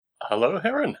Hello,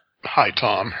 Heron. Hi,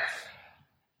 Tom.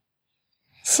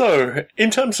 So,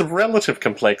 in terms of relative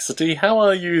complexity, how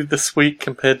are you this week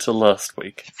compared to last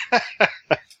week?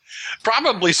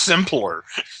 Probably simpler.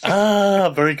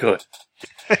 Ah, very good.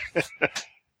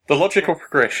 The logical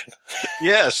progression.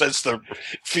 Yes,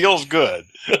 feels good.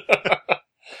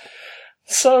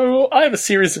 So, I have a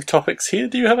series of topics here.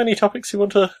 Do you have any topics you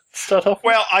want to start off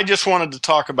with? Well, I just wanted to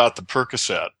talk about the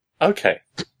Percocet. Okay.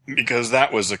 Because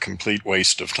that was a complete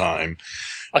waste of time.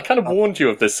 I kind of warned you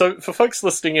of this. So, for folks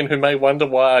listening in who may wonder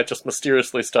why I just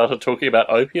mysteriously started talking about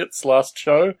opiates last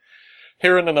show,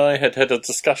 Heron and I had a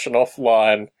discussion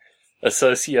offline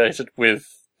associated with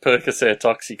Percocet,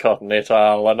 Oxycontin et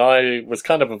al., and I was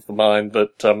kind of the mind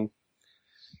that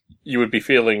you would be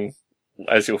feeling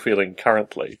as you're feeling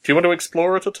currently. Do you want to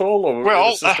explore it at all? Or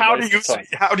well, how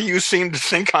do you seem to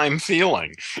think I'm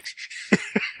feeling?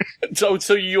 So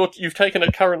you've taken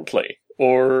it currently,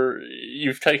 or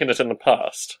you've taken it in the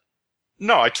past?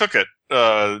 No, I took it.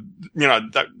 I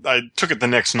took it the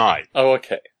next night. Oh,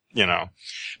 okay.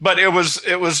 But it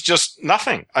was just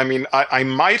nothing. I mean, I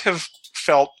might have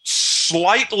felt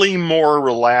slightly more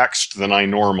relaxed than I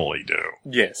normally do.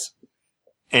 Yes.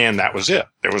 And that was it.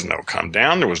 There was no come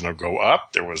down. There was no go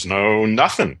up. There was no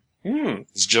nothing.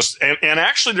 It's just, and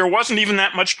actually there wasn't even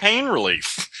that much pain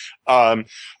relief.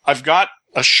 I've got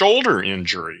a shoulder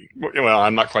injury. Well,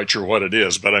 I'm not quite sure what it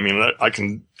is, but I mean,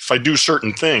 if I do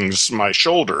certain things, my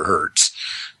shoulder hurts.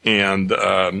 And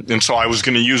so I was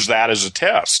going to use that as a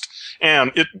test.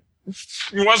 And it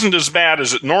wasn't as bad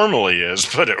as it normally is,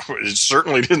 but it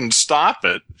certainly didn't stop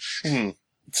it.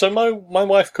 So my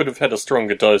wife could have had a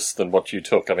stronger dose than what you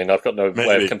took. I mean, I've got no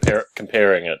way of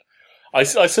comparing it. I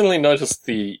certainly noticed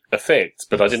the effects,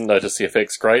 but I didn't notice the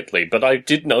effects greatly. But I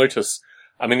did notice,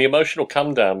 I mean, the emotional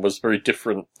come down was very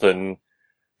different than,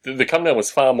 the come down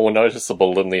was far more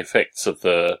noticeable than the effects of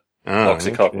the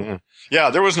Oxycontin. Okay.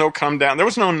 Yeah, there was no come down. There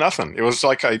was no nothing. It was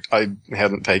like I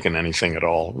hadn't taken anything at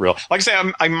all. Real. Like I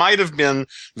say, I might have been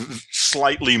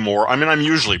slightly more. I mean, I'm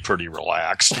usually pretty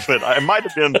relaxed, but I might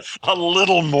have been a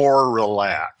little more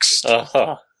relaxed.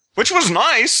 Which was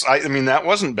nice. I mean, that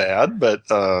wasn't bad, but,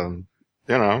 But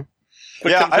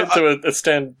compared to a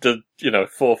standard, 4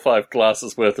 or 5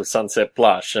 glasses worth of Sunset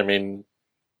Blush, I mean...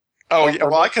 Oh, yeah,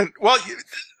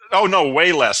 oh no,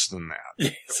 way less than that.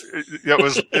 Yes.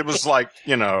 It was like,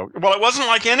 well, it wasn't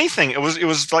like anything. It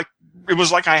was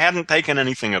like I hadn't taken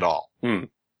anything at all.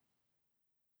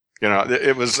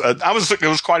 It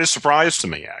was quite a surprise to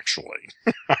me, actually.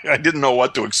 I didn't know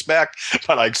what to expect,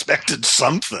 but I expected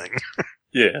something.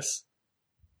 Yes.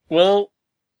 Well,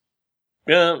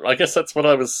 yeah, I guess that's what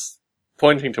I was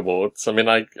pointing towards. I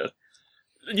mean,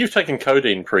 you've taken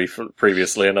codeine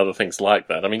previously and other things like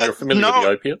that. I mean, you're familiar with the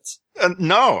opiates?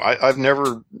 No, I've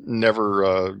never,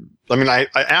 I mean, I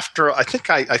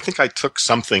think I took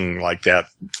something like that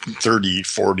 30,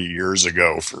 40 years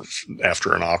ago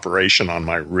after an operation on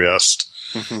my wrist.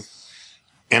 Mm-hmm.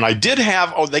 And I did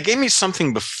they gave me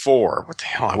something before. What the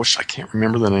hell? I can't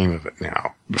remember the name of it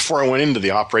now. Before I went into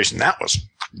the operation, that was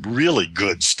really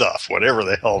good stuff. Whatever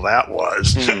the hell that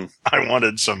was. I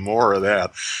wanted some more of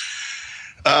that.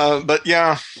 But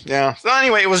yeah. So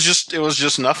anyway, it was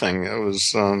just nothing. It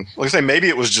was, like I say, maybe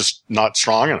it was just not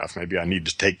strong enough. Maybe I need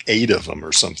to take 8 of them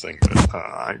or something. But,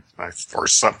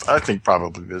 I think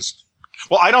probably this.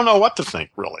 Well, I don't know what to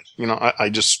think, really.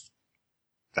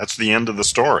 That's the end of the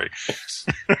story.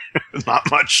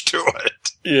 Not much to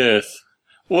it. Yes.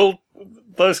 Well,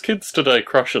 those kids today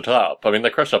crush it up. I mean, they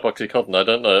crush up Oxycontin. I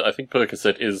don't know. I think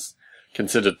Percocet is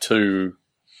considered too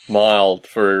mild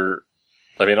for...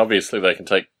 I mean, obviously they can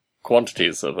take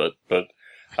quantities of it, but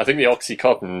I think the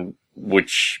Oxycontin,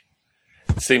 which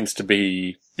seems to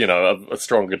be, a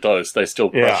stronger dose, they still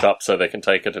crush up so they can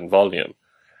take it in volume.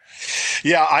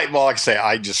 Yeah, like I say,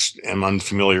 I just am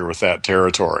unfamiliar with that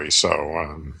territory, so,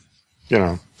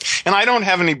 and I don't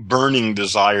have any burning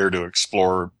desire to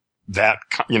explore that,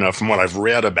 from what I've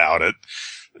read about it.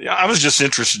 Yeah, I was just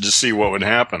interested to see what would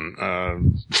happen,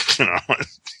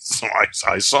 so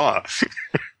I saw.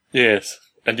 Yes.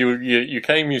 And you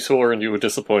came, you saw, and you were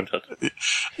disappointed.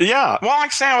 Yeah. Well,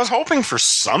 like I say, I was hoping for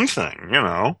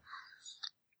something,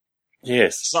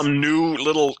 Yes. Some new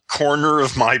little corner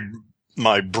of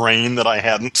my brain that I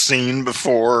hadn't seen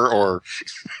before, or,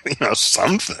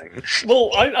 something.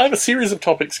 Well, I have a series of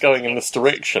topics going in this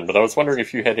direction, but I was wondering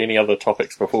if you had any other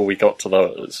topics before we got to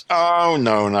those. Oh,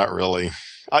 no, not really.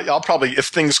 I'll probably, if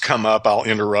things come up, I'll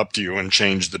interrupt you and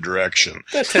change the direction.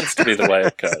 That tends to be the way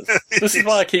it goes. This is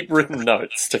why I keep written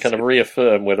notes, to kind of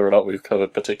reaffirm whether or not we've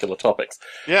covered particular topics.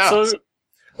 Yeah. So,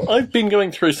 I've been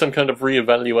going through some kind of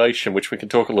reevaluation, which we can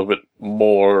talk a little bit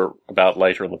more about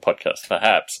later in the podcast,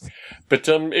 perhaps. But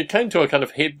it came to a kind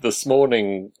of head this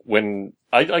morning when,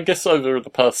 I guess over the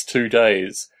past 2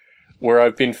 days, where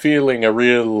I've been feeling a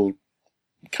real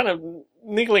kind of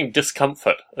niggling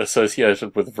discomfort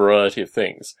associated with a variety of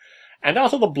things. And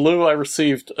out of the blue, I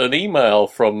received an email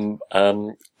from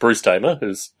Bruce Damer,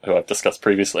 who I've discussed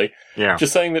previously,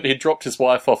 just saying that he'd dropped his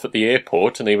wife off at the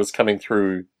airport and he was coming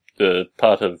through the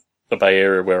part of the Bay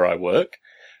Area where I work.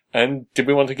 And did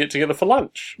we want to get together for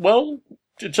lunch? Well,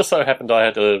 it just so happened I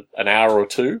had an hour or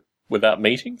two without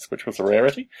meetings, which was a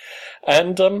rarity.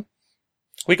 And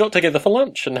we got together for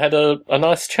lunch and had a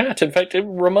nice chat. In fact, it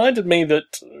reminded me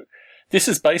that this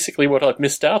is basically what I've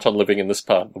missed out on living in this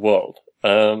part of the world.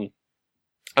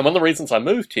 And one of the reasons I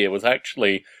moved here was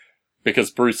actually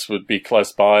because Bruce would be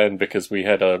close by and because we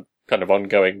had a kind of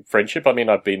ongoing friendship. I mean,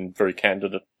 I've been very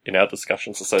candid in our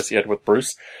discussions associated with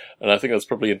Bruce, and I think that's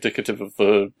probably indicative of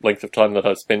the length of time that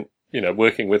I've spent,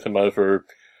 working with him over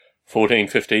 14,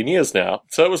 15 years now.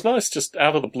 So it was nice just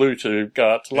out of the blue to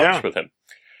go out to lunch with him.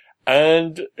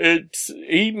 And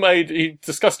he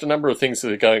discussed a number of things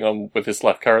that are going on with his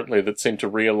life currently that seem to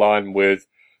realign with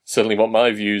certainly what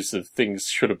my views of things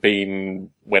should have been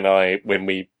when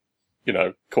we,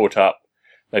 caught up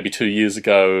maybe 2 years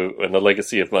ago, and the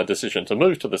legacy of my decision to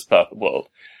move to this part of the world.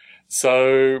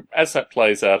 So as that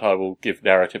plays out, I will give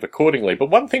narrative accordingly. But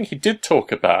one thing he did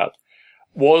talk about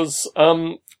was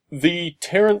the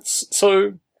Terence.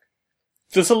 So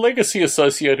there's a legacy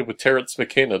associated with Terence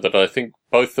McKenna that I think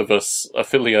both of us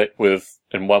affiliate with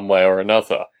in one way or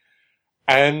another.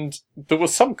 And there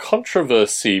was some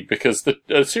controversy because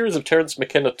a series of Terence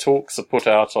McKenna talks are put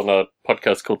out on a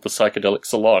podcast called The Psychedelic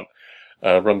Salon,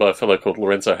 run by a fellow called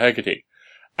Lorenzo Haggerty.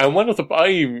 And one of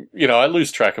I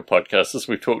lose track of podcasts, as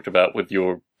we've talked about with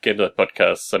your Gender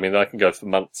podcasts. I mean, I can go for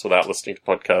months without listening to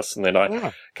podcasts, and then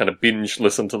I kind of binge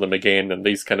listen to them again and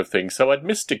these kind of things. So I'd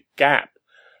missed a gap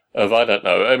of, I don't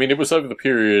know, I mean, it was over the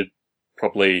period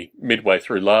probably midway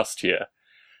through last year.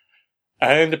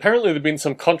 And apparently there'd been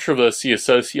some controversy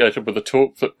associated with a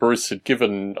talk that Bruce had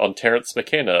given on Terence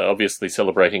McKenna, obviously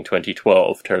celebrating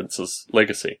 2012, Terence's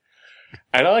legacy.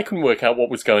 And I couldn't work out what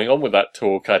was going on with that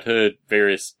talk. I'd heard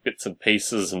various bits and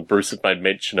pieces, and Bruce had made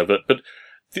mention of it. But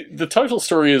the total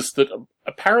story is that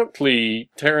apparently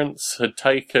Terence had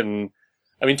taken...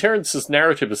 I mean, Terence's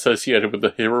narrative associated with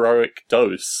the heroic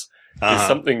dose is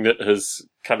something that has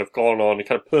kind of gone on and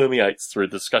kind of permeates through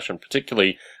the discussion,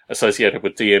 particularly associated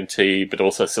with DMT, but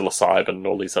also psilocybin and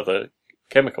all these other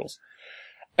chemicals.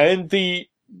 And the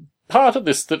part of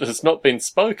this that has not been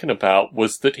spoken about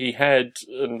was that he had,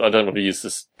 and I don't want to use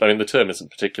this, I mean, the term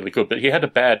isn't particularly good, but he had a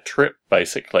bad trip,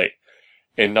 basically,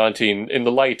 in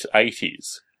the late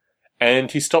 80s.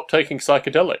 And he stopped taking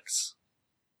psychedelics,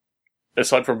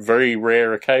 aside from very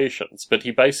rare occasions. But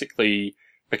he basically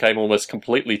became almost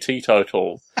completely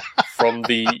teetotal from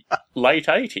the late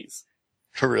 80s.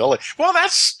 Really? Well,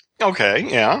 that's okay,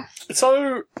 yeah.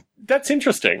 So that's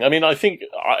interesting. I mean, I think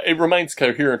it remains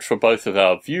coherent for both of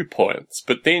our viewpoints,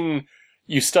 but then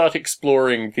you start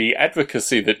exploring the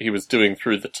advocacy that he was doing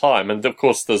through the time. And of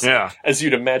course, there's, as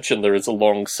you'd imagine, there is a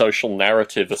long social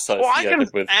narrative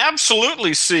associated with. I can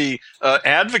absolutely see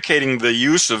advocating the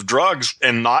use of drugs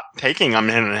and not taking them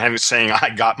and saying, I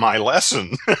got my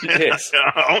lesson. Yes.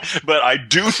 But I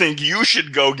do think you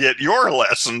should go get your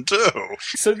lesson too.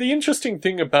 So the interesting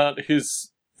thing about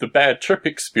the bad trip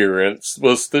experience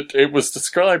was that it was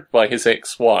described by his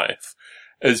ex-wife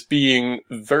as being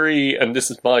very, and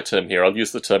this is my term here, I'll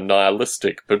use the term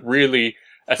nihilistic, but really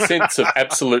a sense of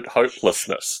absolute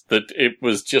hopelessness, that it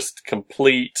was just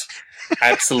complete,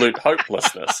 absolute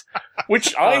hopelessness.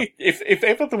 Which if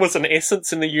ever there was an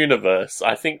essence in the universe,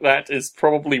 I think that is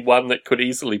probably one that could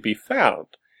easily be found.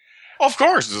 Of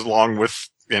course, along with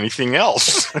anything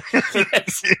else.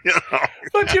 Yes.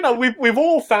 But, we've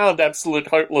all found absolute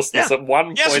hopelessness at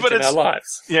one point in our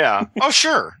lives. Yeah. Oh,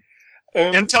 sure.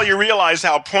 Until you realize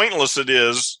how pointless it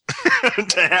is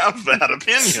to have that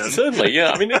opinion. Certainly,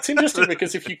 yeah. I mean, it's interesting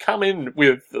because if you come in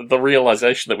with the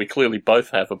realization that we clearly both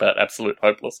have about absolute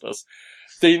hopelessness,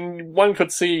 then one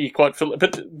could see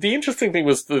but the interesting thing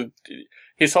was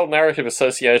his whole narrative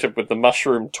associated with the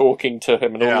mushroom talking to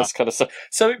him and all this kind of stuff.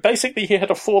 So basically he had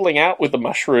a falling out with the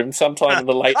mushroom sometime in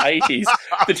the late 80s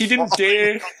that he didn't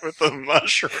dare with the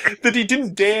mushroom that he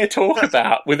didn't dare talk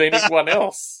about with anyone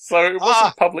else. So it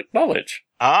wasn't public knowledge.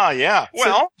 Yeah.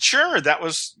 Well, sure,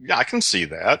 I can see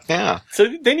that, yeah. So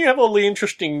then you have all the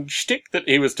interesting shtick that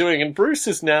he was doing, and Bruce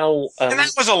is now... and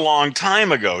that was a long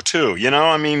time ago, too,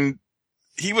 I mean,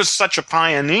 he was such a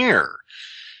pioneer.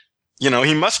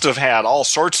 he must have had all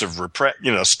sorts of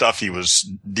stuff he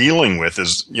was dealing with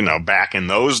back in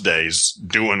those days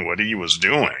doing what he was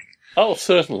doing. Oh,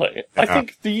 certainly. I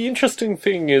think the interesting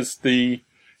thing is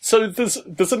so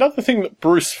there's another thing that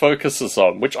Bruce focuses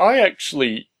on, which I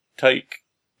actually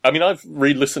I've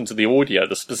re-listened to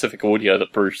the specific audio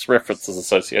that Bruce references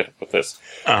associated with this.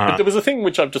 But there was a thing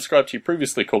which I've described to you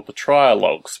previously called the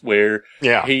Trialogues, where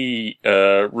he,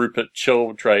 Rupert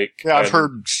Sheldrake... Yeah, I've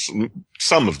heard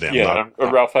some of them. Yeah,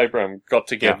 Ralph Abraham got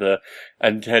together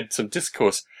and had some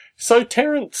discourse. So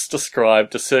Terence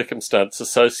described a circumstance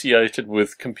associated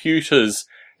with computers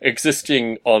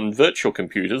existing on virtual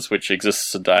computers, which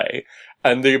exists today,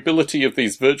 and the ability of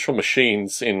these virtual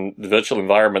machines in the virtual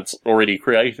environments already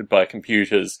created by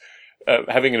computers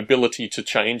having an ability to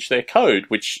change their code,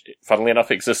 which, funnily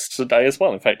enough, exists today as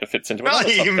well. In fact, it fits into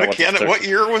another topic. What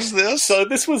year was this? So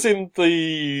this was in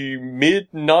the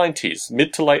mid to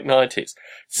late 90s.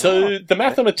 So the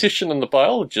mathematician and the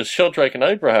biologist, Sheldrake and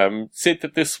Abraham, said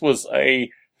that this was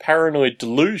a paranoid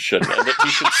delusion and that he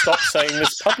should stop saying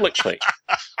this publicly.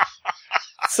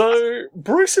 So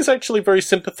Bruce is actually very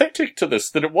sympathetic to this,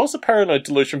 that it was a paranoid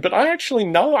delusion, but I actually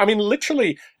know,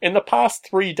 literally in the past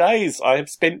 3 days, I have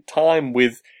spent time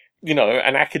with,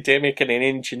 an academic and an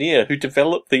engineer who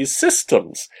developed these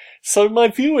systems. So my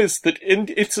view is that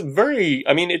it's very,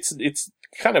 it's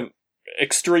kind of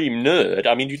extreme nerd.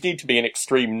 You need to be an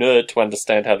extreme nerd to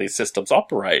understand how these systems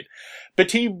operate.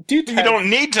 But he did. You don't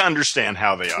need to understand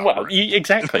how they operate. Well,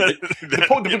 exactly.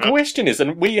 The question is,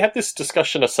 and we had this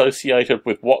discussion associated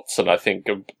with Watson, I think,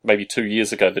 maybe 2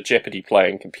 years ago, the Jeopardy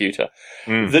playing computer,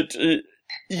 that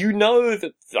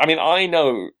I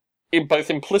know both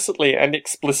implicitly and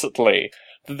explicitly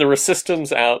that there are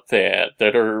systems out there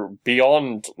that are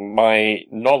beyond my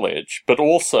knowledge, but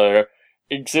also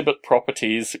exhibit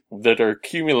properties that are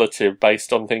cumulative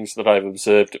based on things that I've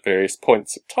observed at various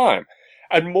points of time.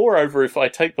 And moreover, if I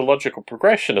take the logical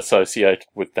progression associated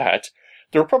with that,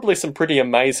 there are probably some pretty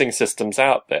amazing systems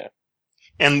out there.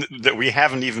 And that we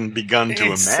haven't even begun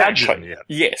to imagine yet.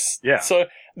 Yes. Yeah. So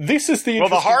this is the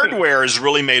the hardware has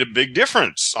really made a big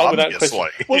difference, obviously.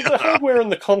 Well, the hardware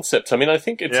and the concepts. I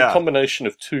think it's a combination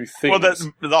of two things. Well,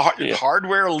 the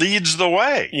hardware leads the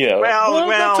way. Yeah.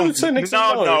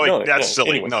 No, that's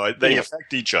silly. Anyway, no, they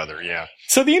affect each other, yeah.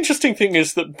 So the interesting thing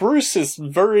is that Bruce is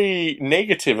very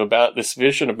negative about this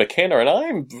vision of McKenna, and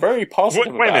I'm very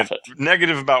positive about it.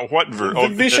 Negative about what? The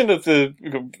vision of the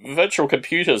virtual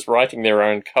computers writing their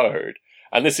own code,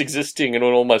 and this existing in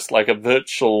almost like a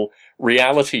virtual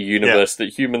reality universe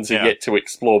that humans are yet to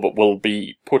explore but will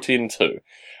be put into.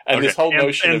 And this whole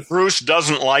notion of... Bruce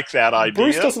doesn't like that idea?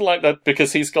 Bruce doesn't like that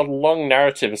because he's got a long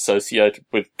narrative associated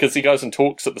with... Because he goes and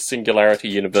talks at the Singularity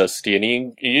University,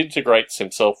 and he integrates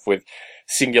himself with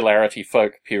Singularity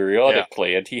folk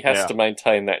periodically, and he has to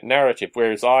maintain that narrative,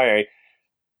 whereas I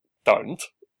don't.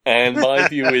 And my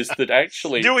view is that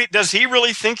actually... Does he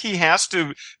really think he has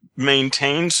to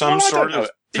maintain some sort of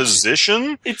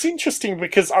position? It's interesting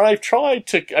because I've tried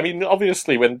to...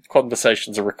 obviously when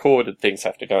conversations are recorded, things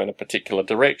have to go in a particular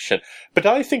direction. But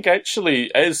I think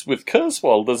actually, as with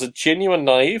Kurzweil, there's a genuine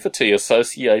naivety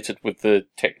associated with the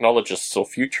technologists or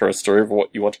futurists or whatever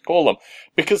what you want to call them,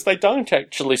 because they don't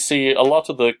actually see a lot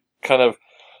of the kind of,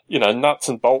 nuts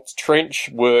and bolts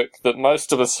trench work that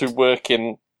most of us who work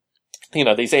in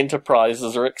these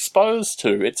enterprises are exposed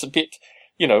to. It's a bit,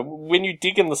 when you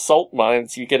dig in the salt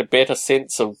mines, you get a better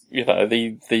sense of,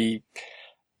 the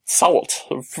salt,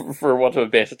 for want of a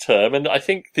better term. And I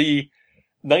think the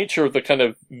nature of the kind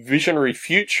of visionary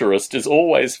futurist is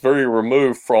always very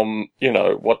removed from,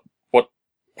 what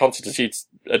constitutes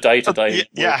a day-to-day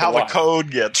how the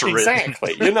code gets written.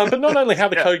 Exactly. But not only how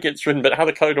the code gets written, but how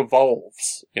the code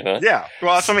evolves, Yeah.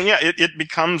 Well, it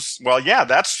becomes,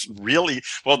 that's really,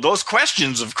 those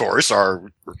questions, of course,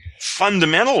 are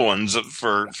fundamental ones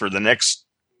for the next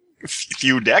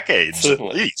few decades,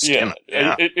 certainly. At least. Yeah.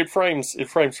 It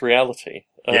frames reality.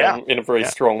 In a very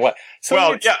strong way.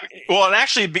 So it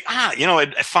actually,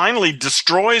 it finally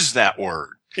destroys that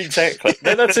word. Exactly.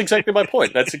 That's exactly my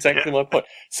point. My point.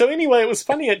 So anyway, it was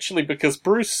funny actually because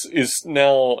Bruce is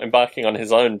now embarking on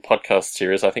his own podcast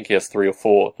series. I think he has 3 or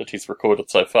 4 that he's recorded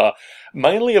so far,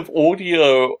 mainly of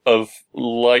audio of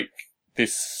like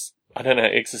this,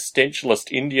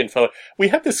 existentialist Indian fellow. We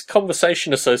had this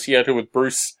conversation associated with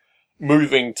Bruce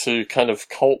moving to kind of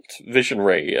cult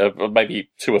visionary, maybe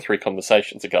 2 or 3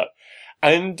 conversations ago.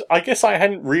 And I guess I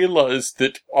hadn't realized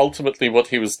that ultimately what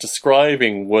he was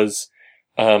describing was,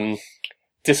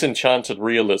 disenchanted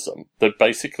realism, that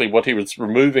basically what he was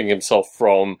removing himself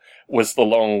from was the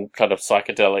long kind of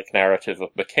psychedelic narrative of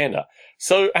McKenna.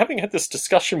 So having had this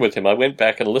discussion with him, I went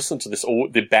back and listened to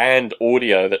the banned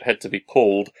audio that had to be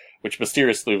pulled, which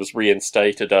mysteriously was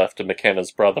reinstated after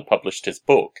McKenna's brother published his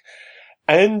book.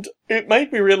 And it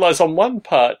made me realize on one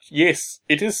part, yes,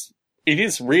 it is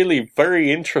really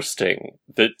very interesting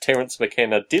that Terence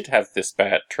McKenna did have this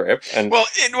bad trip. And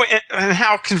and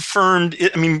how confirmed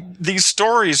I mean, these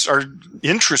stories are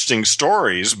interesting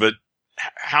stories, but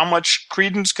how much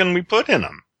credence can we put in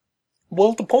them?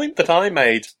 Well, the point that I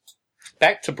made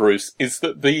back to Bruce is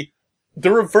that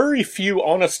there are very few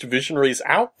honest visionaries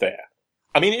out there.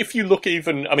 I mean, if you look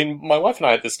my wife and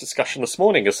I had this discussion this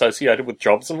morning associated with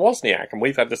Jobs and Wozniak, and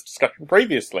we've had this discussion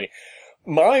previously.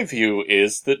 My view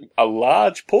is that a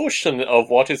large portion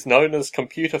of what is known as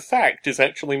computer fact is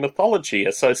actually mythology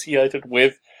associated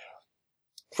with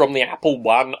from the Apple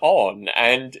I on,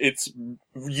 and it's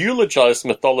eulogized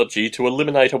mythology to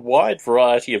eliminate a wide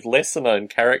variety of lesser-known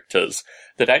characters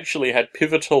that actually had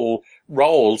pivotal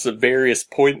roles at various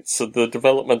points of the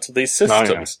development of these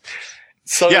systems. Oh, yeah.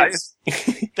 So yeah,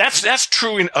 that's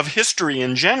true of history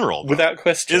in general. Without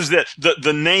question. Is that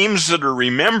the names that are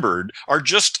remembered are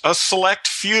just a select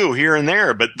few here and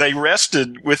there, but they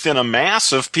rested within a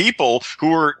mass of people who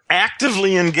were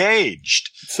actively engaged.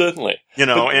 Certainly.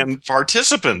 And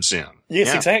participants in.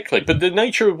 Yes, exactly. But the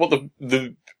nature of what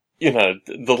the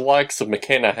likes of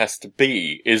McKenna has to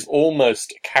be is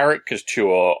almost a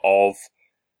caricature of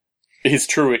his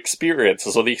true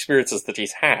experiences, or the experiences that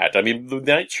he's had. I mean, the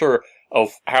nature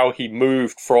of how he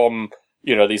moved from,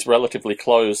 these relatively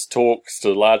closed talks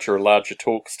to larger and larger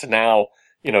talks to now,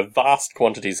 vast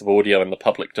quantities of audio in the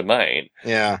public domain.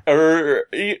 Yeah. But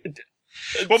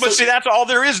see, that's all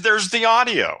there is. There's the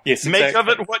audio. Yes, exactly. Make of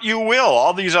it what you will.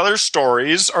 All these other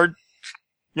stories are,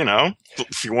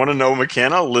 if you want to know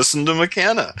McKenna, listen to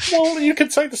McKenna. Well, you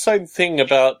could say the same thing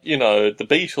about, the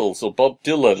Beatles or Bob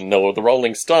Dylan or the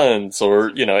Rolling Stones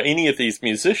or, any of these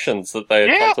musicians that they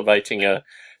are cultivating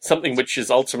something which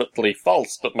is ultimately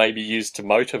false, but maybe used to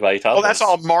motivate others. Well, that's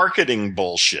all marketing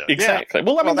bullshit. Exactly.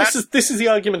 Yeah. Well, this is the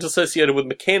argument associated with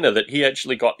McKenna, that he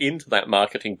actually got into that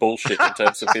marketing bullshit in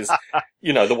terms of his,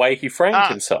 the way he framed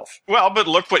himself. Well, but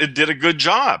look, it did a good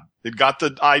job. It got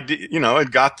the idea,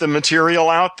 it got the material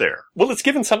out there. Well, it's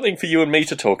given something for you and me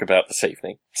to talk about this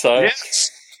evening. So yes,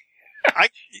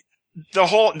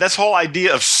 this whole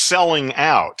idea of selling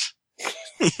out,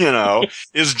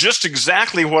 is just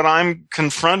exactly what I'm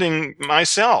confronting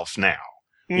myself now.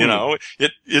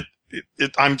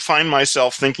 I find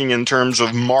myself thinking in terms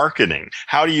of marketing.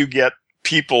 How do you get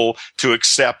people to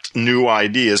accept new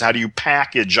ideas? How do you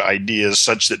package ideas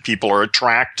such that people are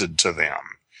attracted to them?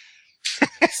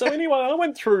 So anyway, I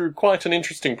went through quite an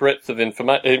interesting breadth of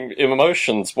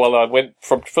emotions while I went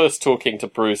from first talking to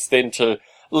Bruce, then to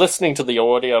listening to the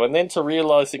audio, and then to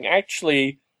realizing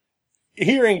actually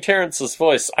hearing Terence's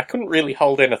voice, I couldn't really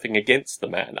hold anything against the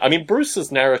man. I mean, Bruce's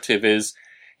narrative is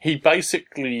he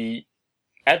basically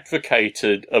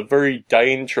advocated a very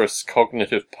dangerous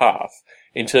cognitive path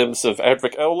in terms of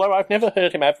although I've never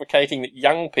heard him advocating that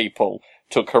young people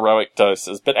took heroic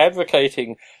doses, but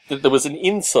advocating that there was an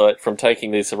insight from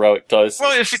taking these heroic doses.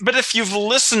 Well, if you've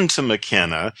listened to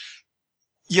McKenna,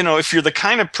 if you're the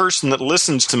kind of person that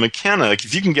listens to McKenna,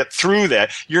 if you can get through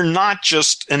that, you're not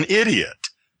just an idiot.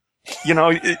 You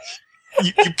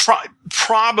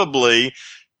probably,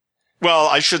 well,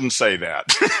 I shouldn't say that.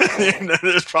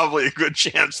 There's probably a good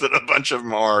chance that a bunch of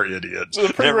them are idiots.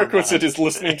 The prerequisite is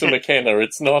listening to McKenna.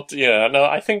 It's not,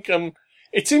 I think,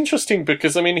 it's interesting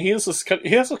because, I mean, he has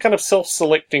a kind of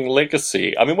self-selecting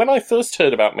legacy. I mean, when I first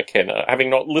heard about McKenna,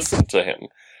 having not listened to him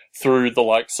through the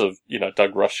likes of,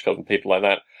 Doug Rushkoff and people like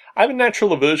that, I have a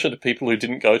natural aversion to people who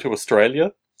didn't go to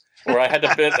Australia, where I had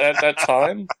a bit at that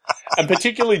time. And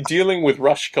particularly dealing with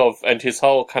Rushkoff and his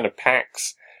whole kind of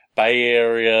PAX, Bay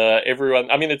Area, everyone.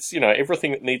 I mean, it's,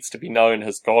 everything that needs to be known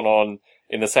has gone on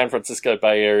in the San Francisco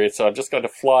Bay Area, so I'm just going to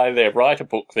fly there, write a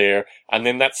book there, and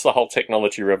then that's the whole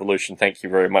technology revolution, thank you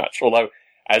very much. Although,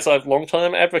 as I've long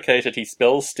time advocated, he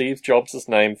spells Steve Jobs'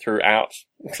 name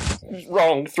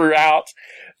wrong throughout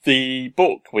the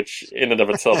book, which in and of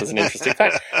itself is an interesting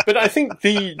fact. But I think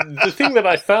the thing that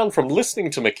I found from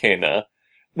listening to McKenna,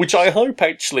 which I hope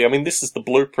actually, I mean, this is the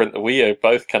blueprint that we are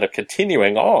both kind of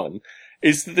continuing on,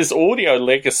 is that this audio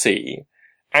legacy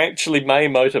actually may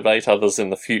motivate others in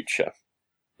the future.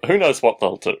 Who knows what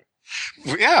they'll do?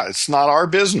 Yeah, it's not our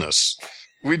business.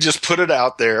 We just put it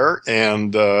out there,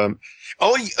 and and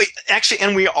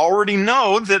we already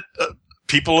know that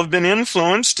people have been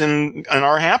influenced and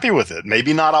are happy with it.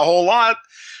 Maybe not a whole lot,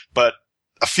 but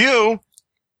a few.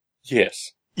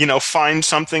 Yes. Find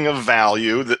something of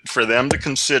value that for them to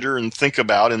consider and think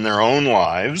about in their own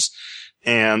lives,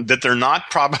 and that they're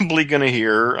not probably going to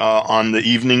hear on the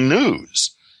evening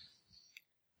news.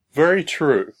 Very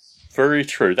true. Very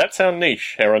true. That's our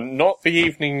niche, Heron, not the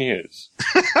evening news.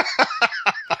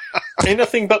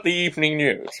 Anything but the evening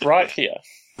news, right here.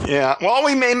 Yeah, well,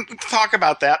 we may talk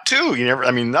about that too.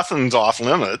 Nothing's off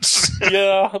limits.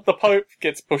 Yeah, the Pope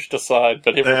gets pushed aside,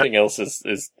 but everything else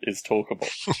is talkable.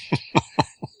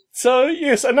 So,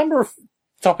 yes, a number of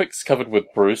topics covered with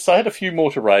Bruce. I had a few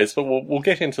more to raise, but we'll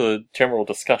get into the general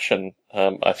discussion,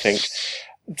 I think.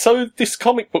 So, this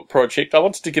comic book project, I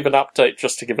wanted to give an update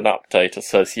just to give an update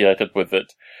associated with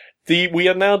it. We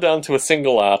are now down to a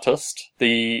single artist.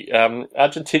 The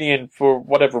Argentinian, for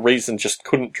whatever reason, just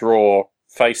couldn't draw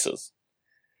faces,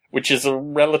 which is a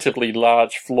relatively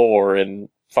large flaw in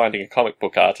finding a comic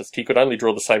book artist. He could only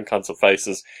draw the same kinds of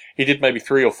faces. He did maybe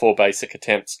 3 or 4 basic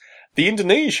attempts. The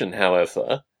Indonesian,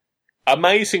 however,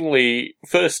 amazingly,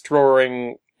 first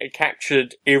drawing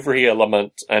captured every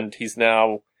element, and he's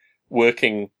now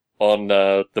working on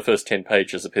the first 10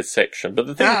 pages of his section. But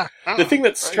the thing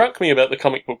that struck me about the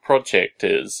comic book project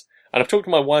is, and I've talked to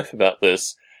my wife about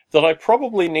this, that I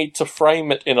probably need to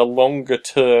frame it in a longer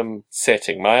term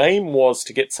setting. My aim was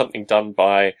to get something done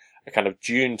by a kind of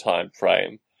June time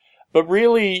frame. But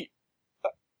really,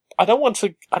 I don't want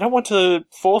to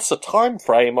force a time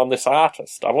frame on this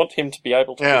artist. I want him to be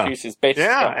able to produce his best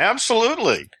stuff.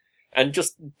 Absolutely. And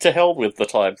just to hell with the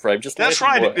time frame. Just that's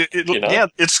let him right. Work, Yeah,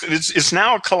 it's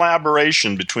now a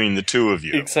collaboration between the two of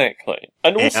you. Exactly.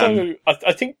 And also,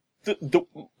 I think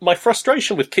my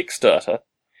frustration with Kickstarter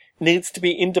needs to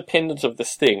be independent of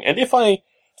this thing. And if I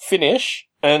finish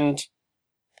and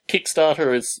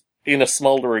Kickstarter is in a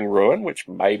smouldering ruin, which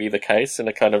may be the case in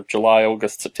a kind of July,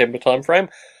 August, September timeframe,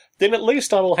 then at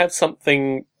least I will have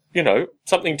something,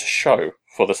 something to show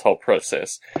for this whole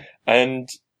process. And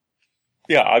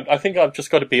yeah, I think I've just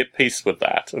got to be at peace with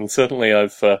that. And certainly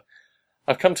I've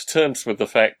come to terms with the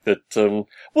fact that,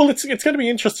 it's going to be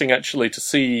interesting actually to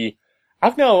see.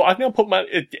 I've now put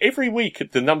every week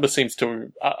the number seems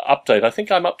to update. I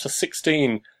think I'm up to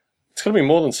 16. It's going to be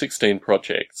more than 16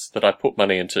 projects that I put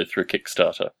money into through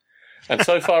Kickstarter. And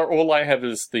so far all I have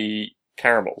is the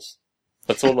caramels.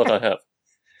 That's all that I have.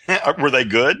 Were they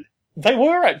good? They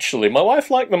were, actually. My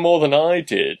wife liked them more than I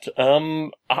did.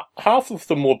 Half of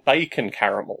them were bacon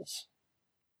caramels.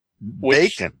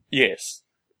 Bacon? Yes.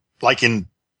 Like in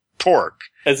pork?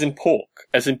 As in pork.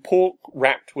 As in pork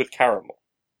wrapped with caramel.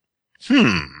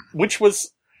 Which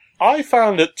was, I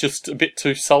found it just a bit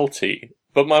too salty,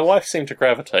 but my wife seemed to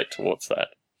gravitate towards that.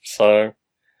 So,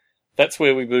 that's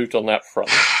where we moved on that front.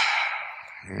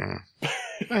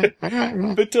 But,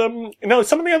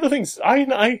 some of the other things,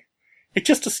 it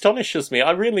just astonishes me.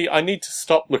 I need to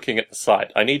stop looking at the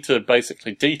site. I need to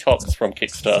basically detox from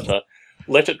Kickstarter,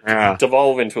 let it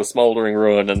devolve into a smouldering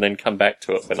ruin, and then come back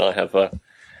to it when I have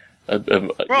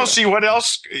see what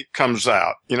else comes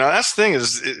out. That's the thing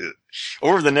is,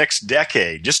 over the next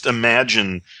decade, just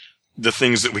imagine the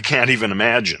things that we can't even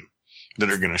imagine that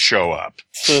are going to show up.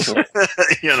 Certainly.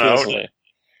 Certainly.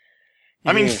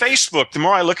 I mean, Facebook, the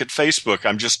more I look at Facebook,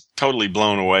 I'm just totally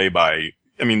blown away by,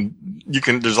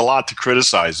 there's a lot to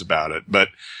criticize about it, but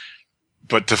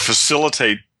to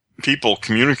facilitate people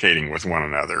communicating with one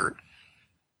another.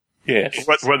 Yes.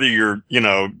 Whether you're,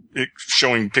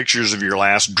 showing pictures of your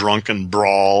last drunken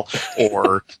brawl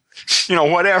or,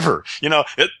 whatever,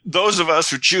 those of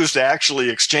us who choose to actually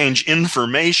exchange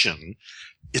information,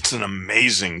 it's an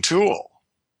amazing tool.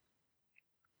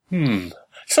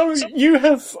 So you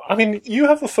have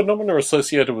a phenomena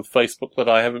associated with Facebook that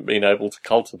I haven't been able to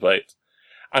cultivate.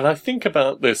 And I think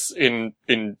about this in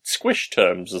squish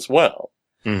terms as well.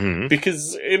 Mm-hmm.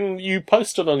 Because you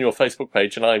posted on your Facebook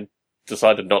page, and I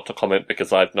decided not to comment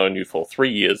because I've known you for 3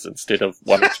 years instead of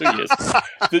 1 or 2 years.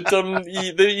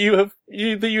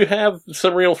 that you have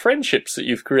some real friendships that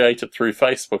you've created through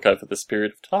Facebook over this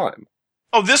period of time.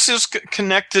 Oh, this has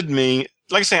connected me.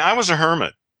 Like I say, I was a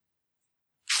hermit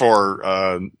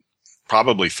for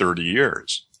probably 30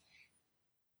 years.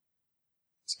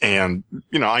 And,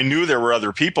 I knew there were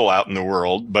other people out in the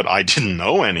world, but I didn't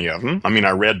know any of them. I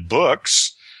read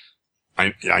books.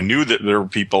 I knew that there were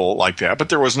people like that, but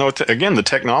there was again, the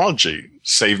technology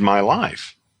saved my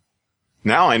life.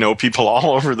 Now I know people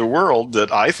all over the world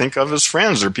that I think of as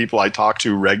friends. They're people I talk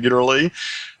to regularly.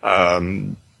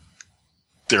 They're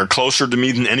closer to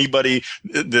me than anybody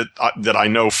that I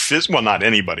know. Well, not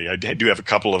anybody. I do have a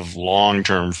couple of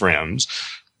long-term friends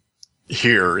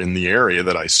here in the area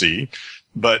that I see.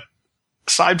 But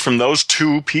aside from those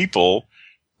two people,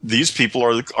 these people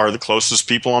are the closest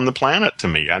people on the planet to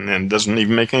me, and it doesn't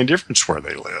even make any difference where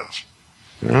they live.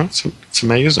 You know, it's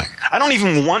amazing. I don't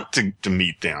even want to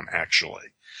meet them, actually.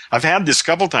 I've had this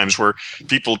couple times where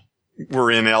people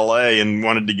were in LA and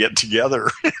wanted to get together,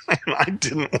 and I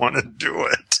didn't want to do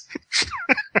it.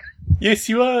 Yes,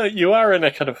 you are in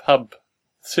a kind of hub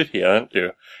city, aren't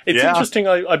you? It's interesting.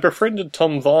 I befriended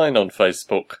Tom Vine on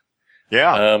Facebook.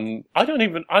 Yeah. I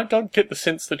don't get the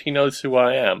sense that he knows who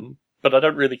I am, but I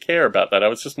don't really care about that. I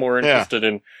was just more interested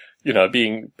in,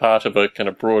 being part of a kind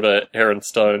of broader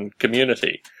Heronstone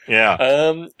community. Yeah.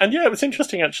 And it was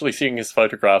interesting actually seeing his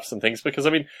photographs and things because,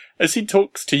 I mean, as he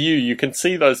talks to you, you can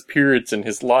see those periods in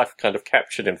his life kind of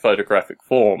captured in photographic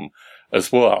form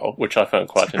as well, which I found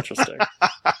quite interesting.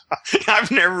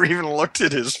 I've never even looked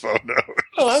at his photos.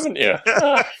 Oh, haven't you?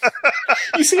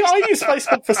 You see, I use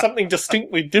Facebook for something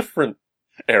distinctly different,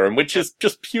 Aaron, which is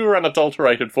just pure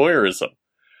unadulterated voyeurism.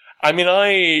 I mean,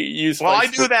 I use Facebook. I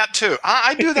do that too.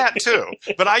 I do that too.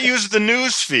 But I use the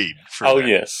news feed for that.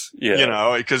 Yes.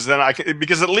 Yeah. Because then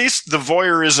because at least the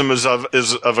voyeurism is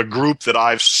of a group that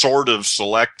I've sort of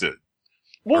selected.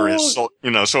 Well, so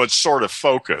it's sort of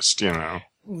focused,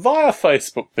 Via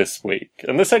Facebook this week,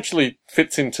 and this actually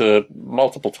fits into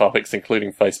multiple topics,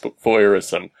 including Facebook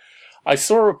voyeurism, I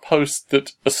saw a post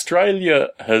that Australia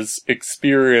has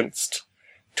experienced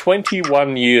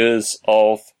 21 years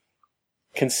of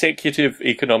consecutive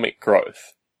economic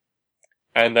growth,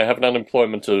 and they have an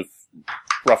unemployment of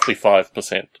roughly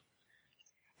 5%.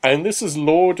 And this is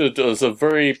lauded as a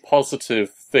very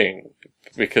positive thing,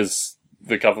 because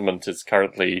the government is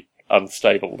currently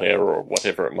unstable there, or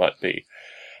whatever it might be.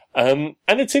 And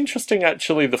it's interesting,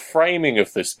 actually, the framing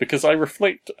of this, because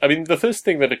the first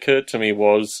thing that occurred to me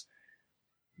was,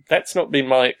 that's not been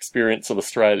my experience of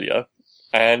Australia,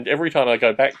 and every time I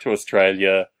go back to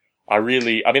Australia,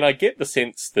 I get the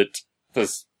sense that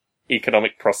there's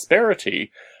economic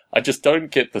prosperity, I just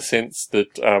don't get the sense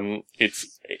that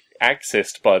it's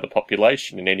accessed by the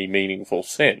population in any meaningful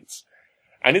sense.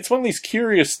 And it's one of these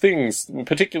curious things,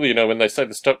 particularly, when they say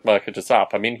the stock market is up.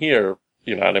 I mean, here,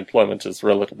 unemployment is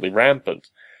relatively rampant.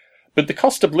 But the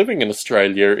cost of living in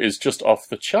Australia is just off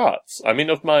the charts. I mean,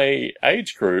 of my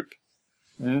age group,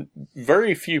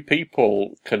 very few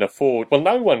people can afford,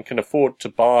 no one can afford to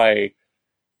buy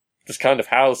this kind of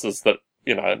houses that,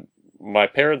 my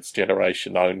parents'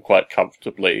 generation own quite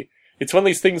comfortably. It's one of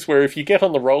these things where if you get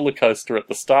on the roller coaster at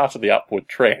the start of the upward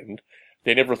trend,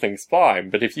 then everything's fine.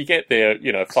 But if you get there,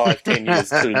 5-10 years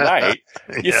too late,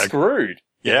 you're screwed.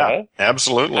 Yeah,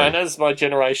 absolutely. And as my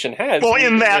generation has. Well,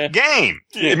 in that game.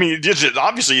 Yeah. I mean,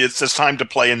 obviously it's time to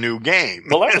play a new game.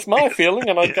 Well, that was my feeling,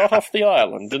 and I got off the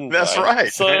island, didn't That's I?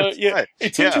 Right. So, That's right.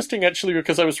 It's interesting, actually,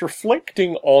 because I was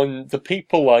reflecting on the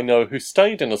people I know who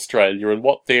stayed in Australia and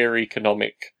what their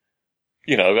economic,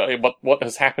 what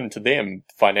has happened to them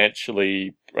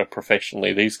financially,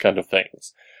 professionally, these kind of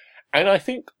things. And I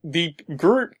think the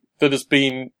group that has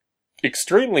been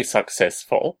extremely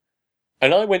successful,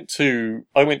 and I went to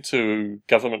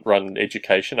government-run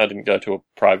education. I didn't go to a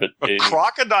private. But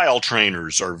crocodile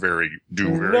trainers do very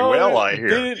well, I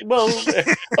hear.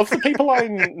 Of the people I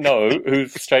know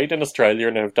who've stayed in Australia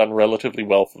and have done relatively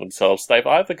well for themselves, they've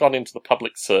either gone into the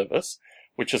public service,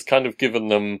 which has kind of given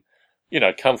them,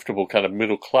 comfortable kind of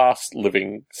middle-class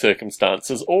living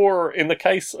circumstances, or in the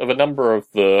case of a number of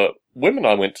the women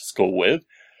I went to school with,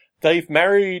 they've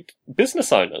married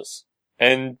business owners.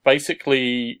 And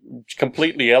basically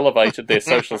completely elevated their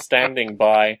social standing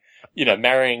by,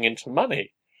 marrying into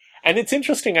money. And it's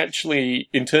interesting, actually,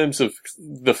 in terms of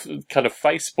the kind of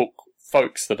Facebook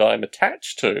folks that I'm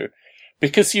attached to,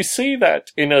 because you see that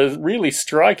in a really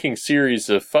striking series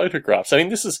of photographs. I mean,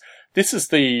 this is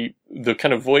the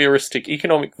kind of voyeuristic,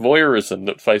 economic voyeurism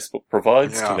that Facebook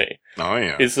provides to me. Oh,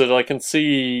 yeah. Is that I can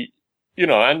see,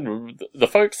 and the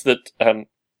folks that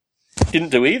didn't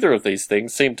do either of these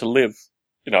things seem to live,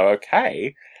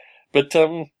 okay. But,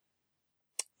 I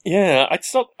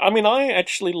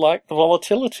actually like the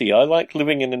volatility. I like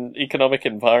living in an economic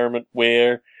environment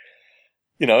where,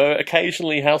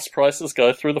 occasionally house prices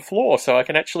go through the floor, so I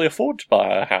can actually afford to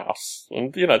buy a house.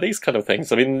 And, these kind of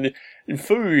things. I mean,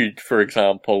 food, for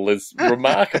example, is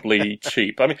remarkably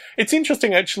cheap. I mean, it's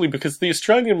interesting, actually, because the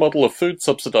Australian model of food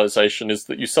subsidisation is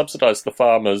that you subsidise the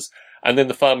farmers, and then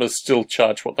the farmers still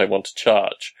charge what they want to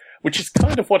charge, which is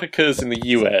kind of what occurs in the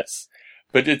US,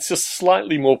 but it's just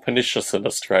slightly more pernicious in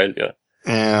Australia.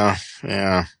 Yeah.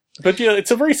 But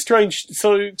it's a very strange,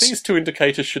 so these two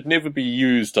indicators should never be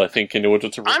used, I think, in order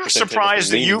to represent. I'm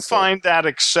surprised that you find that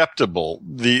acceptable,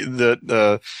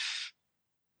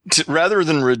 rather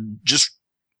than just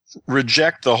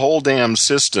reject the whole damn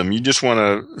system. You just want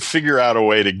to figure out a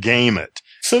way to game it.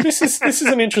 So this is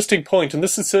an interesting point, and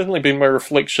this has certainly been my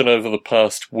reflection over the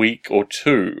past week or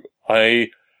two. I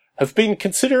have been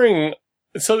considering,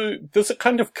 so there's a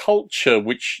kind of culture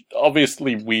which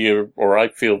obviously or I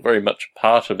feel very much a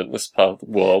part of in this part of the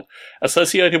world,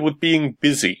 associated with being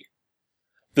busy.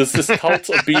 There's this cult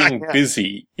of being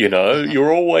busy,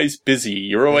 You're always busy.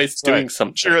 You're always doing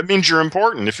something. Sure, it means you're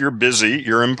important. If you're busy,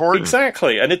 you're important.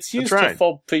 Exactly. And it's used to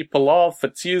fob people off.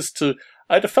 It's used to...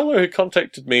 I had a fellow who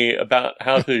contacted me about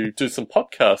how to do some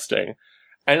podcasting,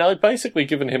 and I'd basically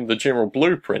given him the general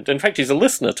blueprint. In fact, he's a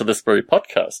listener to this very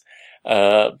podcast.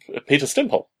 Peter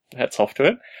Stimple. Hats off to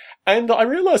him. And I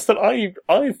realized that I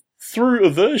through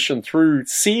aversion, through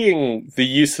seeing the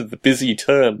use of the busy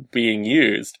term being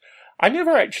used, I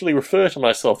never actually refer to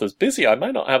myself as busy. I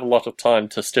may not have a lot of time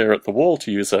to stare at the wall,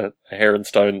 to use a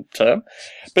Heronstone term,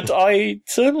 but I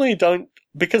certainly don't,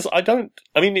 because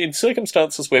in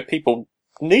circumstances where people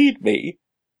need me,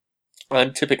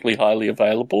 I'm typically highly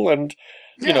available, and,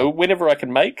 whenever I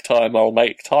can make time, I'll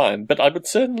make time. But I would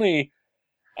certainly,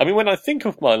 when I think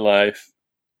of my life,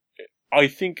 I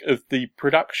think of the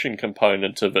production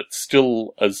component of it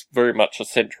still as very much a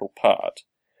central part.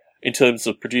 In terms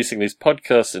of producing these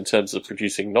podcasts, in terms of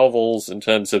producing novels, in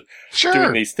terms of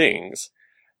doing these things.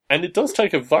 And it does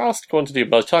take a vast quantity of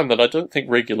my time that I don't think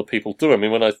regular people do.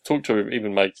 When I talk to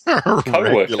even my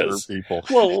co-workers... people.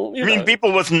 Well, you mean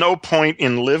people with no point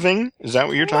in living? Is that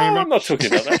what you're talking about? I'm not talking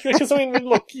about that. Because,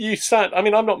 look,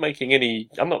 I'm not making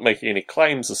any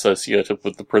claims associated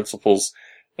with the principles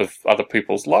of other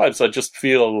people's lives. I just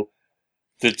feel...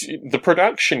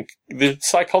 the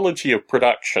psychology of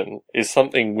production is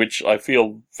something which I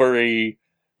feel very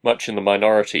much in the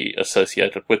minority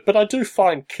associated with, but I do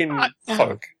find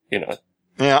kinfolk,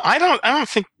 Yeah, I don't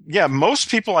think, most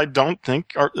people I don't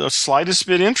think are the slightest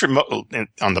bit interested.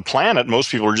 On the planet, most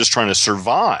people are just trying to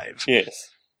survive. Yes.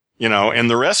 And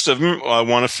the rest of them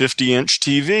want a 50-inch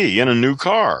TV and a new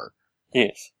car.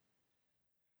 Yes.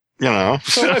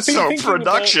 So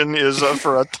production is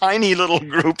for a tiny little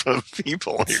group of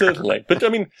people here. Certainly. But,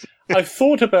 I've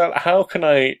thought about how can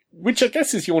I, which I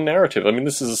guess is your narrative.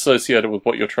 This is associated with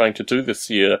what you're trying to do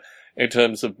this year in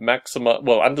terms of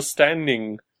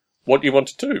understanding what you want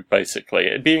to do, basically,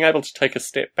 and being able to take a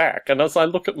step back. And as I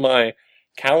look at my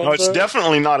calendar... No, it's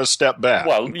definitely not a step back.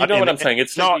 Well, you know what I'm saying.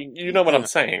 You know what I'm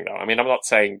saying, though. I'm not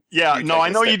saying... Yeah, no, I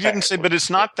know you didn't say, but it's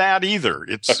not that either.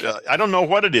 It's, okay. I don't know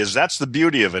what it is. That's the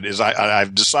beauty of it, is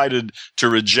I've decided to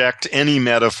reject any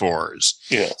metaphors.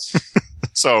 Yes.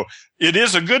 So, it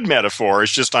is a good metaphor.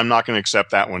 It's just I'm not going to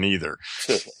accept that one either.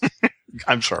 Certainly.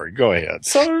 I'm sorry. Go ahead.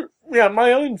 So,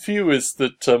 my own view is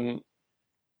that,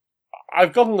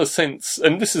 I've gotten the sense,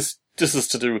 and this is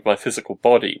to do with my physical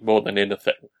body more than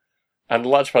anything, and a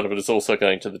large part of it is also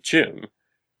going to the gym,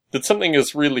 that something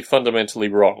is really fundamentally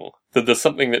wrong, that there's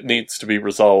something that needs to be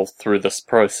resolved through this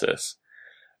process.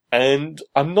 And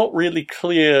I'm not really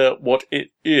clear what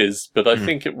it is, but I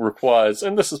think it requires,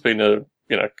 and this has been a,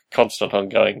 constant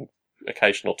ongoing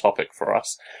occasional topic for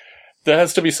us, there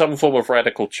has to be some form of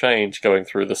radical change going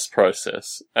through this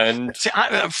process. And see,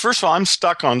 first of all, I'm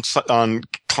stuck on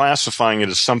classifying it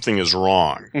as something is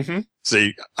wrong. Mm-hmm.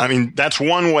 See, that's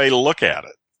one way to look at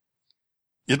it.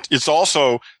 It's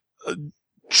also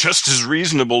just as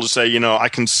reasonable to say, I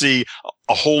can see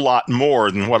a whole lot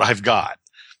more than what I've got.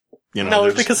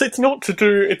 No, because it's not,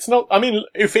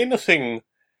 if anything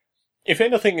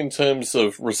in terms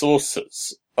of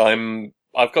resources,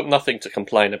 I've got nothing to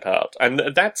complain about. And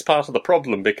that's part of the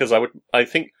problem, because I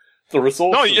think the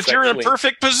resources... No, if you're in a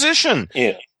perfect position.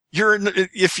 Yeah.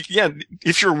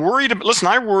 If you're worried about, listen,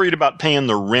 I worried about paying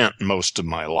the rent most of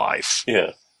my life.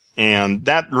 Yeah. And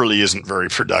that really isn't very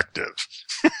productive.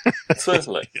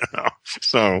 Certainly.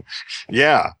 So,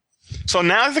 yeah. So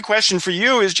now the question for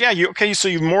you is, so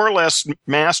you've more or less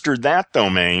mastered that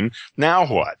domain. Now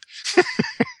what?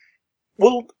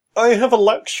 Well, I have a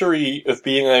luxury of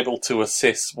being able to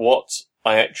assess what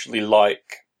I actually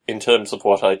like in terms of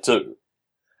what I do.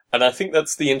 And I think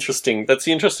that's the interesting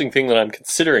thing that I'm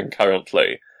considering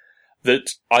currently,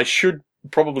 that I should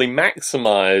probably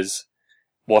maximize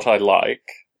what I like,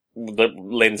 that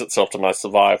lends itself to my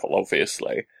survival,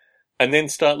 obviously, and then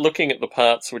start looking at the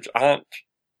parts which aren't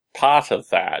part of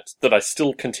that I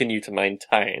still continue to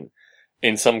maintain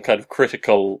in some kind of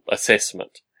critical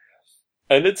assessment.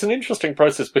 And it's an interesting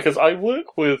process, because I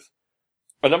work with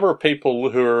a number of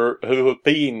people who have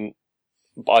been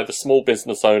either small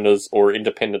business owners or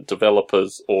independent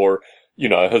developers, or,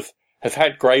 have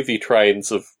had gravy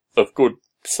trains of good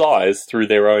size through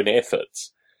their own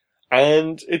efforts.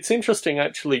 And it's interesting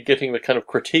actually getting the kind of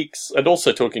critiques, and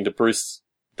also talking to Bruce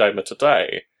Damer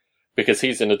today, because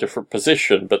he's in a different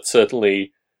position, but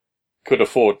certainly could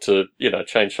afford to,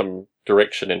 change some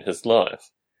direction in his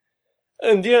life.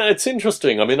 And yeah, it's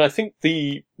interesting. I mean, I think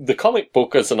the comic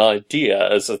book as an idea,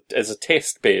 as a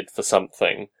test bed for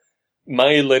something,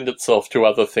 may lend itself to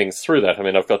other things through that. I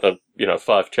mean, I've got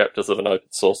 5 chapters of an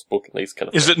open source book and these kind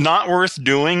of things. Is it not worth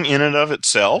doing in and of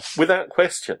itself? Without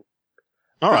question.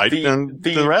 All right, and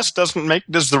the rest does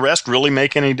the rest really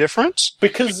make any difference?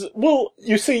 Because, well,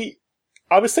 you see,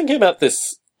 I was thinking about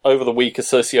this over the week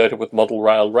associated with Model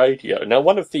Rail Radio. Now,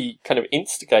 one of the kind of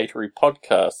instigatory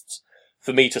podcasts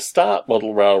for me to start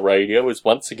Model Rail Radio is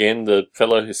once again the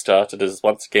fellow who started is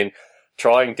once again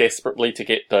trying desperately to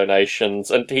get donations,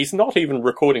 and he's not even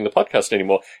recording the podcast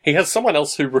anymore. He has someone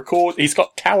else who he's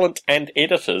got talent and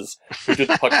editors who do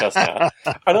the podcast now.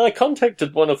 And I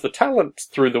contacted one of the talents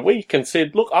through the week and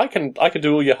said, look, I can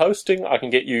do all your hosting, I can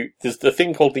get you, there's the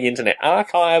thing called the Internet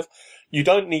Archive. You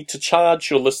don't need to charge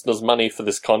your listeners money for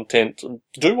this content.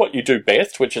 Do what you do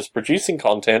best, which is producing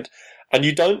content. And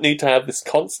you don't need to have this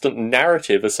constant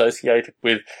narrative associated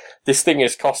with, this thing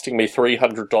is costing me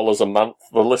 $300 a month,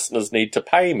 the listeners need to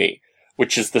pay me,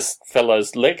 which is this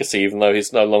fellow's legacy. Even though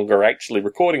he's no longer actually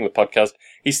recording the podcast,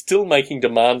 he's still making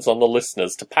demands on the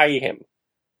listeners to pay him.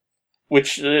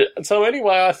 So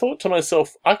anyway, I thought to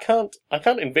myself, I can't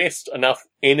invest enough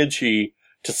energy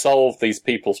to solve these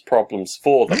people's problems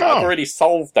for them. No. I've already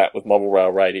solved that with Model Rail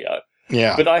Radio.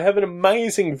 Yeah. But I have an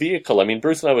amazing vehicle. I mean,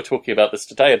 Bruce and I were talking about this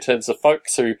today in terms of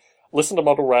folks who listen to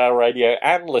Model Rail Radio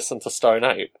and listen to Stone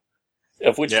Ape,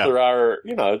 of which there are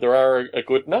a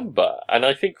good number. And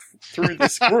I think through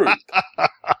this group,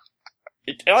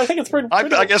 I think it's pretty.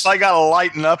 I guess I got to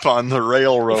lighten up on the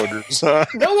railroaders. No,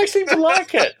 they seem to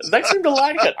like it.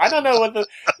 I don't know whether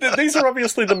these are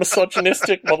obviously the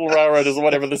misogynistic model railroaders or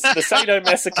whatever, the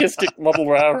sadomasochistic model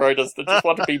railroaders that just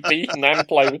want to be beaten and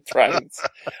play with trains.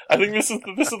 I think this is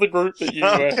the group that you.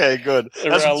 Okay, good.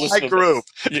 That's my group.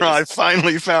 Yes. I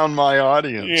finally found my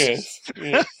audience.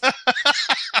 Yes.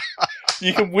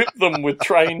 You can whip them with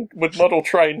model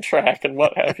train track and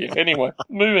what have you. Anyway,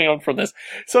 moving on from this.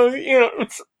 So,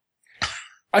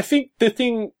 I think the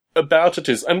thing about it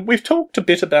is, and we've talked a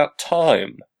bit about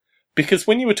time, because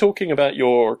when you were talking about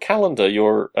your calendar,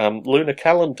 your lunar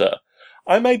calendar,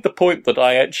 I made the point that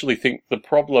I actually think the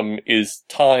problem is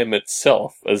time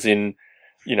itself, as in,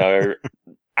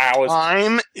 hours.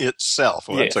 Time itself.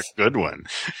 Well, yes. That's a good one.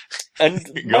 And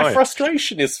my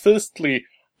frustration is, firstly,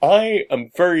 I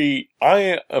am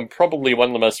probably one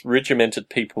of the most regimented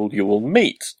people you will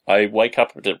meet. I wake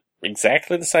up at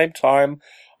exactly the same time.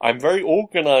 I'm very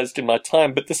organized in my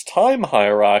time, but this time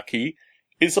hierarchy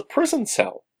is a prison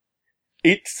cell.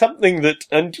 It's something that,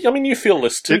 and I mean, you feel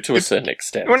this too, to a certain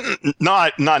extent.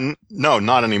 Not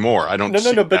anymore. I don't.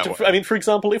 No. But I mean, for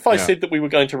example, if I said that we were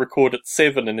going to record at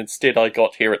 7 and instead I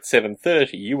got here at 7:30,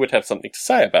 you would have something to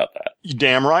say about that. You're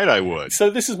damn right I would. So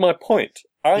this is my point.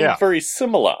 I'm very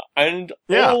similar, and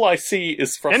all I see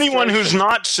is frustration. Anyone who's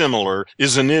not similar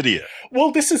is an idiot.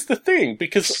 Well, this is the thing,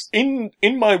 because in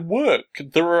my work,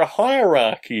 there are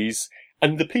hierarchies,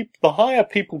 and the higher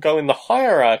people go in the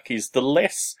hierarchies, the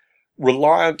less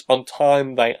reliant on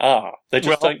time they are. They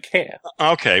just don't care.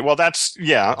 Okay, well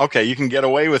you can get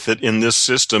away with it in this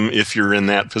system if you're in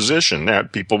that position.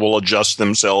 People will adjust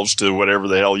themselves to whatever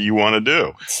the hell you want to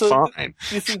do. So, fine.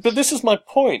 But this is my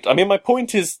point. I mean, my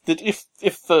point is that if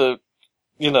the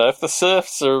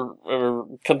serfs are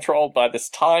controlled by this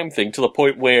time thing to the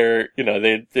point where,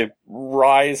 they're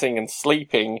rising and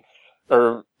sleeping,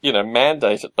 or,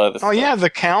 mandated by this. Oh, yeah, the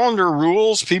calendar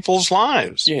rules people's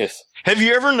lives. Yes. Have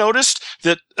you ever noticed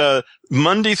that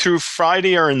Monday through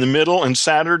Friday are in the middle and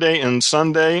Saturday and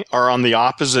Sunday are on the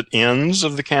opposite ends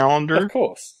of the calendar? Of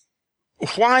course.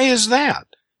 Why is that?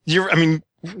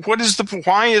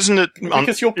 Why isn't it?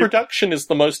 Because your production is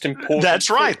the most important. That's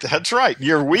right.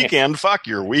 Your weekend, fuck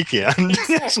your weekend.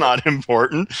 It's not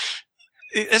important.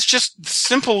 It's just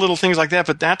simple little things like that,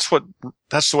 but that's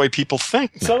the way people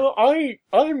think. So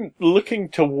I'm looking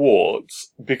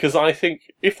towards, because I think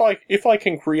if I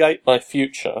can create my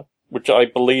future, which I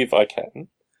believe I can,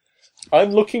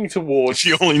 I'm looking towards. If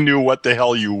you only knew what the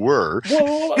hell you were.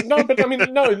 Well, no, but I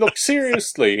mean, no, look,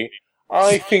 seriously,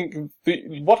 I think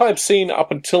what I've seen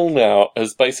up until now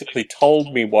has basically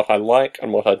told me what I like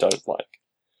and what I don't like.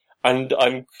 And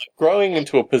I'm growing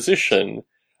into a position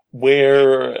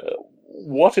where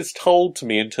what is told to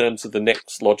me in terms of the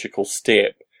next logical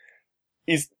step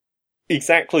is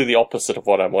exactly the opposite of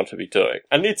what I want to be doing.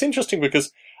 And it's interesting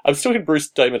because I was talking to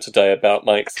Bruce Damer today about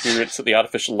my experience at the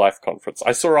Artificial Life Conference.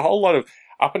 I saw a whole lot of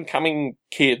up-and-coming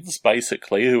kids,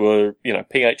 basically, who were,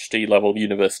 PhD-level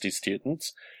university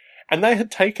students, and they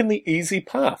had taken the easy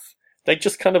path. They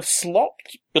just kind of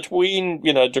slopped between,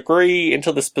 degree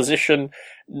into this position.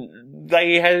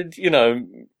 They had,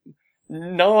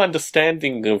 no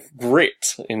understanding of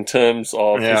grit in terms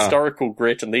of historical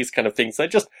grit and these kind of things. They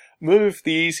just moved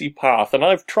the easy path. And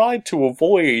I've tried to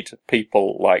avoid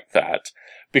people like that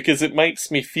because it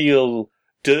makes me feel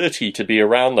dirty to be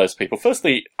around those people.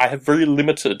 Firstly, I have very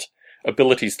limited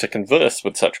abilities to converse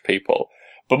with such people.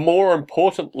 But more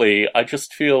importantly, I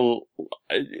just feel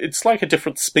it's like a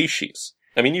different species.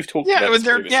 I mean, you've talked about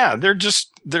this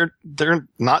they're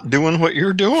not doing what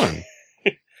you're doing.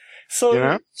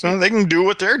 So they can do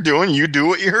what they're doing. You do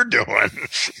what you're doing.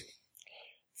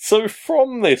 So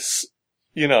from this,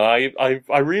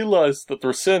 I realized that there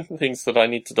are certain things that I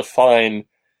need to define,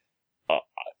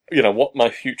 what my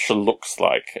future looks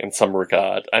like in some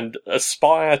regard and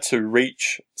aspire to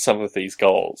reach some of these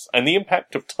goals and the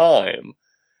impact of time.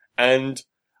 And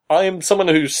I am someone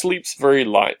who sleeps very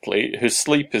lightly, whose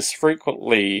sleep is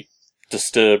frequently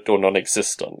disturbed or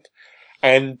non-existent.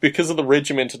 And because of the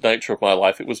regimented nature of my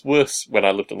life, it was worse when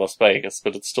I lived in Las Vegas,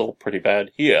 but it's still pretty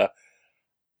bad here.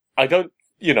 I don't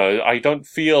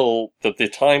feel that the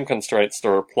time constraints that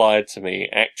are applied to me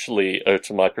actually are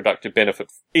to my productive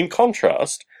benefit. In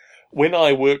contrast, when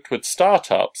I worked with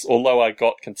startups, although I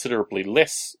got considerably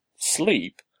less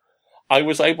sleep, I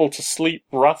was able to sleep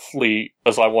roughly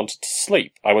as I wanted to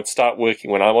sleep. I would start working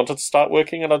when I wanted to start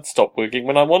working, and I'd stop working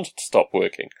when I wanted to stop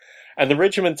working. And the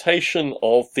regimentation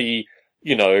of the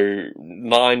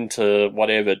 9 to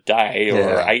whatever day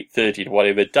or 8:30 to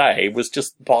whatever day was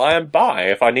just by and by.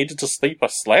 If I needed to sleep, I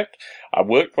slept. I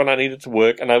worked when I needed to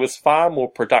work, and I was far more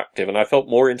productive, and I felt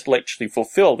more intellectually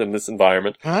fulfilled in this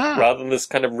environment rather than this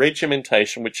kind of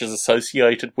regimentation which is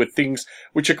associated with things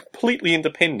which are completely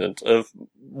independent of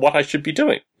what I should be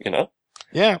doing,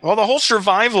 Yeah, well, the whole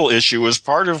survival issue is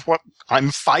part of what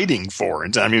I'm fighting for.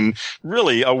 I mean,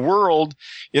 really, a world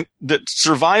that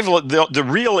survival, the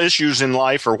real issues in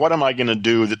life are what am I going to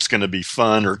do that's going to be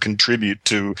fun or contribute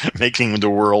to making the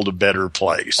world a better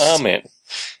place. Amen.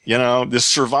 This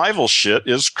survival shit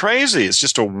is crazy. It's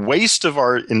just a waste of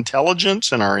our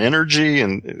intelligence and our energy,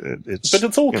 and But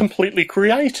it's all completely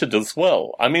created as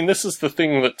well. I mean, this is the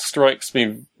thing that strikes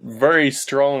me very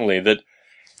strongly, that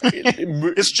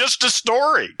it's just a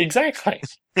story. Exactly.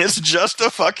 It's just a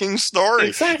fucking story.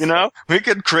 Exactly. We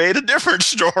could create a different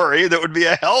story that would be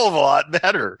a hell of a lot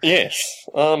better. Yes.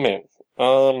 Amen.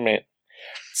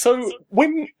 So,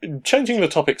 when changing the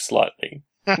topic slightly,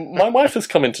 my wife has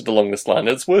commented along this line.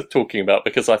 It's worth talking about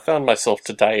because I found myself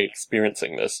today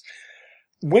experiencing this.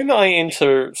 When I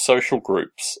enter social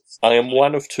groups, I am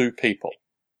one of two people.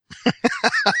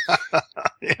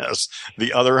 Yes,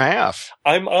 the other half.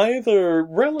 I'm either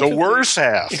relatively... The worse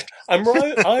half. I'm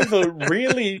either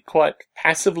really quite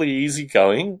passively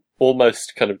easygoing,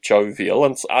 almost kind of jovial,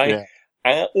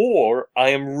 or I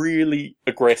am really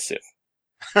aggressive.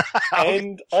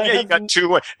 And you got two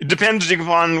ways. It depends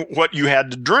upon what you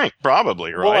had to drink,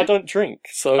 probably, right? Well, I don't drink,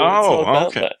 so it's not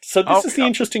about that. So this is the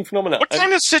interesting phenomenon. What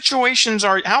kind of situations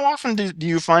how often do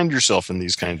you find yourself in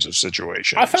these kinds of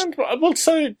situations?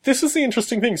 So this is the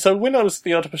interesting thing. So when I was at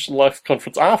the Artificial Life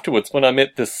conference afterwards, when I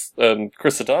met this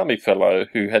Chris Adami fellow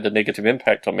who had a negative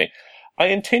impact on me, I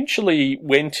intentionally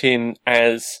went in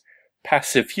as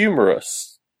passive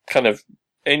humorous, kind of,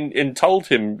 and told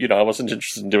him, I wasn't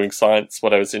interested in doing science.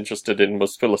 What I was interested in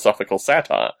was philosophical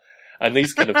satire and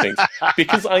these kind of things,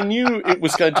 because I knew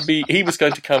he was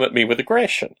going to come at me with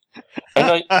aggression.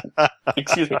 And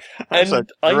excuse me. That's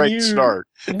a great start.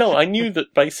 No, I knew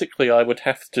that basically I would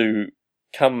have to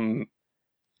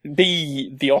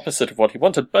be the opposite of what he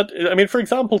wanted. But, I mean, for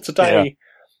example, today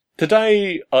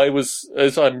I was,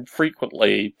 as I'm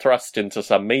frequently thrust into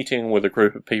some meeting with a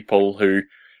group of people who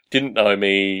didn't know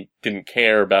me, didn't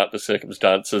care about the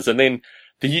circumstances, and then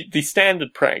the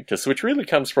standard practice, which really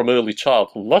comes from early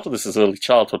childhood, a lot of this is early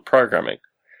childhood programming,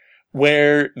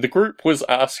 where the group was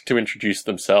asked to introduce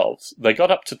themselves. They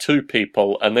got up to two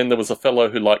people, and then there was a fellow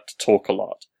who liked to talk a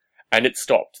lot. And it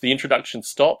stopped. The introduction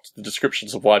stopped, the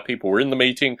descriptions of why people were in the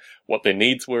meeting, what their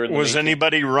needs were in the meeting. Was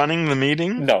anybody running the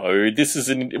meeting? No, this is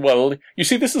you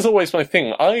see, this is always my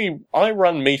thing. I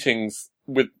run meetings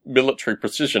with military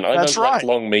precision. I don't like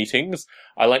long meetings.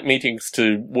 I like meetings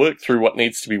to work through what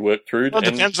needs to be worked through. Well,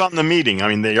 it depends on the meeting. I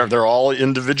mean, they're all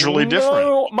individually different.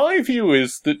 No, my view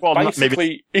is that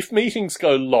basically, if meetings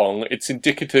go long, it's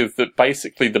indicative that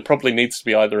basically there probably needs to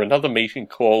be either another meeting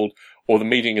called, or the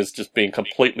meeting is just being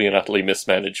completely and utterly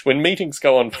mismanaged. When meetings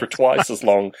go on for twice as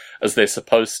long as they're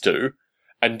supposed to,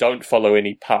 and don't follow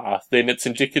any path, then it's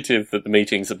indicative that the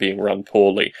meetings are being run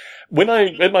poorly.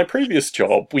 At my previous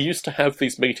job, we used to have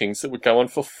these meetings that would go on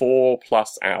for 4+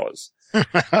 hours.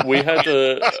 We had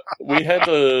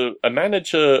a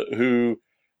manager who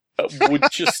would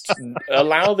just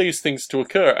allow these things to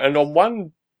occur. And on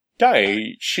one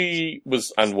day, she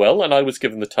was unwell, and I was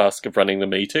given the task of running the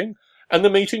meeting, and the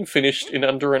meeting finished in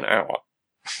under an hour.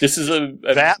 This is a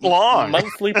that long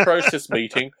monthly process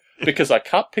meeting because I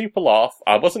cut people off.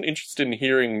 I wasn't interested in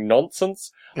hearing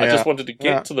nonsense. I just wanted to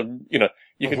get to the,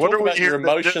 you can talk about your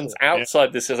emotions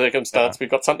outside this circumstance. We've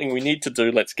got something we need to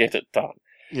do. Let's get it done.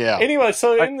 Yeah. Anyway,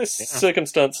 so in this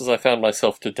circumstances I found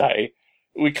myself today,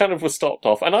 we kind of were stopped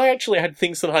off, and I actually had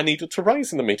things that I needed to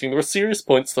raise in the meeting. There were serious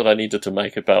points that I needed to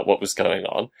make about what was going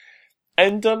on.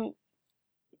 And,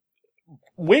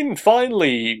 when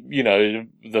finally,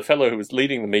 the fellow who was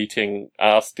leading the meeting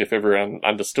asked if everyone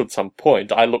understood some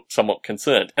point, I looked somewhat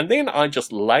concerned. And then I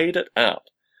just laid it out.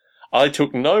 I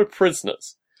took no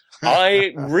prisoners.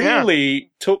 I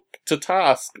really took to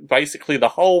task basically the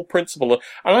whole principle.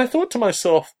 And I thought to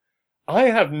myself,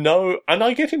 and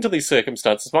I get into these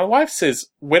circumstances. My wife says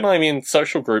when I'm in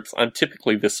social groups, I'm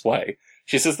typically this way.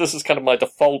 She says this is kind of my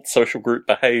default social group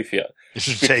behavior. You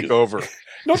should take over.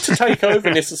 Not to take over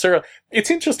necessarily.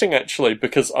 It's interesting, actually,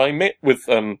 because I met with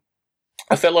a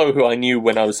fellow who I knew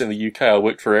when I was in the UK. I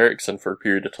worked for Ericsson for a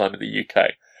period of time in the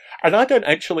UK. And I don't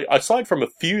actually, aside from a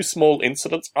few small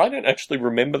incidents, I don't actually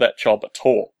remember that job at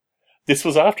all. This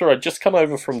was after I'd just come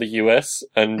over from the US,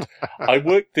 and I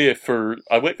worked there for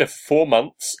 4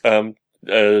 months.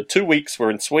 2 weeks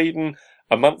were in Sweden.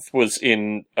 A month was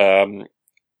in the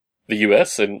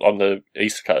US and on the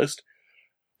East Coast.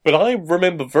 But I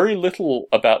remember very little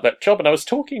about that job, and I was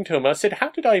talking to him. I said, how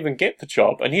did I even get the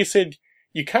job? And he said,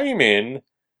 you came in,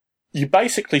 you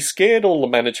basically scared all the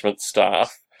management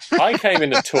staff. I came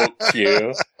in and talked to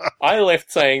you. I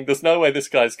left saying, there's no way this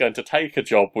guy's going to take a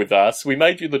job with us. We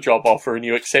made you the job offer and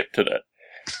you accepted it.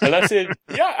 And I said,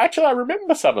 yeah, actually, I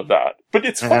remember some of that. But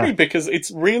it's funny because it's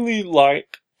really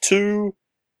like two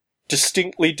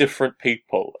distinctly different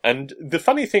people. And the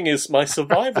funny thing is, my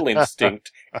survival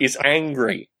instinct is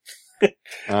angry.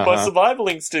 My survival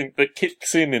instinct that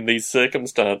kicks in these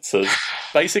circumstances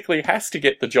basically has to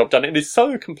get the job done. It is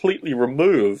so completely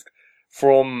removed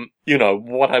from,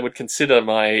 what I would consider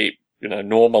my,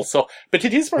 normal self. But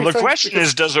it is very The question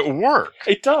is, does it work?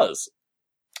 It does.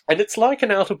 And it's like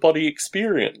an out-of-body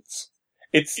experience.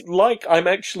 It's like I'm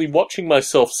actually watching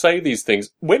myself say these things.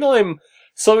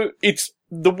 So it's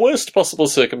the worst possible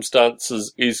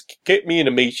circumstances is get me in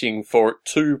a meeting for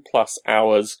 2+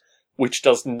 hours, which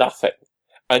does nothing.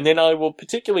 And then I will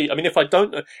particularly, if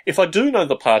I do know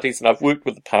the parties and I've worked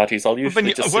with the parties, I'll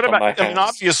usually just sit on my hands.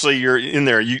 Obviously you're in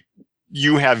there,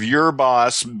 you have your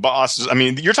bosses.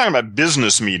 You're talking about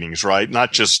business meetings, right?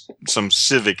 Not just some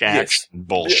civic action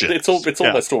bullshit. It's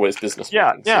almost always business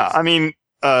meetings.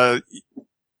 Yeah.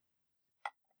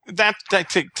 That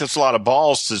takes a lot of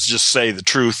balls to just say the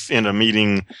truth in a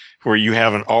meeting where you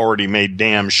haven't already made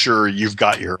damn sure you've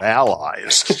got your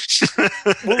allies.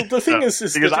 Well, the thing is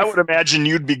because I would imagine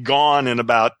you'd be gone in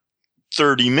about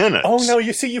 30 minutes. Oh no,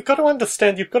 you see, you've got to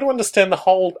understand the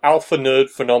whole alpha nerd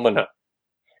phenomena.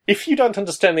 If you don't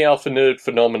understand the alpha nerd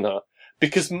phenomena,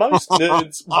 because most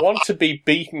nerds want to be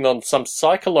beaten on some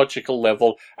psychological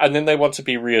level and then they want to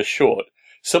be reassured.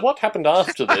 So what happened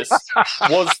after this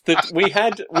was that we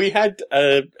had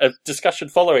a discussion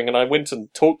following, and I went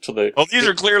and talked to the. Well, these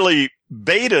are clearly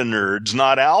beta nerds,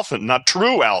 not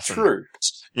true alpha. True.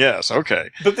 Nerds. Yes.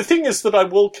 Okay. But the thing is that I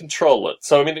will control it.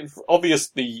 So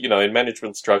obviously, in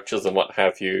management structures and what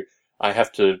have you, I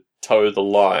have to toe the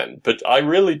line. But I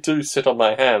really do sit on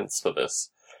my hands for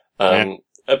this.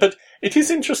 But it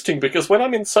is interesting because when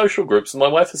I'm in social groups, and my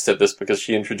wife has said this because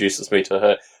she introduces me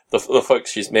to the folks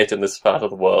she's met in this part of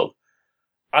the world,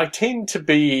 I tend to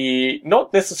be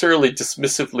not necessarily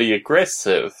dismissively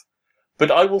aggressive,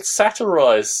 but I will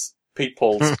satirize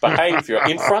people's behavior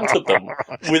in front of them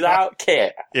without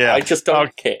care. Yeah. I just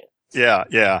don't care.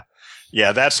 Yeah.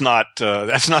 Yeah, that's not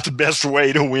the best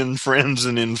way to win friends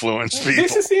and influence people.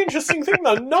 This is the interesting thing,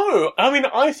 though. No,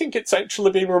 I think it's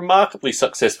actually been remarkably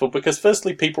successful because,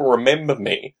 firstly, people remember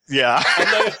me. Yeah,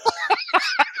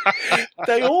 and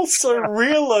they also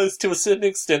realize to a certain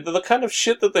extent that the kind of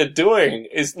shit that they're doing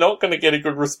is not going to get a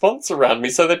good response around me,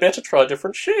 so they better try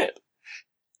different shit.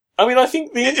 I mean, I think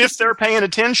if they're paying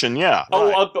attention, yeah. Oh,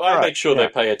 right. I make sure they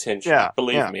pay attention. Yeah,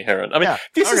 Believe me, Heron. I mean,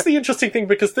 this is the interesting thing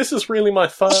because this is really my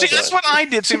father. See, that's what I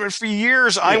did. See, for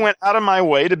years, I went out of my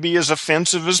way to be as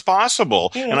offensive as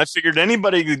possible. Yeah. And I figured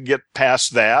anybody who could get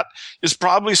past that is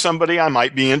probably somebody I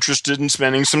might be interested in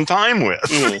spending some time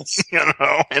with.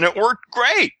 And it worked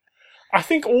great. I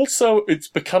think also it's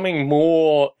becoming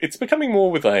more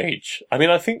with age. I mean,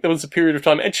 I think there was a period of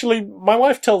time, actually, my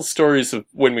wife tells stories of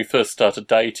when we first started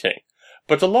dating,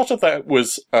 but a lot of that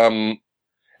was,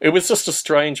 it was just a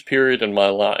strange period in my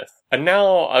life. And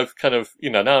now I've kind of,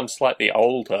 now I'm slightly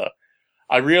older.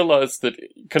 I realize that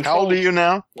How old are you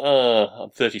now?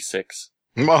 I'm 36.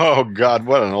 Oh, God,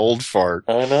 what an old fart.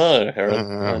 I know,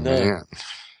 Heron. I know. Man.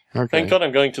 Okay. Thank God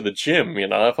I'm going to the gym,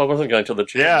 If I wasn't going to the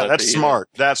gym... Yeah, that's smart.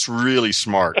 That's really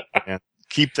smart. Man.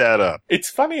 Keep that up. It's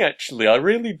funny, actually.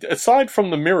 Aside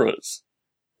from the mirrors,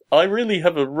 I really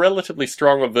have a relatively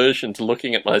strong aversion to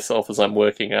looking at myself as I'm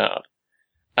working out.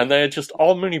 And they are just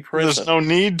omnipresent. There's no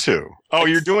need to. Oh,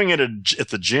 you're doing it at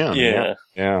the gym. Yeah.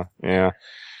 Yeah.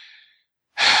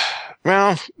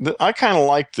 Well, I kind of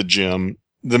like the gym.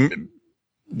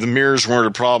 The mirrors weren't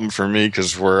a problem for me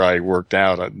because where I worked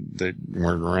out, they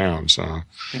weren't around. So,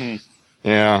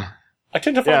 yeah. I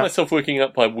tend to find myself working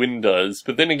out by windows,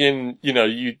 but then again,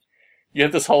 you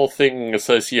have this whole thing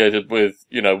associated with,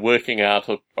 working out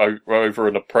over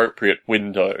an appropriate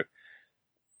window.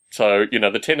 So,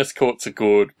 the tennis courts are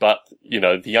good, but,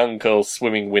 the young girl's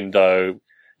swimming window,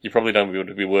 you probably don't want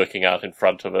to be working out in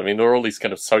front of. I mean, there are all these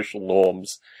kind of social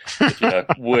norms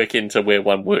that, work into where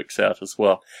one works out as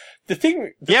well. But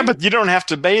you don't have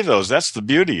to obey those. That's the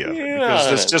beauty of it.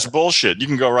 Because it's just bullshit. You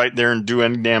can go right there and do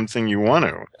any damn thing you want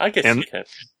to. I guess you can.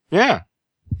 Yeah.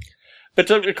 But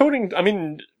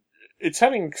it's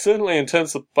having, certainly in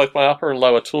terms of both my upper and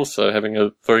lower torso, having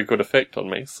a very good effect on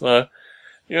me. So,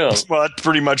 yeah. Well, it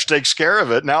pretty much takes care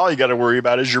of it. Now all you got to worry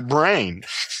about is your brain.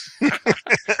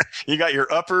 You got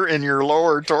your upper and your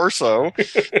lower torso.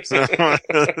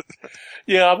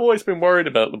 Yeah, I've always been worried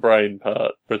about the brain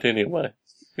part. But anyway.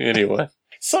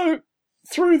 So,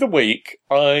 through the week,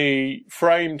 I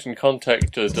framed and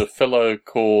contacted a fellow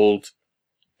called,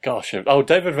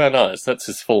 David Van Nuys, that's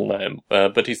his full name,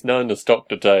 but he's known as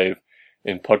Dr. Dave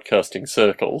in podcasting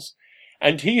circles.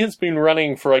 And he has been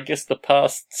running for, I guess, the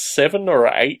past 7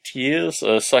 or 8 years,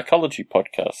 a psychology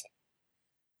podcast.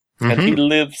 Mm-hmm. And he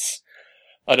lives,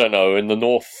 I don't know, in the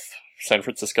North San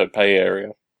Francisco Bay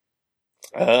Area.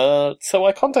 So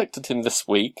I contacted him this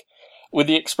week with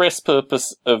the express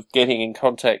purpose of getting in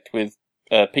contact with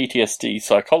PTSD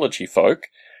psychology folk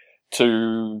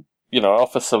to,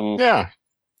 offer some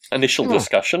initial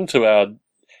discussion to our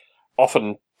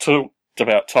often talked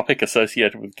about topic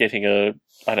associated with getting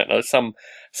some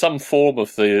form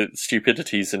of the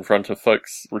stupidities in front of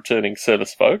folks returning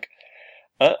service folk.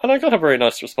 And I got a very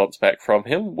nice response back from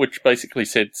him, which basically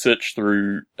said search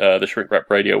through the Shrink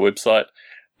Wrap Radio website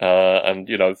and,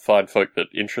 find folk that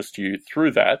interest you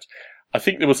through that. I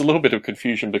think there was a little bit of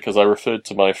confusion because I referred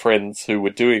to my friends who were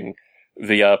doing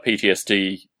VR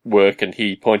PTSD work, and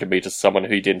he pointed me to someone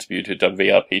who he'd interviewed who'd done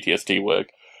VR PTSD work.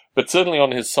 But certainly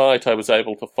on his site, I was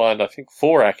able to find, I think,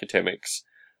 4 academics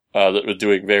that were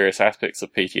doing various aspects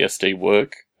of PTSD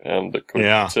work that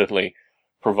could certainly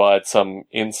provide some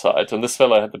insight. And this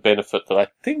fellow had the benefit that I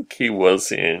think he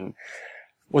was in,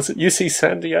 was it UC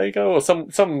San Diego or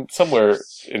somewhere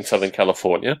in Southern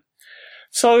California?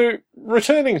 So,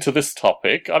 returning to this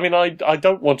topic, I mean, I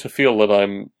don't want to feel that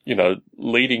I'm,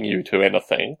 leading you to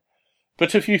anything,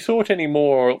 but if you thought any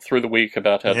more through the week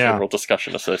about our general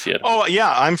discussion associated. Oh,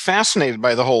 yeah, I'm fascinated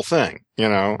by the whole thing,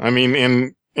 I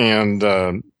mean, and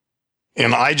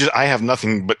I have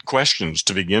nothing but questions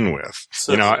to begin with.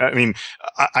 Certainly.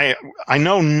 I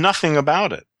know nothing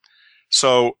about it.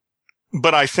 So,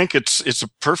 but I think it's a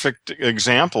perfect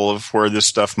example of where this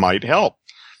stuff might help.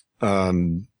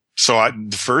 So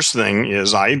the first thing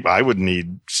is I would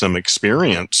need some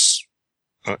experience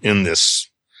in this.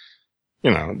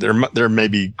 There may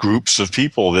be groups of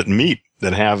people that meet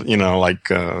that have, like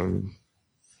I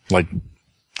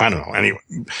don't know. Anyway,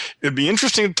 it'd be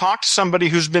interesting to talk to somebody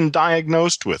who's been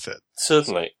diagnosed with it.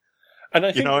 Certainly. And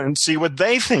I think, and see what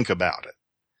they think about it.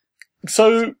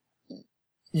 So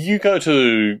you go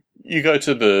to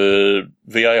the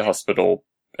VA hospital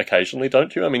occasionally,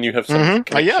 don't you? I mean, you have some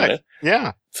connection there.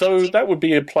 Yeah. So that would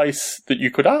be a place that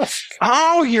you could ask.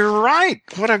 Oh, you're right.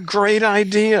 What a great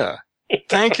idea.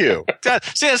 Thank you.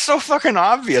 See, it's so fucking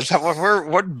obvious.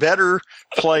 What better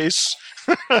place?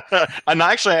 And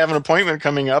actually, I have an appointment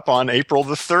coming up on April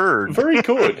the 3rd. Very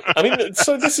good. I mean,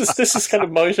 so this is kind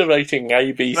of motivating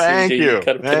A, B, C, Thank D you.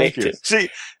 kind of connected. See,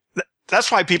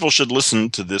 that's why people should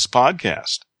listen to this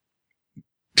podcast.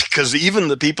 Because even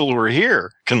the people who are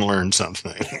here can learn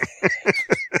something.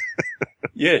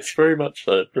 Yes, very much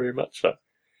so, very much so.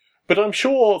 But I'm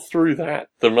sure through that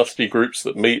there must be groups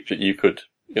that meet that you could,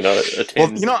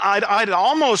 attend. Well, I'd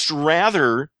almost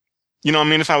rather,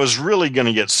 if I was really going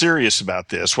to get serious about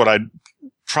this, what I'd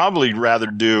probably rather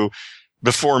do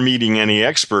before meeting any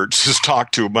experts is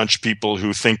talk to a bunch of people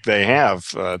who think they have.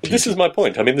 This is my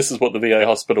point. I mean, this is what the VA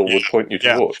hospital would point you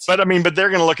towards. But they're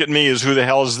going to look at me as who the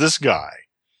hell is this guy?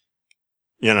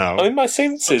 I mean, my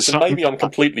sense is, and maybe I'm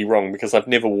completely wrong because I've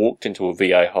never walked into a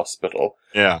VA hospital,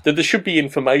 that there should be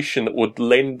information that would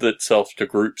lend itself to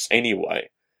groups anyway.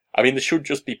 I mean, there should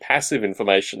just be passive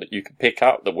information that you could pick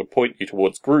up that would point you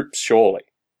towards groups, surely.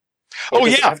 Or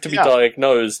does it have to be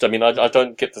diagnosed? I mean, I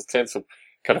don't get the sense of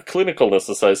kind of clinicalness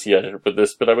associated with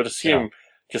this, but I would assume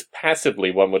just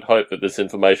passively one would hope that this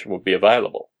information would be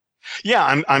available.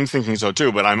 Yeah, I'm thinking so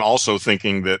too, but I'm also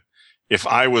thinking that if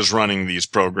I was running these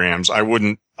programs,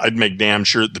 I'd make damn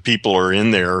sure that the people are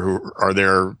in there who are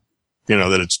there,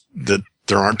 that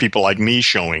there aren't people like me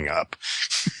showing up,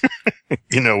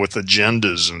 with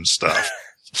agendas and stuff.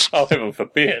 Oh, heaven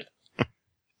forbid.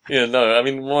 Yeah, no, I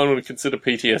mean, one would consider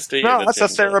PTSD. No, that's a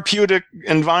therapeutic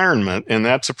environment, and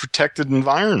that's a protected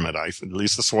environment. At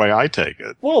least that's the way I take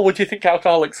it. Well, would you think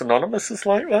Alcoholics Anonymous is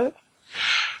like that?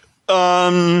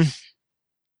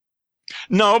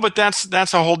 No, but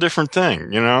that's a whole different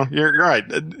thing. You're right.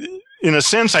 In a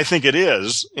sense, I think it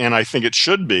is, and I think it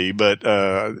should be, but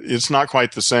it's not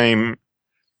quite the same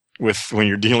when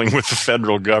you're dealing with the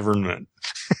federal government.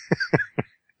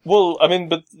 Well, I mean,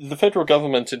 but the federal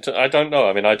government, I don't know.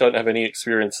 I mean, I don't have any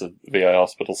experience of the VA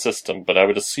hospital system, but I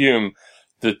would assume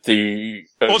that the...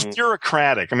 well, it's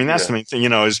bureaucratic. I mean, that's the main thing,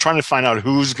 is trying to find out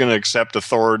who's going to accept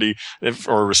authority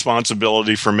or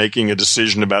responsibility for making a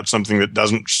decision about something that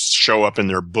doesn't show up in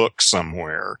their book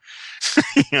somewhere.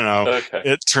 Okay.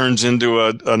 It turns into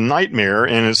a nightmare,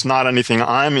 and it's not anything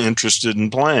I'm interested in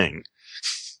playing.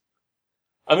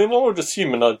 I mean, one would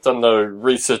assume, and I've done no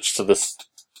research to this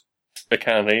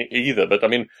account either, but I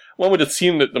mean, one would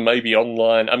assume that there may be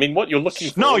online. I mean, what you're looking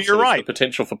for is the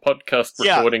potential for podcast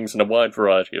recordings and a wide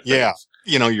variety of things.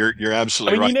 Yeah, you're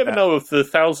absolutely right. I mean, you never know, of the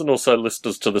 1,000 or so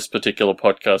listeners to this particular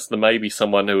podcast, there may be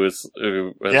someone who has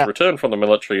returned from the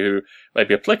military who may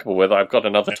be applicable, whether I've got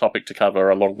another topic to cover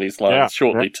along these lines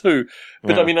shortly too.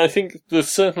 But I mean, I think there's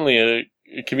certainly a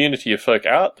community of folk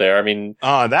out there. I mean...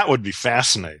 that would be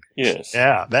fascinating. Yes.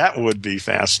 Yeah, that would be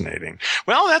fascinating.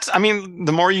 Well,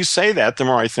 the more you say that, the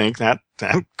more I think that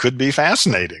could be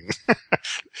fascinating.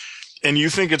 And you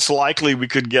think it's likely we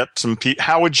could get some people...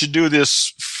 How would you do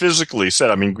this physically?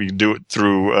 We could do it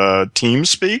through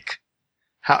TeamSpeak?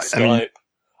 Skype.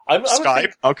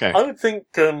 Skype? Okay. I would think,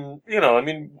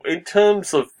 in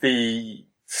terms of the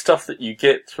stuff that you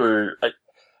get through...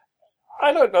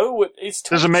 I don't know.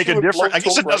 Does it make a difference? I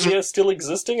guess it doesn't. Still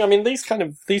existing. I mean, the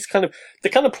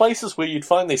kind of places where you'd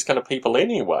find these kind of people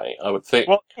anyway. I would think.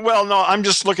 Well, no. I'm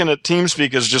just looking at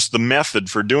TeamSpeak as just the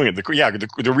method for doing it.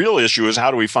 The real issue is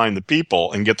how do we find the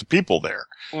people and get the people there?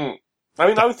 I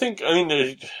mean, I would think. I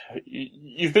mean,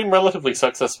 you've been relatively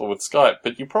successful with Skype,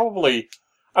 but you probably.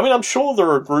 I mean, I'm sure there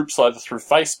are groups either through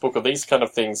Facebook or these kind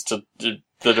of things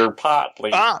that are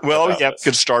partly...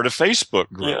 could start a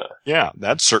Facebook group. Yeah,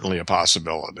 that's certainly a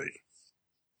possibility.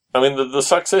 I mean, the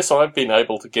success I've been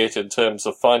able to get in terms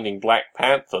of finding Black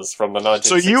Panthers from the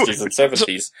 1960s and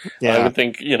 70s, I would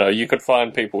think, you could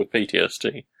find people with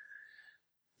PTSD.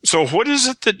 So what is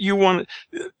it that you want?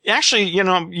 Actually,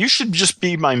 you should just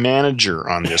be my manager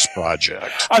on this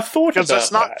project. I thought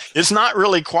about that. It's not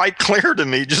really quite clear to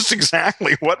me just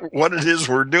exactly what it is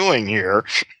we're doing here.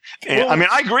 And, I mean,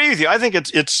 I agree with you. I think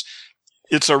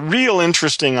it's a real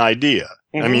interesting idea.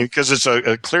 Mm-hmm. I mean, because it's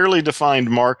a clearly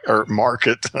defined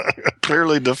market, a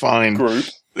clearly defined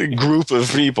group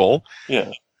of people.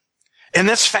 Yeah. And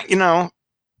that's,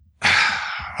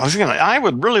 I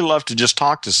would really love to just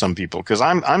talk to some people because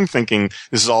I'm thinking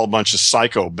this is all a bunch of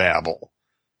psychobabble.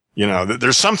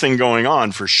 There's something going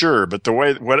on for sure, but the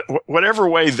way, whatever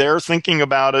way they're thinking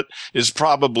about it is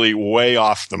probably way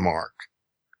off the mark.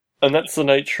 And that's the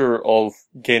nature of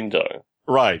Gendo.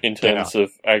 Right. In terms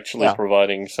of actually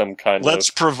providing some kind Let's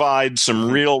provide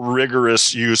some real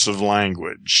rigorous use of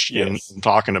language in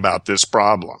talking about this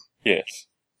problem. Yes.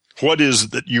 What is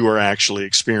it that you are actually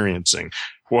experiencing?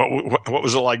 What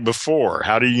was it like before?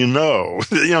 How do you know?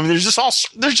 There's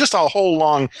just a whole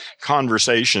long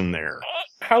conversation there.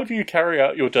 How do you carry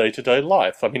out your day-to-day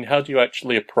life? I mean, how do you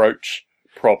actually approach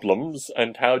problems,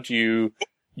 and how do you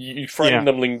you frame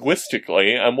them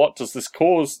linguistically, and what does this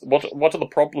cause? What are the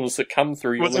problems that come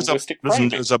through your linguistic framing?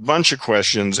 There's a bunch of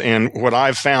questions, and what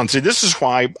I've found, see, this is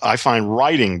why I find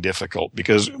writing difficult,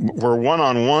 because where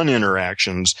one-on-one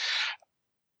interactions,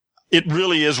 it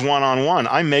really is one-on-one.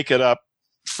 I make it up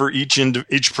for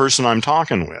each person I'm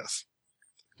talking with,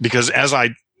 because as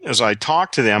I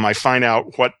talk to them, I find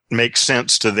out what makes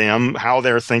sense to them, how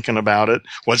they're thinking about it,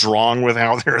 what's wrong with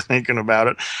how they're thinking about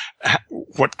it,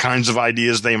 what kinds of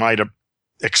ideas they might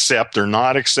accept or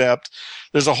not accept.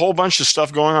 There's a whole bunch of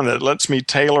stuff going on that lets me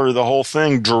tailor the whole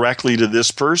thing directly to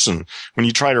this person. When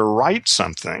you try to write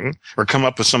something or come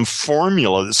up with some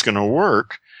formula that's going to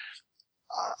work,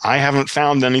 I haven't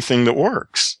found anything that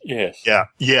works. Yes. Yeah,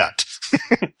 yet.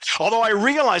 Although I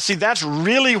realize, see, that's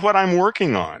really what I'm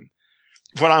working on.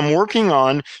 What I'm working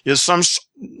on is some,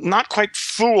 not quite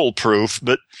foolproof,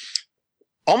 but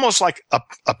almost like a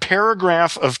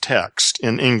paragraph of text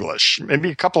in English, maybe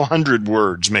a couple hundred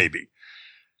words, maybe.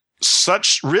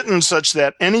 Written such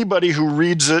that anybody who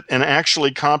reads it and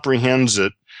actually comprehends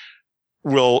it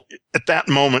will, at that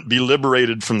moment, be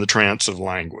liberated from the trance of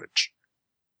language.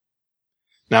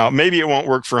 Now, maybe it won't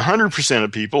work for 100%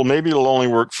 of people. Maybe it'll only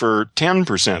work for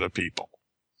 10% of people.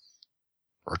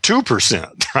 Or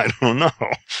 2%. I don't know.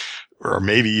 Or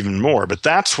maybe even more. But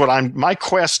that's what my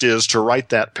quest is, to write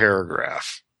that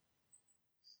paragraph.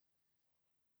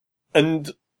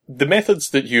 And the methods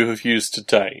that you have used to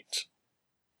date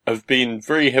have been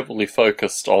very heavily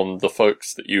focused on the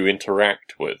folks that you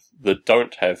interact with that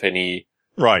don't have any...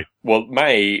 Right. Well,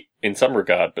 may in some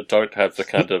regard, but don't have the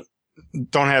kind of...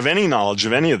 Don't have any knowledge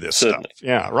of any of this Certainly. stuff.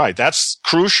 Yeah, right. That's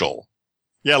crucial.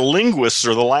 Yeah, linguists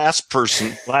are the last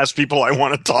people I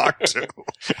want to talk to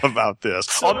about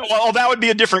this. Well, that would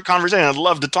be a different conversation. I'd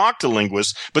love to talk to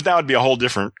linguists, but that would be a whole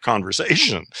different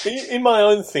conversation. In my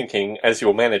own thinking, as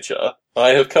your manager, I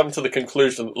have come to the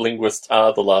conclusion that linguists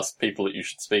are the last people that you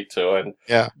should speak to, and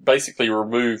basically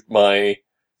removed my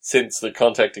sense that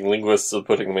contacting linguists or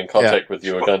putting them in contact with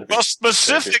you are going to be... Well,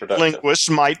 specific linguists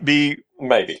might be...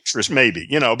 Maybe.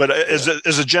 But as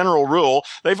a general rule,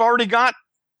 they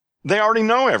already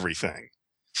know everything.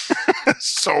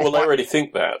 Well, they already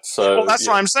think that. So that's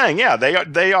what I'm saying. Yeah,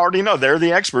 they already know. They're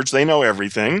the experts. They know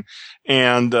everything.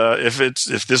 And if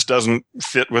this doesn't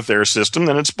fit with their system,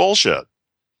 then it's bullshit.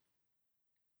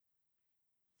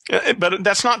 But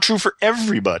that's not true for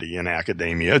everybody in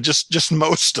academia. Just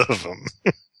most of them.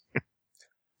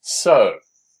 So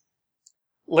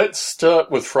let's start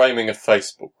with framing a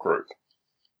Facebook group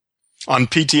on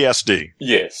PTSD.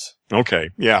 Yes. Okay.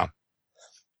 Yeah.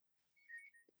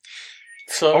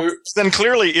 So then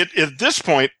clearly, at this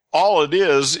point, all it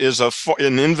is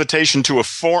an invitation to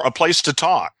a place to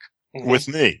talk with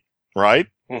me, right?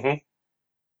 Mm-hmm.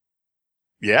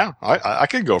 Yeah, I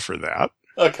could go for that.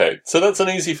 Okay, so that's an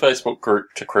easy Facebook group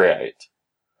to create.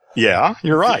 Yeah,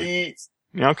 you're right.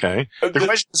 Okay. The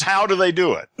question is, how do they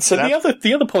do it? So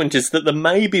the other point is that there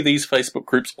may be these Facebook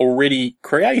groups already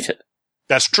created.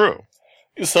 That's true.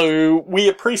 So we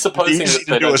are presupposing it's easy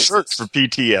to do a search for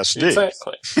PTSD.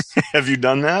 Exactly. Have you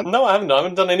done that? No, I haven't. I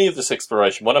haven't done any of this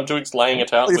exploration. What I'm doing is laying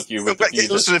it out with you.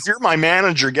 Listen, if you're my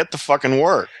manager, get the fucking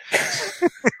work.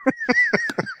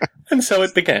 And so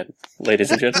it began,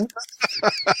 ladies and gentlemen.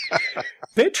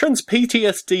 Veterans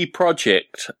PTSD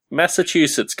Project,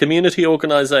 Massachusetts Community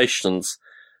Organizations,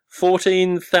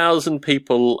 14,000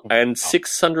 people and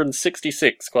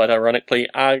 666, quite ironically,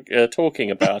 are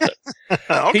talking about it.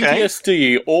 Okay.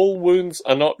 PTSD, all wounds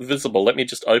are not visible. Let me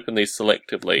just open these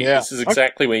selectively. Yeah. This is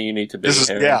exactly where you need to be.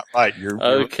 Right.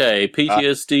 Okay,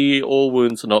 PTSD, all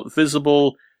wounds are not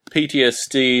visible.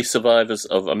 PTSD, Survivors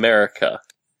of America.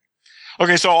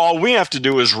 Okay, so all we have to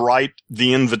do is write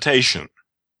the invitation.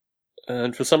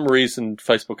 And for some reason,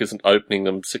 Facebook isn't opening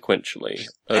them sequentially.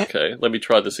 Okay, let me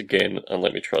try this again, and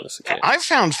let me try this again. I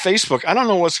found Facebook, I don't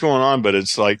know what's going on, but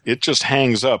it's like, it just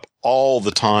hangs up all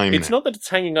the time. It's not that it's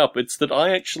hanging up, it's that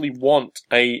I actually want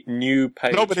a new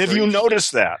page. No, but have you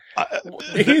noticed that?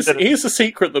 Here's a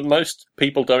secret that most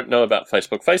people don't know about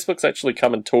Facebook. Facebook's actually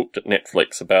come and talked at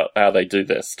Netflix about how they do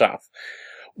their stuff.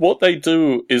 What they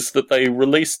do is that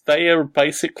they are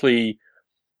basically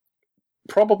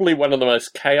probably one of the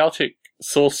most chaotic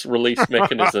source release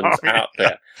mechanisms out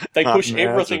there. They push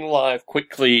everything live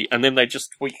quickly, and then they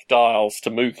just tweak dials to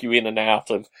move you in and out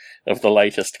of the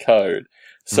latest code.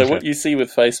 So what you see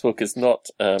with Facebook is not...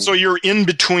 so you're in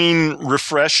between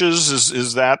refreshes?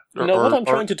 Is that... No, what I'm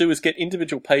trying to do is get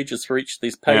individual pages for each of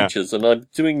these pages, and I'm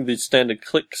doing the standard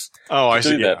clicks to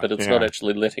do that, but it's not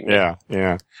actually letting me.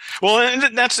 Yeah. Well,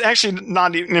 and that's actually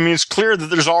not... I mean, it's clear that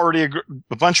there's already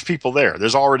a bunch of people there.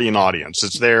 There's already an audience.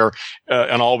 It's there,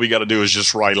 and all we got to do is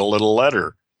just write a little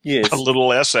letter Yes. a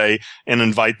little essay and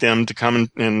invite them to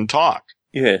come and talk.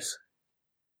 Yes.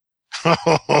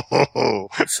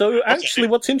 So actually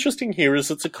what's interesting here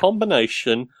is it's a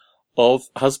combination of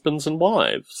husbands and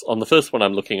wives on the first one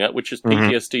I'm looking at, which is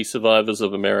PTSD Survivors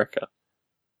of America.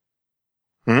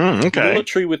 Okay.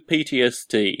 Military with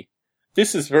PTSD.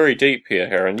 This is very deep here,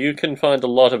 Heron. You can find a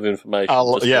lot of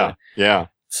information. Yeah.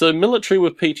 So military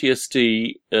with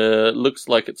PTSD looks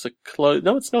like it's a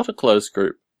no, it's not a closed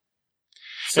group.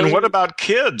 So, and what about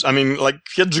kids? I mean, like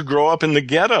kids who grow up in the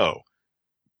ghetto.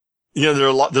 You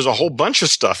know, there's a whole bunch of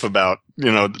stuff about,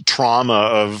 you know, the trauma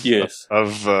of being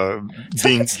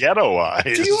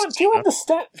ghettoized. Do you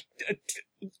understand?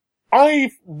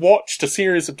 I've watched a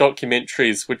series of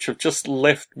documentaries which have just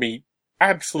left me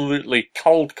absolutely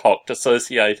cold-cocked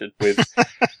associated with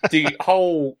the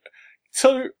whole...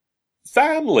 So,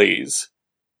 families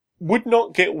would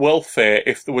not get welfare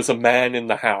if there was a man in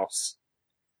the house.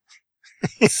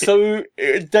 So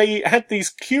they had these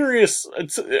curious.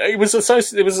 There was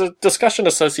a discussion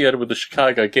associated with the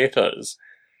Chicago ghettos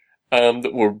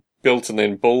that were built and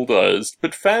then bulldozed.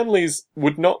 But families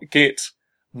would not get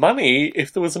money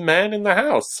if there was a man in the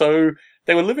house. So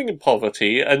they were living in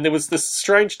poverty, and there was this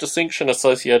strange distinction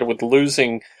associated with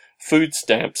losing food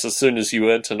stamps as soon as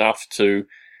you earned enough to,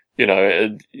 you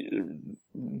know.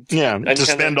 To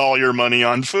spend all your money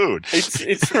on food.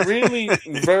 It's really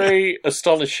very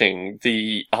astonishing,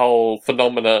 the whole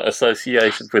phenomena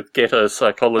associated with ghetto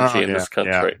psychology in this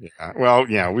country. Yeah. Well,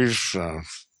 we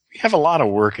have a lot of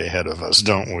work ahead of us,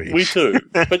 don't we? We do.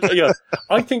 But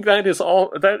I think that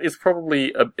is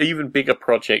probably an even bigger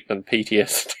project than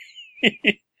PTSD.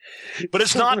 But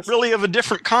it's not really of a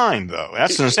different kind, though.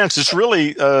 That's in a sense, it's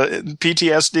really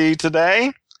PTSD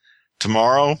today,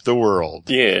 tomorrow, the world.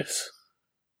 Yes.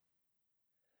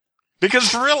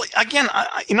 Because really, again,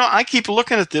 I keep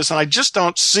looking at this and I just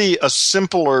don't see a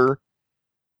simpler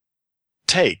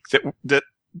take that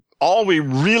all we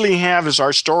really have is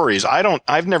our stories.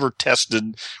 I've never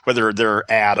tested whether they're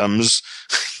atoms,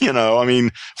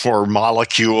 or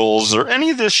molecules or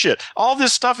any of this shit. All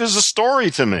this stuff is a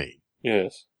story to me.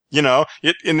 Yes.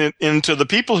 And to the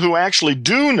people who actually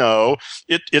do know,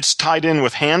 it's tied in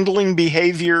with handling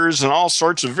behaviors and all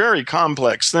sorts of very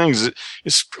complex things.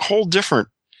 It's a whole different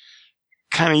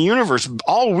kind of universe.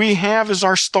 All we have is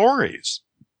our stories.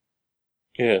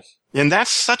 Yes. And that's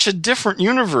such a different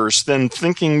universe than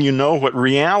thinking you know what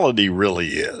reality really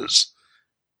is.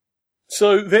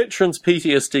 So, Veterans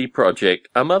PTSD Project.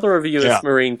 A mother of a US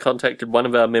Marine contacted one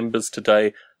of our members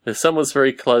today. Her son was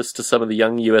very close to some of the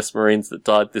young US Marines that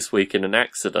died this week in an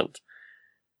accident.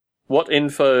 What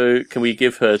info can we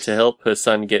give her to help her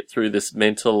son get through this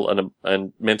mentally and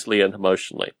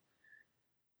emotionally?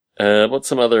 What's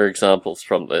some other examples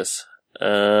from this?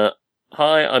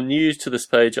 Hi, I'm new to this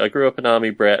page. I grew up an army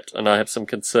brat and I have some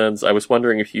concerns. I was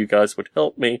wondering if you guys would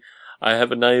help me. I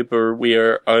have a neighbor. We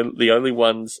are the only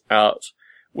ones out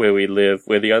where we live.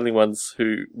 We're the only ones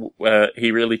who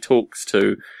he really talks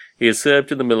to. He has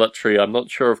served in the military. I'm not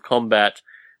sure of combat,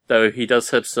 though he does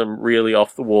have some really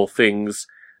off-the-wall things.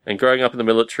 And growing up in the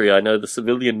military, I know the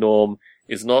civilian norm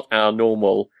is not our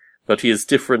normal, but he is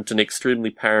different and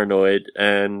extremely paranoid,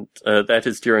 and that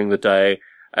is during the day.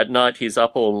 At night, he's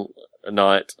up all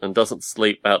night and doesn't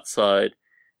sleep outside.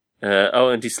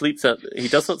 And he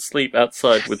doesn't sleep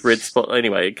outside with red spot.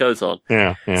 Anyway, it goes on.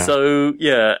 Yeah. So,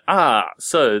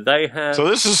 so they have... So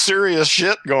this is serious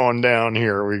shit going down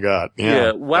here we got.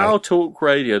 Yeah. Wow Talk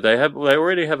Radio. They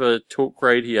already have a talk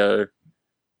radio,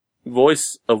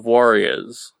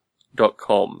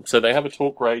 voiceofwarriors.com. So they have a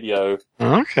talk radio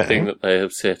thing that they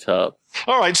have set up.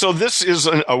 All right, so this is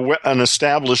an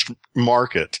established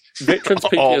market. Veterans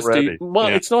PTSD. Already. Well,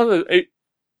 it's not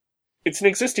it's an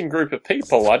existing group of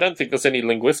people. I don't think there's any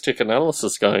linguistic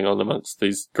analysis going on amongst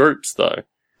these groups, though.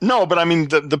 No, but I mean,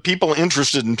 the people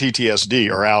interested in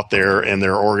PTSD are out there and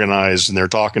they're organized and they're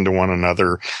talking to one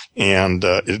another, and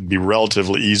it'd be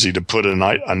relatively easy to put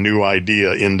a new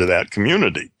idea into that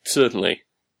community. Certainly.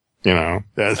 And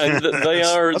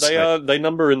they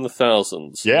number in the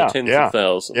thousands. Yeah. The tens of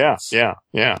thousands. Yeah.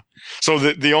 So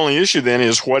the only issue then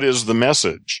is, what is the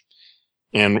message?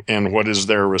 And what is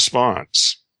their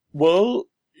response? Well,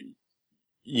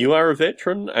 you are a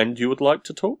veteran and you would like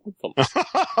to talk with them.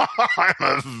 I'm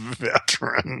a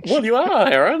veteran. Well, you are,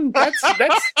 Aaron. That's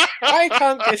I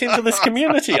can't get into this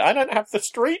community. I don't have the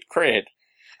street cred.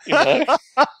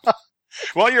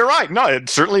 Well, you're right. No, it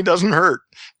certainly doesn't hurt.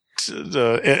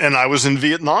 And I was in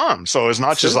Vietnam, so it's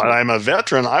not just that I'm a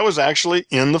veteran. I was actually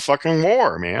in the fucking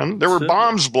war, man. There were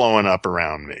bombs blowing up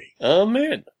around me. Oh,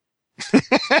 man.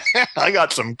 I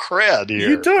got some cred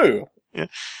here. You do.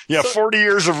 Yeah, So- 40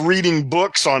 years of reading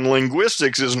books on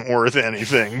linguistics isn't worth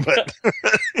anything, but,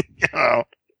 you know,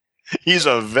 he's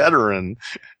a veteran.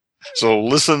 So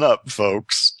listen up,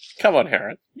 folks. Come on,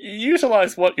 Heron.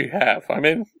 Utilize what you have. I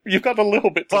mean, you've got a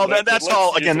little bit to Well, learn, but that's let's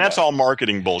all, again, utilize. that's all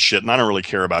marketing bullshit, and I don't really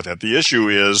care about that. The issue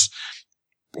is,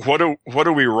 what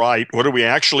do we write? What do we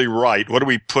actually write? What do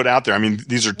we put out there? I mean,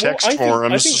 these are text I think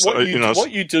forums.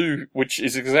 what you do, which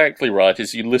is exactly right,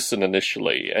 is you listen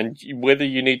initially, and whether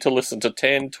you need to listen to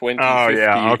 10, 20, 50,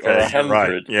 or 100,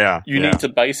 right. Yeah, you need to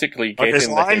basically get in so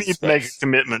the I need to make a headspace.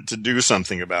 commitment to do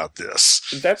something about this.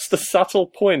 That's the subtle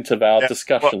point of our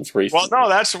discussions recently. Well,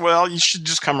 no, you should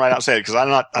just come right out and say it,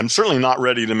 because I'm certainly not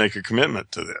ready to make a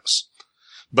commitment to this.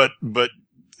 But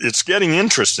it's getting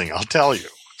interesting, I'll tell you.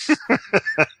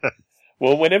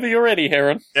 Well, whenever you're ready,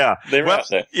 Heron. Yeah. They're out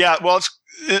there. Yeah, well,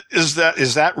 is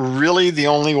that really the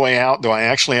only way out? Do I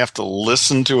actually have to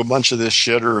listen to a bunch of this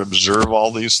shit or observe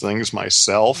all these things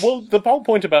myself? Well, the whole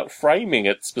point about framing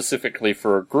it specifically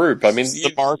for a group, I mean,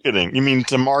 The marketing. You mean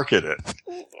to market it?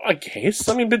 I guess.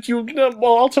 I mean, but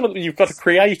ultimately you've got to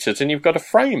create it and you've got to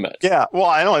frame it. Yeah, well,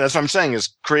 I know. That's what I'm saying, is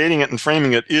creating it and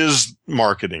framing it is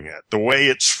marketing it. The way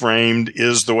it's framed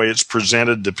is the way it's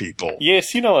presented to people.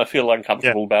 Yes, I feel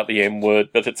uncomfortable about the M word,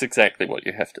 but it's exactly what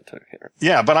you have to do here.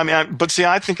 Yeah, but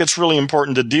I think it's really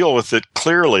important to deal with it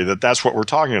clearly, that's what we're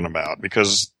talking about,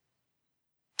 because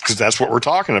that's what we're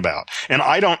talking about. And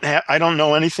I don't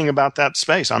know anything about that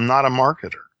space. I'm not a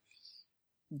marketer.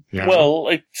 You know? Well,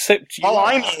 except all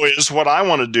I know is what I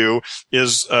want to do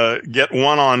is get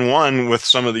one-on-one with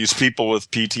some of these people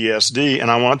with PTSD, and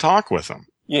I want to talk with them.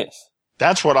 Yes.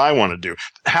 That's what I want to do.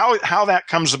 How that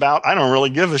comes about, I don't really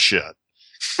give a shit.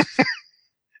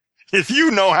 If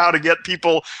you know how to get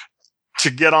people to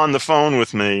get on the phone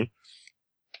with me,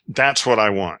 that's what I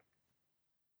want.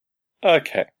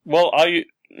 Okay. Well, I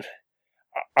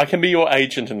can be your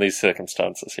agent in these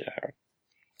circumstances here, Harry.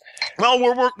 Well,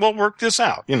 we'll work this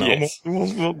out. Yes.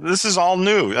 This is all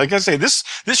new. Like I say,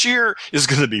 this year is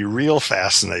going to be real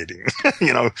fascinating.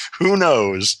 Who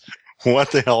knows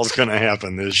what the hell's going to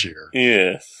happen this year?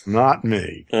 Yes. Not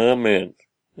me. Amen.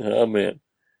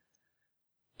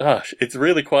 Gosh, it's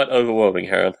really quite overwhelming,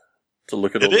 Harold, to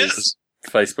look at all these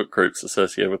Facebook groups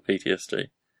associated with PTSD.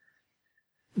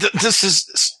 This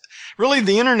is really,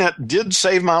 the internet did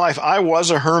save my life. I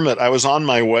was a hermit. I was on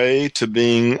my way to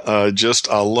being just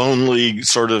a lonely,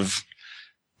 sort of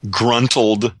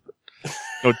disgruntled,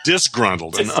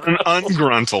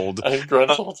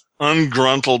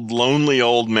 ungruntled, lonely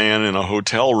old man in a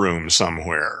hotel room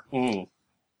somewhere. Mm.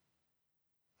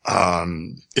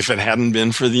 If it hadn't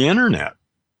been for the internet,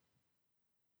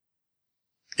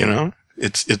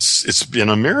 it's been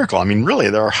a miracle. I mean, really,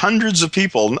 there are hundreds of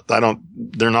people.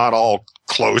 They're not all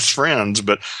close friends,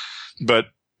 but,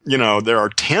 there are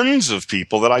tens of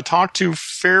people that I talk to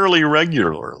fairly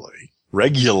regularly.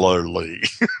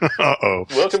 Uh-oh.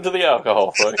 Welcome to the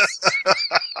alcohol, folks.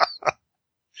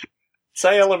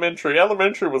 Say elementary.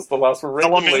 Elementary was the last one.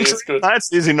 Regularly is good.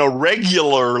 That's easy. No,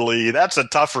 regularly. That's a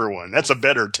tougher one. That's a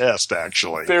better test,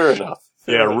 actually. Fair enough.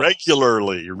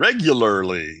 Regularly.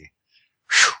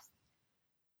 Whew.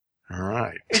 All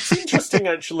right. It's interesting,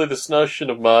 actually, this notion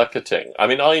of marketing. I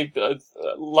mean,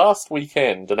 last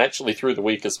weekend, and actually through the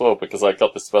week as well, because I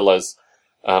got this fellow's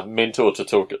mentor to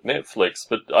talk at Netflix,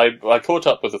 but I caught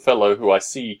up with a fellow who I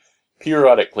see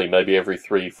periodically, maybe every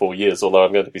 3-4 years, although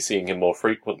I'm going to be seeing him more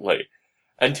frequently.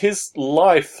 And his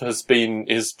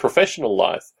professional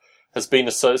life has been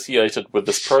associated with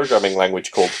this programming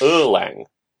language called Erlang.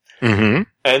 Mm-hmm.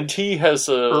 And he has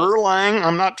Erlang?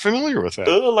 I'm not familiar with that.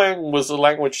 Erlang was a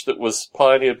language that was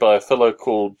pioneered by a fellow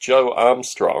called Joe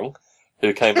Armstrong,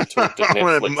 who came and talked at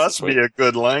Netflix. It must be a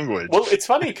good language. Well, it's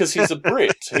funny because he's a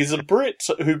Brit. He's a Brit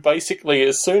who basically,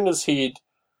 as soon as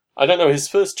his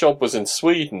first job was in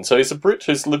Sweden, so he's a Brit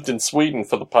who's lived in Sweden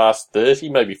for the past 30,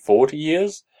 maybe 40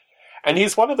 years. And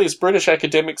he's one of these British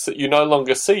academics that you no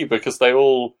longer see because they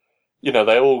all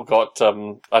got,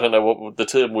 I don't know what the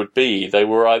term would be. They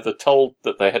were either told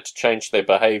that they had to change their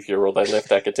behaviour or they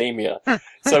left academia.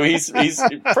 So he's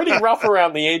pretty rough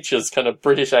around the edges, kind of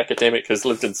British academic who's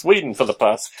lived in Sweden for the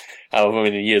past however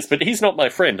many years. But he's not my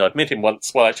friend. I've met him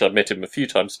once. Well, actually, I've met him a few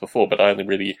times before, but I only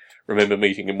really remember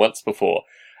meeting him once before.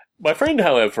 My friend,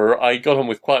 however, I got on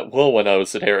with quite well when I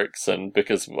was at Ericsson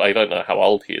because I don't know how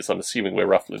old he is. I'm assuming we're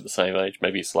roughly the same age,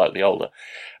 maybe slightly older.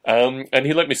 And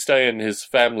he let me stay in his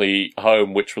family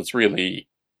home, which was really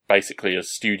basically a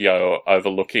studio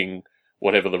overlooking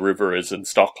whatever the river is in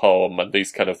Stockholm and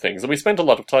these kind of things. And we spent a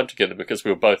lot of time together because we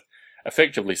were both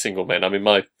effectively single men. I mean,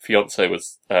 my fiance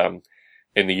was in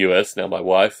the US, now my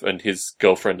wife, and his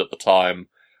girlfriend at the time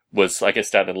was, I guess,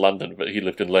 down in London, but he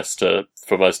lived in Leicester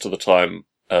for most of the time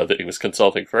that he was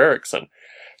consulting for Ericsson.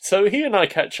 So he and I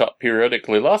catch up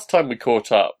periodically. Last time we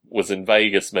caught up was in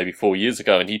Vegas maybe 4 years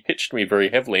ago, and he pitched me very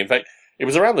heavily. In fact, it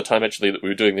was around the time, actually, that we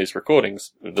were doing these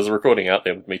recordings. There's a recording out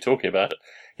there with me talking about it.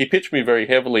 He pitched me very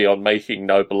heavily on making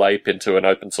Noble Ape into an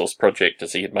open source project,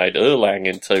 as he had made Erlang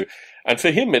into. And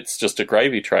for him, it's just a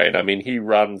gravy train. I mean, he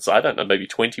runs, I don't know, maybe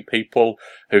 20 people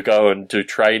who go and do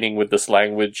training with this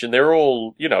language, and they're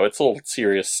all, it's all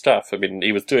serious stuff. I mean,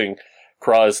 he was doing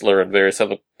Chrysler and various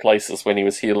other places when he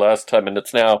was here last time, and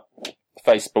it's now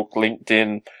Facebook,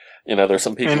 LinkedIn. There's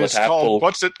some people at Apple.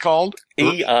 What's it called?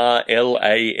 Erlang,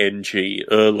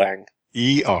 Erlang.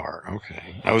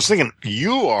 Okay. I was thinking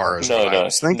UR is what I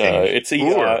was thinking. No, it's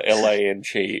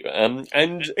Erlang. And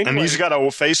anyway, and he's got a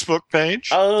Facebook page?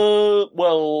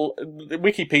 Well,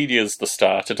 Wikipedia's the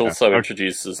start. It also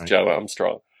introduces Joe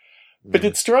Armstrong. But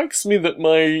it strikes me that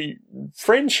my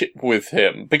friendship with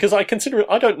him, because I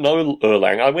don't know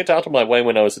Erlang. I went out of my way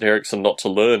when I was at Ericsson not to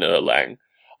learn Erlang.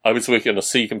 I was working on a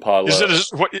C compiler.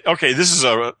 This is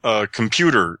a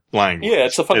computer language. Yeah,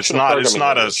 it's a functional programming It's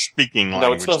not language. A speaking language.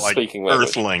 No, it's not like speaking language.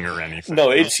 Earthling or anything.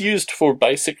 No, it's used for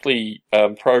basically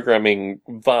programming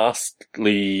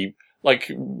vastly,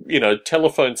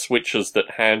 telephone switches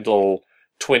that handle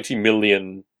 20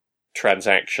 million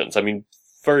transactions. I mean,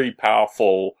 very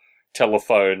powerful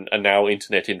telephone and now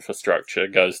internet infrastructure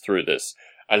goes through this.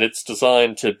 And it's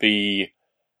designed to be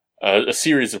a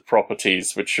series of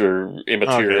properties which are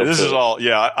immaterial. Okay, this is all,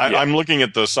 I'm looking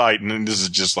at the site, and this is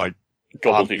just like,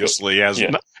 obviously,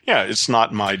 it's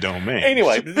not my domain.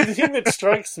 Anyway, the thing that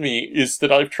strikes me is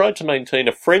that I've tried to maintain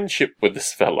a friendship with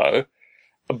this fellow,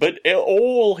 but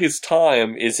all his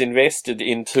time is invested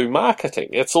into marketing.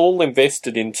 It's all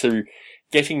invested into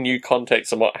getting new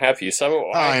contacts and what have you.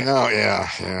 So I know, yeah.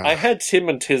 I had him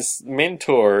and his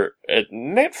mentor at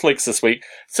Netflix this week.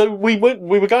 So we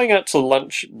were going out to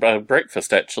lunch,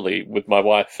 breakfast actually, with my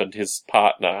wife and his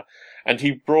partner, and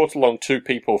he brought along two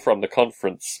people from the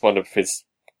conference, one of his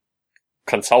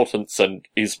consultants and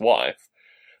his wife.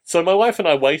 So my wife and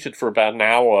I waited for about an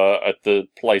hour at the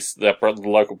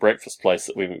local breakfast place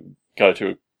that we go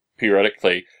to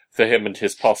periodically, for him and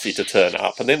his posse to turn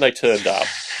up. And then they turned up,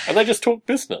 and they just talked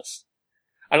business.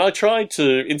 And I tried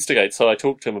to instigate, so I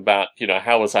talked to him about,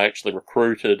 how was I actually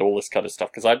recruited, all this kind of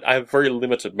stuff, because I have very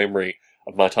limited memory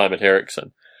of my time at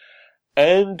Ericsson.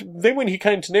 And then when he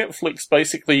came to Netflix,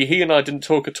 basically, he and I didn't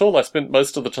talk at all. I spent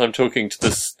most of the time talking to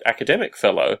this academic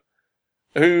fellow,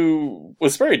 who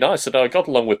was very nice, and I got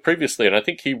along with previously, and I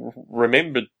think he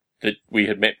remembered that we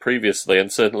had met previously, and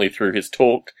certainly through his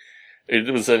talk.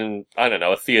 It was in,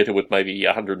 a theatre with maybe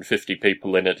 150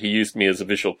 people in it. He used me as a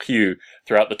visual cue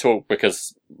throughout the talk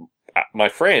because my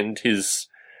friend, his,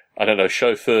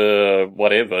 chauffeur,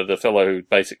 whatever, the fellow who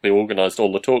basically organised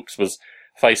all the talks, was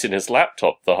facing his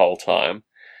laptop the whole time.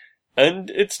 And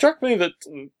it struck me that,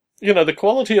 the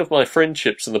quality of my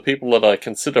friendships and the people that I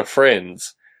consider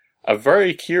friends are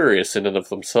very curious in and of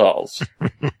themselves.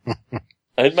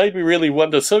 It made me really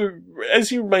wonder. So,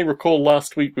 as you may recall,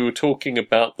 last week we were talking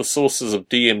about the sources of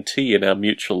DMT in our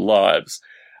mutual lives,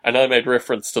 and I made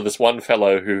reference to this one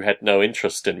fellow who had no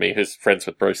interest in me, who's friends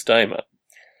with Bruce Damer.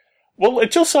 Well, it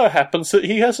just so happens that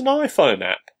he has an iPhone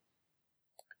app.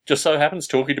 Just so happens,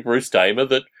 talking to Bruce Damer,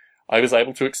 that I was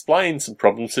able to explain some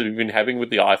problems that he'd been having with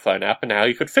the iPhone app and how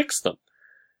he could fix them.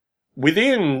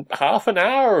 Within half an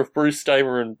hour of Bruce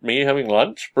Damer and me having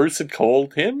lunch, Bruce had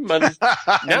called him, and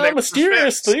now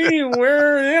mysteriously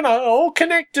we're, all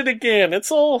connected again.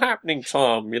 It's all happening,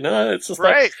 Tom, It's just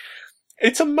right.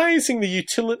 It's amazing the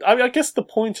utility. I mean, I guess the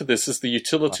point of this is the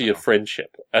utility of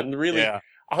friendship, and really,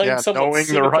 I'm somewhat knowing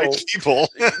cynical. the right people.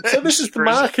 So this is the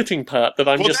marketing part that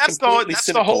I'm just completely that's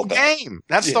cynical the whole about. game.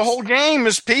 That's the whole game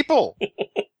is people.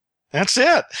 That's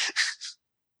it.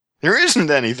 There isn't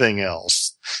anything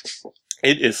else.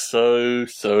 It is so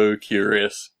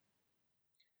curious.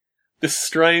 This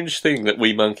strange thing that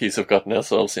we monkeys have gotten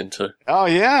ourselves into. Oh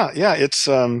yeah. It's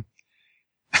well,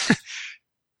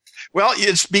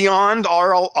 it's beyond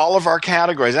all of our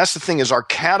categories. That's the thing, is our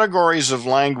categories of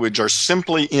language are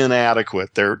simply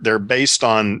inadequate. They're based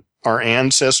on our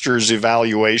ancestors'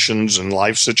 evaluations and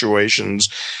life situations,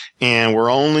 and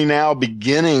we're only now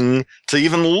beginning to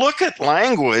even look at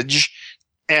language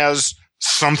as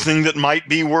something that might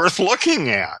be worth looking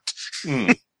at.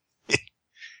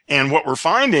 And what we're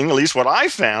finding, at least what I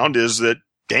found, is that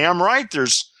damn right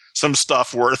there's some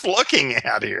stuff worth looking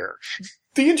at here.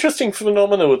 The interesting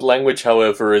phenomenon with language,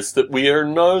 however, is that we are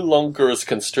no longer as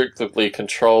constrictively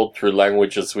controlled through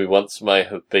language as we once may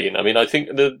have been. I mean, I think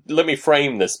let me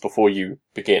frame this before you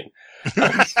begin.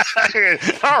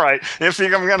 All right. If I'm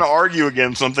going to argue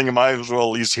against something, I might as well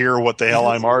at least hear what the hell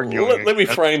I'm arguing. Let me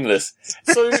frame this.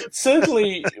 So,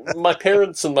 certainly, my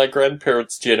parents and my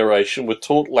grandparents' generation were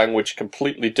taught language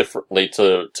completely differently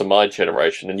to my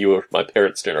generation, and you were my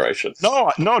parents' generation.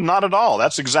 No, not at all.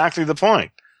 That's exactly the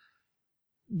point.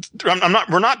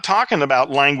 We're not talking about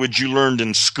language you learned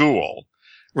in school.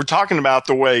 We're talking about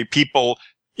the way people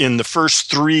in the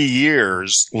first 3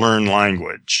 years learn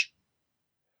language.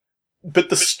 But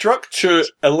the structure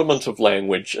element of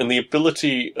language and the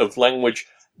ability of language,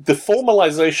 the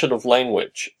formalization of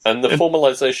language and the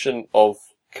formalization of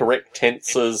correct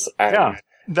tenses and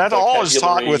that all is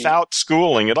taught without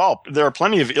schooling at all. There are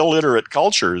plenty of illiterate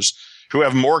cultures who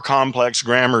have more complex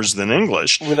grammars than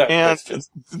English. And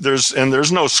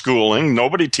there's no schooling.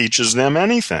 Nobody teaches them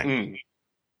anything.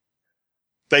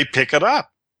 They pick it up.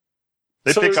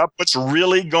 They pick up what's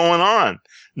really going on.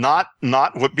 Not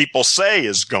what people say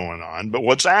is going on, but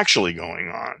what's actually going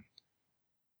on.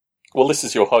 Well, this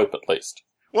is your hope, at least.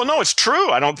 Well, no, it's true.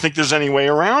 I don't think there's any way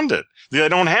around it. They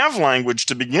don't have language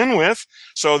to begin with,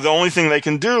 so the only thing they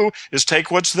can do is take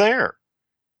what's there.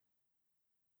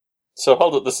 So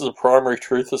hold it, this is a primary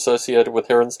truth associated with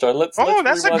Heronstone. Let's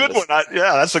that's a good one.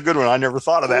 That's a good one. I never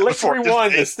thought of that before. Let's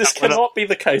rewind this. This cannot be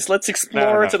the case. Let's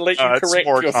explore it and let you correct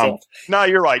yourself. No,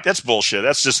 you're right. That's bullshit.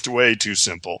 That's just way too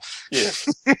simple. Yeah.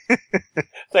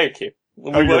 Thank you.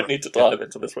 We won't need to dive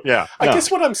into this one. Yeah. I guess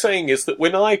what I'm saying is that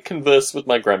when I converse with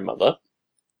my grandmother,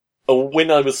 or when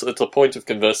I was at a point of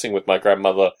conversing with my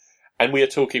grandmother, and we are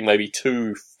talking maybe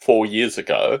 4 years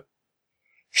ago,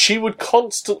 she would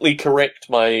constantly correct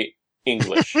my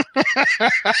English.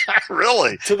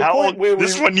 Really? To the point where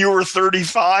when you were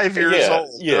 35 years old.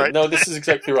 Yeah, right? No, this is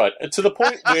exactly right. To the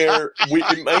point where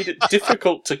it made it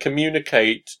difficult to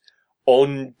communicate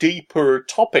on deeper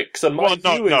topics. And my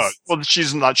view is... Well, she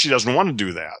doesn't want to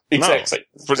do that. Exactly.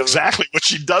 No. That's exactly what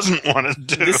she doesn't want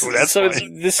to do.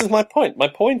 This is my point. My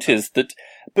point is that,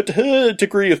 but her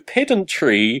degree of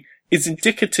pedantry is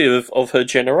indicative of her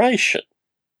generation.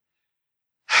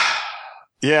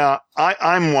 Yeah,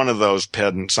 I'm one of those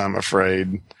pedants, I'm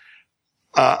afraid.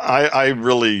 I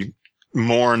really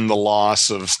mourn the loss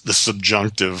of the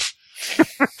subjunctive,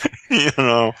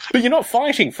 But you're not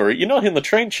fighting for it. You're not in the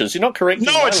trenches. You're not correcting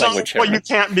my language. Well, you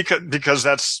can't because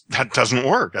that doesn't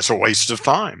work. That's a waste of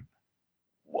time.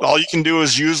 All you can do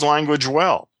is use language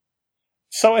well.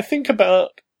 So I think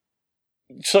about...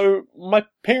 So my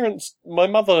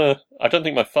mother... I don't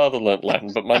think my father learnt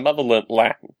Latin, but my mother learnt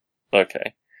Latin.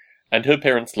 Okay. And her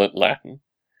parents learnt Latin,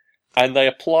 and they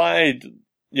applied,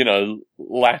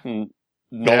 Latin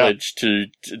knowledge to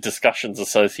discussions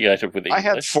associated with English. I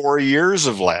had 4 years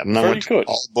of Latin. I went to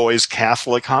all-boys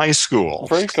Catholic high school.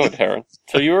 Very good, Heron.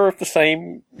 So you were of the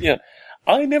same,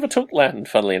 I never took Latin,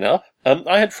 funnily enough.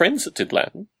 I had friends that did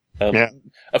Latin.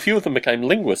 A few of them became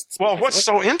linguists. Well, what's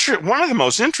so one of the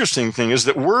most interesting things is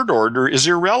that word order is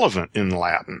irrelevant in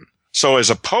Latin. So as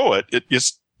a poet, it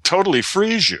totally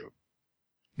frees you.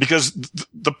 Because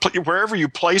wherever you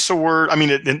place a word, I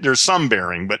mean, there's some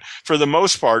bearing, but for the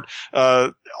most part,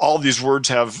 all these words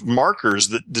have markers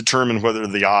that determine whether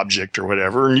the object or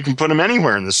whatever, and you can put them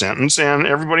anywhere in the sentence, and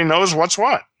everybody knows what's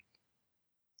what.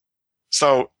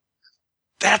 So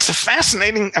that's a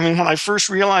fascinating. I mean, when I first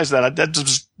realized that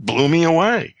just blew me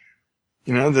away.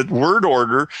 That word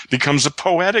order becomes a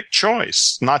poetic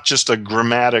choice, not just a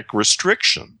grammatic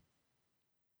restriction.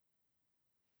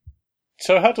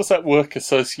 So how does that work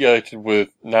associated with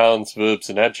nouns, verbs,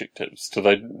 and adjectives? Do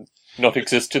they not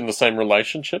exist in the same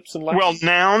relationships in language? Well,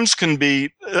 nouns can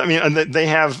be, they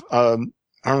have,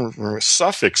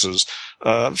 suffixes,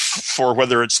 for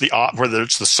whether it's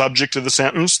the subject of the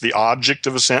sentence, the object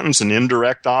of a sentence, an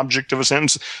indirect object of a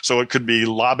sentence. So it could be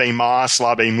labe mas,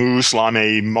 labe mus,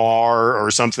 labe mar, or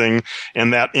something.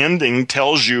 And that ending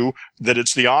tells you that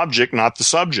it's the object, not the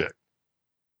subject.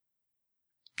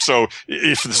 So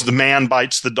if the man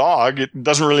bites the dog, it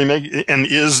doesn't really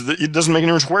it doesn't make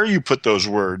any difference where you put those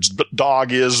words. But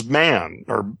dog is man,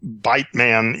 or bite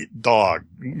man, dog.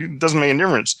 It doesn't make any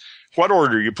difference what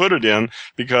order you put it in,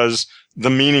 because the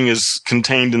meaning is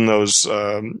contained in those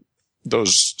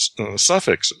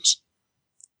suffixes.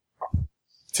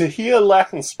 To hear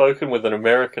Latin spoken with an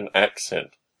American accent.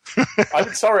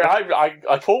 I'm sorry,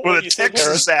 I caught what you said,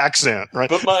 Texas accent, right?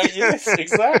 But yes,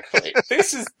 exactly.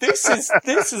 This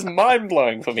is mind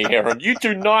blowing for me, Heron. You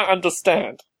do not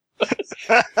understand.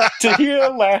 To hear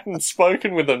Latin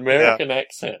spoken with an American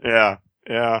accent. Yeah.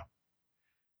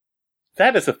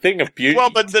 That is a thing of beauty. Well,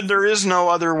 but then there is no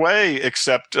other way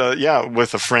except,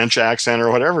 with a French accent or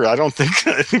whatever. I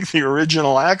think the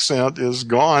original accent is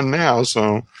gone now,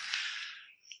 so.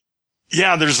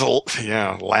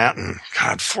 Yeah, Latin.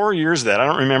 God, 4 years of that. I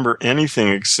don't remember anything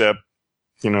except,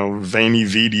 Veni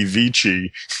Vidi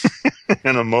Vici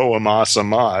and Amo Amasa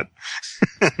Mat.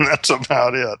 And that's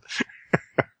about it.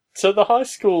 So the high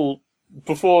school,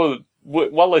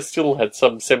 while they still had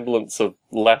some semblance of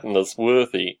Latin as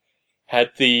worthy,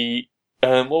 had the,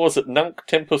 what was it, Nunc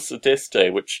Tempus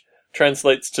Adeste, which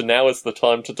translates to now is the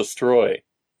time to destroy.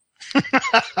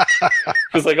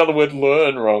 Because they got the word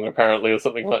learn wrong, apparently, or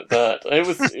something like that.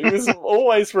 It was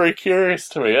always very curious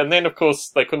to me. And then, of course,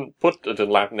 they couldn't put it in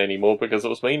Latin anymore because it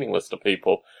was meaningless to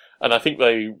people. And I think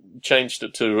they changed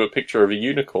it to a picture of a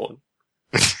unicorn.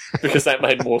 Because that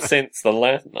made more sense than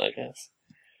Latin, I guess.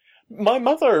 My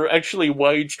mother actually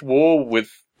waged war with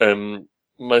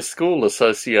my school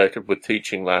associated with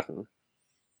teaching Latin.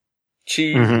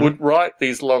 She would write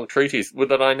these long treatises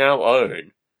that I now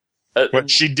own.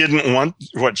 She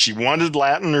wanted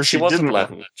Latin, or she wanted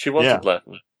Latin? She wanted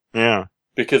Latin. Yeah.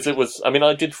 Because it was,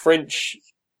 I did French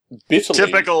bitterly.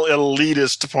 Typical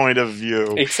elitist point of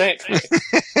view. Exactly.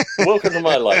 Welcome to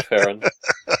my life, Heron.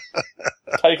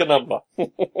 Take a number.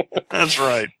 That's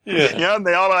right. Yeah. Yeah, and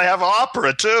they ought to have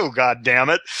opera too, god damn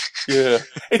it. Yeah.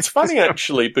 It's funny,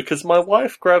 actually, because my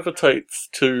wife gravitates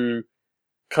to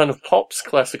kind of pops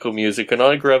classical music, and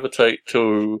I gravitate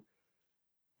to,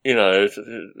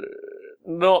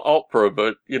 not opera,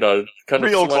 but, kind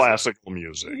real of classical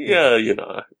music. Yeah,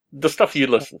 the stuff you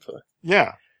listen to.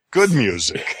 Yeah. Good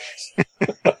music.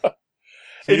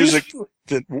 Music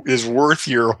that is worth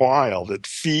your while, that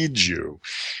feeds you.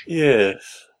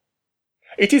 Yes.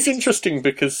 It is interesting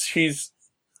because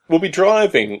we'll be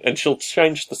driving and she'll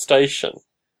change the station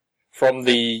from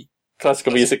the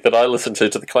classical music that I listen to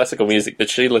the classical music that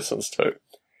she listens to.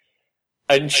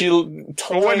 And she'll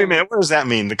time... Wait a minute, what does that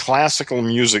mean? The classical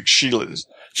music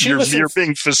you're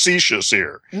being facetious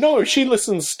here. No, she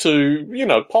listens to,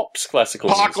 pop's classical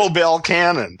music. Pachelbel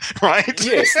canon, right?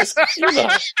 Yes,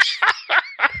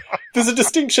 There's a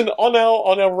distinction on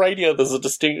our radio. There's a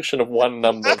distinction of one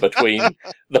number between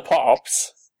the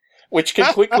pops, which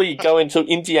can quickly go into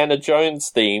Indiana Jones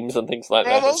themes and things like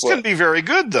that. Well, those can be very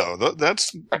good, though.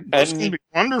 Those can be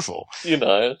wonderful.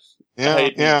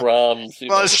 Haydn, Brahms.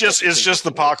 Well, it's just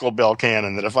the Pachelbel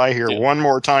canon that if I hear one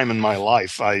more time in my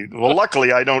life,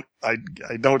 luckily I don't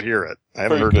hear it. I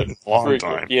haven't heard it in a long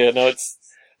time. Good. Yeah, no,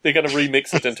 they're going to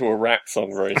remix it into a rap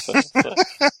song very soon. So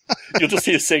you'll just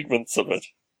hear segments of it.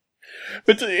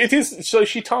 But it is, so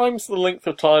she times the length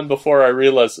of time before I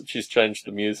realise that she's changed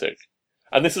the music.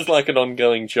 And this is like an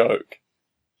ongoing joke.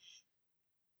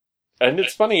 And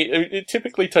it's funny, it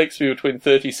typically takes me between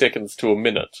 30 seconds to a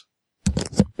minute.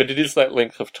 But it is that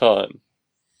length of time.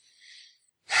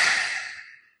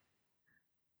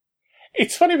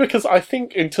 It's funny because I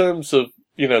think in terms of,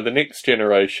 the next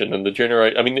generation and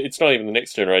it's not even the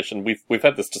next generation. We've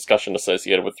had this discussion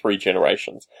associated with 3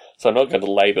 generations. So I'm not going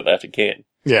to labour that again.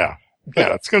 Yeah.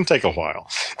 Yeah, it's going to take a while.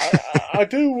 I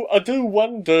do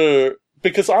wonder,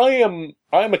 because I am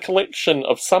a collection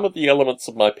of some of the elements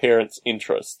of my parents'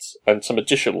 interests and some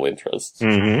additional interests.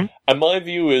 Mm-hmm. And my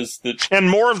view is that... And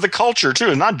more of the culture,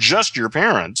 too. Not just your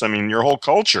parents. Your whole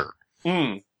culture.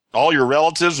 All your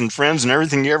relatives and friends and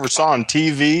everything you ever saw on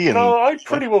TV. And... No, I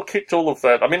pretty well kicked all of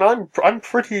that. I'm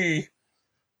pretty...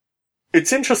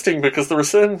 It's interesting because there are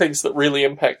certain things that really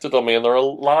impacted on me, and there are a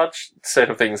large set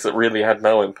of things that really had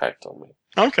no impact on me.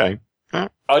 Okay.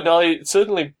 I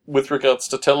certainly, with regards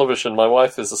to television, my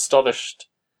wife is astonished,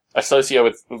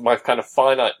 associated with my kind of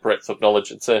finite breadth of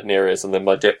knowledge in certain areas and then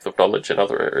my depth of knowledge in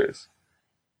other areas.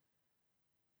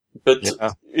 But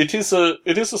it is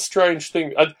a strange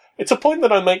thing. It's a point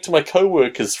that I make to my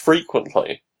co-workers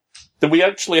frequently, that we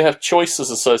actually have choices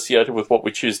associated with what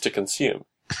we choose to consume.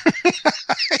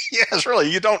 Yes, really.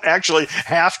 You don't actually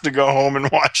have to go home and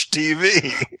watch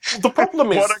TV. The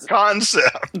problem is... What a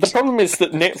concept. The problem is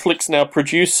that Netflix now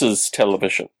produces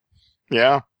television.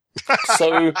 Yeah.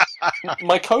 So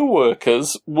my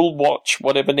co-workers will watch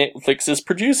whatever Netflix is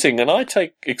producing, and I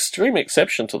take extreme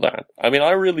exception to that.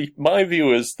 My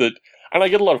view is that, and I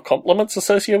get a lot of compliments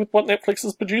associated with what Netflix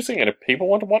is producing, and if people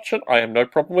want to watch it, I have no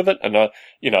problem with it, and,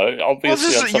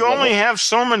 obviously... you only have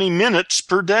so many minutes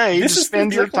per day to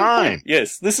spend your time.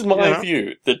 Yes, this is my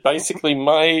view, that basically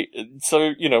when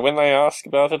they ask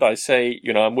about it, I say,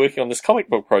 I'm working on this comic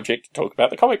book project, talk about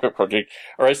the comic book project,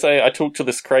 or I say, I talk to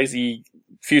this crazy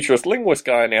futurist linguist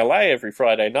guy in LA every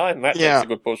Friday night, and that takes a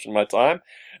good portion of my time.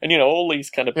 And, all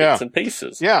these kind of bits and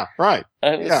pieces. Yeah, right.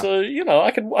 And so,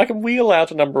 I can wheel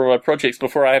out a number of my projects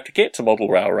before I have to get to Mobile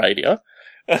Rail Radio.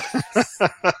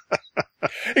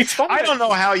 It's funny. I don't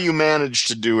know how you manage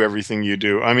to do everything you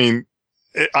do. I'm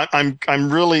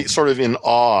really sort of in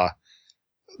awe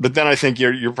But then I think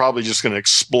you're probably just going to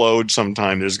explode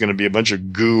sometime. There's going to be a bunch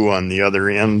of goo on the other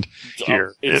end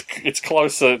here. It's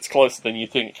closer than you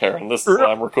think, Karen. This is why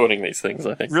I'm recording these things,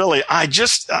 I think. Really, I'm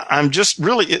just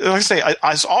really, like I say,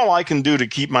 it's all I can do to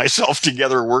keep myself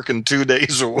together working 2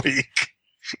 days a week.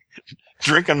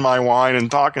 Drinking my wine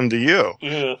and talking to you,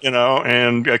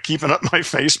 and keeping up my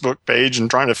Facebook page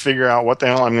and trying to figure out what the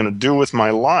hell I'm going to do with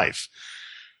my life.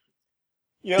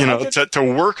 Yeah, to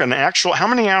work an actual, how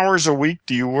many hours a week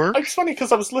do you work? It's funny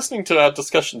because I was listening to our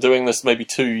discussion doing this maybe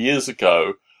 2 years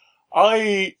ago.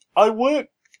 I work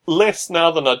less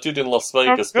now than I did in Las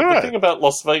Vegas, but the thing about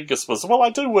Las Vegas was, I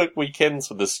do work weekends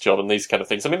for this job and these kind of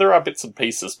things. I mean, there are bits and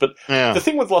pieces, but the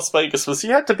thing with Las Vegas was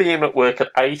you had to be in at work at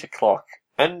 8 o'clock,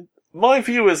 and my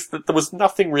view is that there was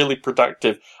nothing really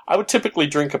productive. I would typically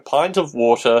drink a pint of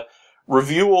water,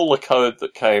 review all the code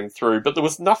that came through, but there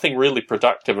was nothing really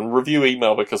productive, and review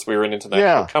email because we were an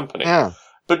international company. Yeah.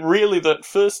 But really, that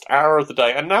first hour of the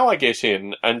day, and now I get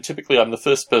in, and typically I'm the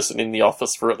first person in the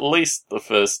office for at least the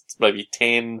first maybe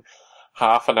 10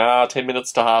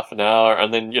 minutes to half an hour,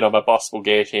 and then, my boss will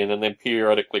get in, and then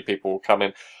periodically people will come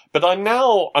in. But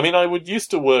I would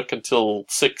used to work until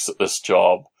 6 at this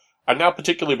job, and now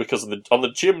particularly because on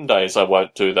the gym days I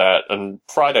won't do that, and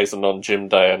Friday's a non-gym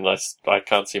day, and I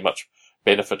can't see much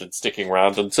benefit in sticking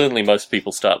around, and certainly most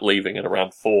people start leaving at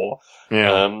around 4.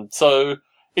 Yeah. So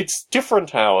it's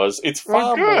different hours. It's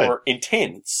far more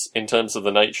intense in terms of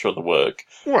the nature of the work.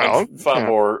 Well, far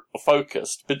more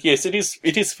focused. But yes, it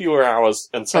is fewer hours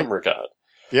in some regard.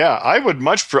 Yeah, I would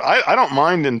I don't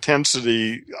mind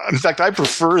intensity. In fact, I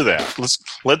prefer that.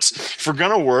 Let's, if we're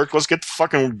gonna work, let's get the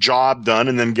fucking job done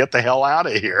and then get the hell out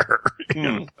of here.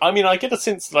 I mean, I get a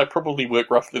sense that I probably work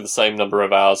roughly the same number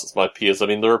of hours as my peers. I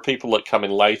mean, there are people that come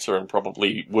in later and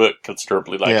probably work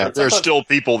considerably later. Yeah, there's still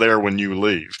people there when you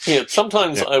leave. Yeah,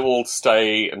 sometimes I will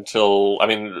stay until,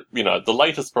 the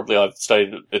latest probably I've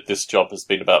stayed at this job has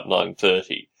been about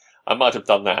 9:30. I might have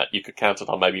done that. You could count it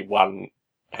on maybe one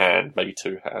hand, maybe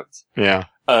two hands. Yeah.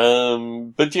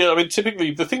 But yeah, I mean,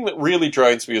 typically the thing that really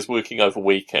drains me is working over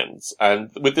weekends. And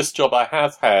with this job I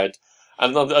have had,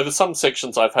 and over some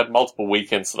sections I've had multiple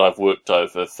weekends that I've worked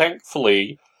over.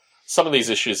 Thankfully, some of these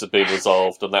issues have been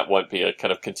resolved, and that won't be a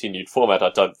kind of continued format, I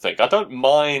don't think. I don't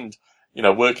mind,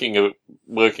 working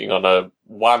on a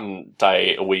 1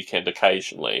 day a weekend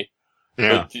occasionally.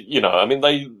 Yeah.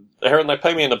 But, they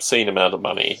pay me an obscene amount of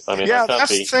money. I mean, that's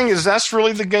the thing is that's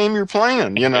really the game you're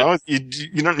playing. You're not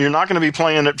going to be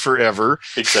playing it forever.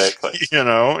 Exactly.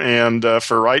 And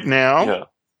for right now,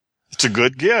 it's a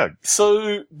good gig.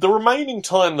 So the remaining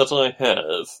time that I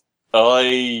have,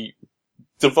 I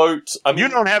devote. You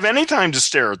don't have any time to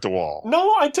stare at the wall.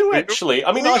 No, I do actually.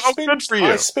 I mean, good for you.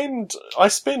 I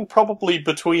spend probably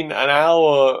between an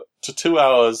hour to 2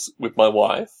 hours with my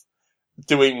wife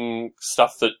doing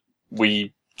stuff that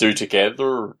we do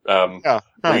together,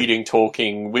 reading,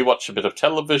 talking. We watch a bit of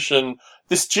television.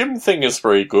 This gym thing is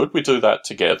very good. We do that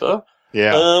together.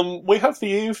 Yeah. We have the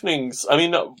evenings. I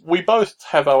mean, we both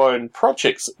have our own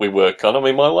projects that we work on. I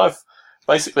mean, my wife,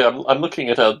 basically, I'm looking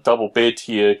at a double bed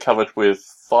here covered with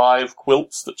 5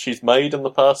 quilts that she's made in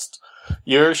the past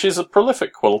year. She's a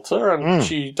prolific quilter, and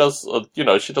she does,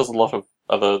 she does a lot of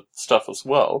other stuff as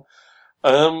well.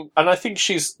 And I think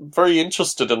she's very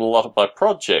interested in a lot of my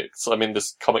projects. I mean,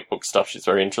 this comic book stuff she's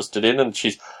very interested in, and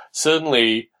she's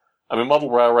certainly, Model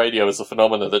Rail Radio is a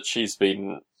phenomenon that she's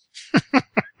been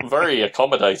very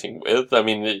accommodating with. I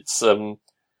mean, it's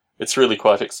really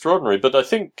quite extraordinary. But I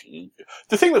think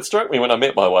the thing that struck me when I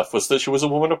met my wife was that she was a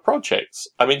woman of projects.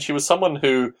 I mean, she was someone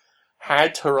who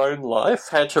had her own life,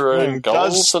 had her own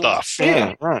goals. Does stuff.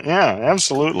 Yeah, right. Yeah,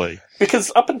 absolutely.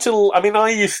 Because up until,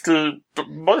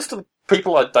 most of the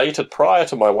people I dated prior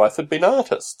to my wife had been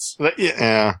artists.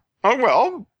 Yeah. Oh,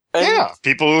 well,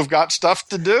 people who've got stuff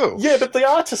to do. Yeah, but the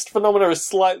artist phenomena is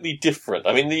slightly different.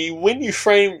 I mean, when you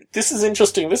frame, this is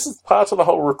interesting, this is part of the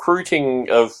whole recruiting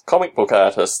of comic book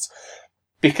artists,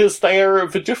 because they are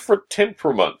of a different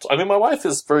temperament. I mean, my wife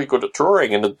is very good at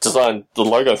drawing and had designed the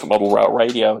logo for Model Rail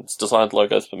Radio and designed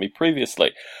logos for me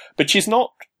previously, but she's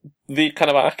not the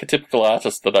kind of archetypical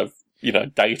artist that I've,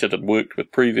 dated and worked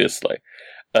with previously.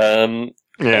 And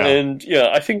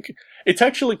I think it's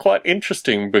actually quite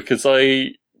interesting because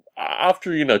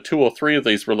after, 2 or 3 of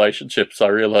these relationships, I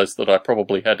realized that I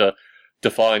probably had a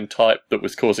defined type that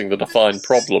was causing the defined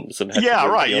problems. And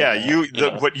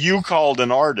what you called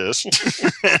an artist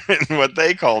and what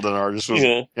they called an artist was,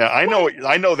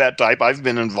 I know that type. I've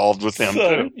been involved with them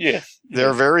too. Yeah.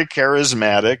 They're very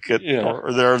charismatic.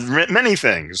 Or there are many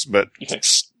things, but,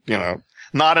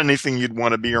 not anything you'd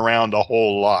want to be around a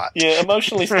whole lot. Yeah,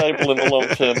 emotionally stable in the long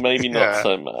term, maybe not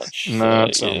so much.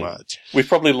 Not so much. We've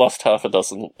probably lost half a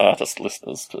dozen artist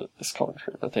listeners to this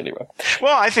commentary, but anyway.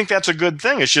 Well, I think that's a good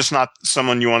thing. It's just not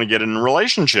someone you want to get in a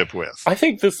relationship with. I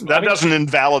think that doesn't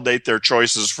invalidate their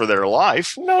choices for their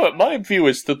life. No, my view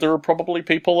is that there are probably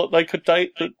people that they could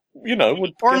date that,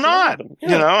 would... Or not.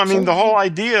 Yeah, the whole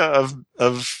idea of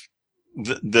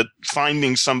that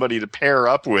finding somebody to pair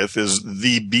up with is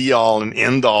the be-all and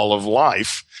end-all of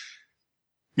life,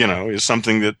 is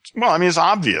something that, it's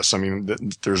obvious.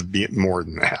 There's more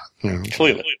than that.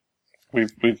 Clearly.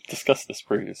 We've discussed this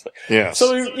previously. Yes.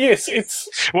 So, yes, it's...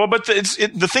 Well, but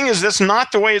the thing is, that's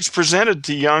not the way it's presented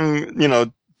to young,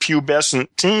 pubescent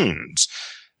teens,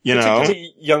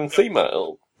 Particularly young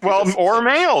female. Well, or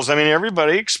males.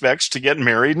 Everybody expects to get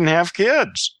married and have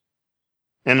kids.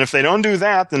 And if they don't do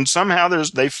that, then somehow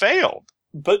they failed.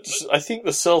 But I think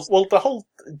there's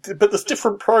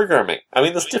different programming.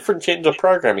 There's different gender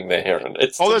programming there, Heron.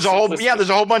 There's a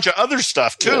whole bunch of other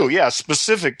stuff too. Yeah,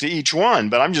 specific to each one.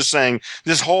 But I'm just saying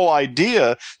this whole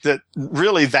idea that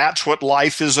really that's what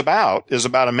life is about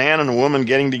a man and a woman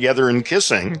getting together and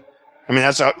kissing.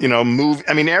 That's how,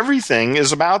 everything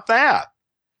is about that.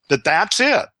 That's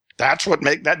it. That's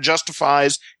that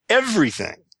justifies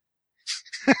everything.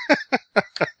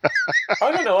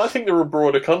 I don't know. I think there are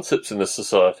broader concepts in this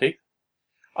society.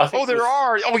 There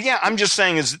are. Oh, yeah. I'm just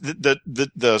saying is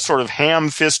the sort of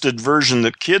ham-fisted version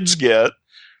that kids get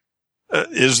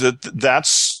is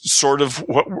that's sort of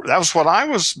that was what I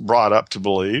was brought up to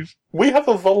believe. We have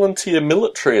a volunteer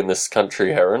military in this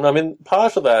country, Heron.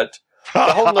 Part of that, the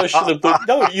whole notion of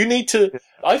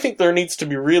I think there needs to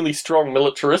be really strong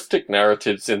militaristic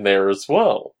narratives in there as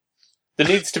well. There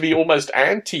needs to be almost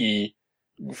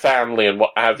anti-family and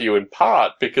what have you in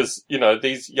part because,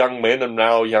 these young men and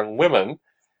now young women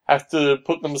have to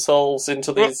put themselves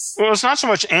into these... Well, it's not so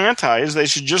much anti as they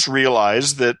should just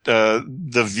realize that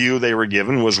the view they were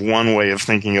given was one way of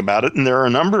thinking about it, and there are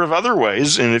a number of other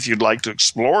ways, and if you'd like to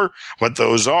explore what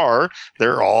those are,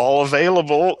 they're all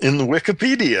available in the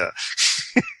Wikipedia.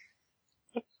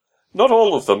 Not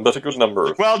all of them, but a good number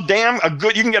of them. Well,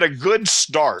 you can get a good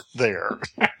start there.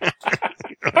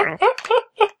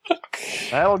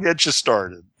 That'll get you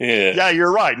started. Yeah. Yeah,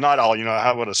 you're right. Not all,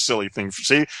 what a silly thing.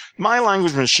 See, my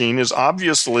language machine is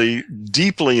obviously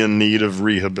deeply in need of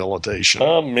rehabilitation.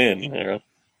 Amen, Aaron.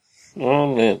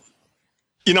 Amen.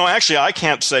 Actually, I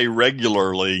can't say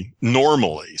regularly,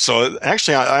 normally. So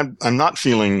actually, I'm not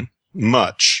feeling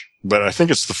much. But I think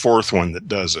it's the fourth one that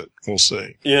does it. We'll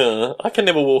see. Yeah, I can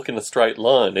never walk in a straight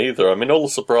line either. All the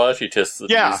sobriety tests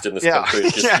that are used in this country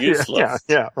are just useless.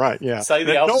 Yeah, right, yeah. Say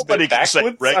the alphabet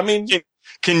backwards?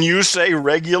 Can you say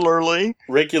regularly?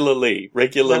 Regularly.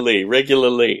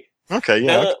 Okay,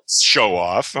 yeah. Show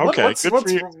off. Okay,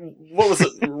 what was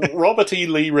it? Robert E.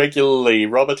 Lee regularly.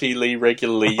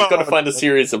 You've got to find a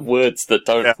series of words that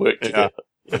don't work together.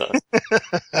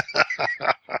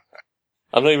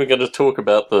 I'm not even going to talk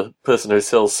about the person who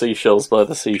sells seashells by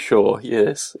the seashore.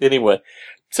 Yes. Anyway,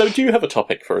 so do you have a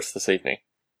topic for us this evening?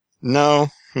 No,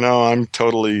 I'm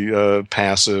totally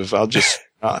passive. I'll just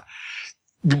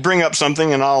bring up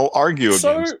something and I'll argue against.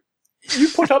 So, you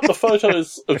put up the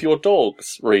photos of your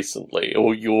dogs recently,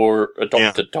 or your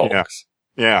adopted dogs.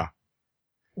 Yeah.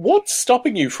 What's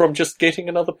stopping you from just getting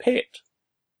another pet?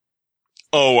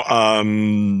 Oh, I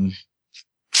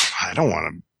don't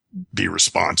want to be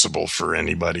responsible for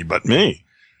anybody but me.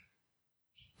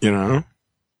 I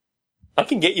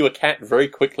can get you a cat very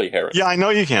quickly, Harry. Yeah, I know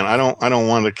you can. I don't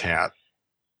want a cat.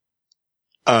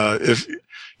 If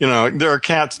there are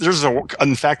cats,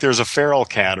 in fact, there's a feral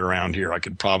cat around here I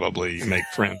could probably make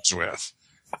friends with.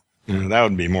 That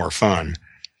would be more fun.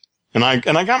 And I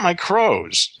got my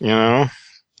crows,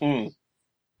 Mm.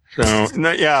 So,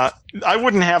 yeah, I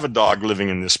wouldn't have a dog living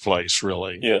in this place,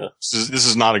 really. Yeah. This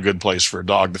is not a good place for a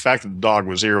dog. The fact that the dog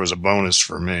was here was a bonus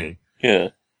for me.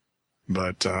 Yeah.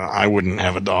 But I wouldn't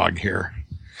have a dog here.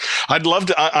 I'd love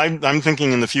to. I'm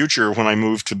thinking in the future when I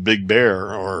move to Big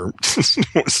Bear or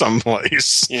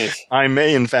someplace, yes. I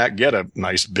may in fact get a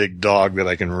nice big dog that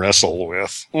I can wrestle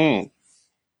with. Mm.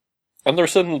 And there are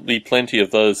certainly plenty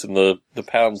of those in the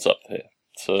pounds up there.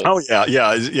 So. Oh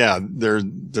yeah.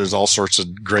 There's all sorts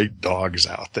of great dogs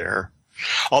out there.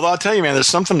 Although I'll tell you, man, there's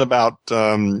something about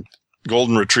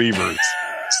golden retrievers.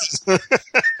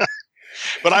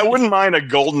 But I wouldn't mind a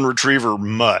golden retriever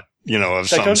mutt, of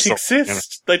some sort. They don't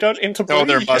exist. They don't interbreed. Oh,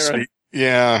 there must be.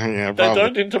 Yeah. They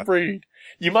don't interbreed.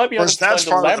 You might be able to find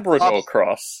a Labrador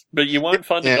cross, but you won't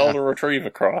find a golden retriever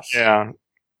cross. Yeah.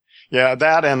 Yeah,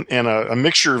 that and a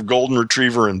mixture of golden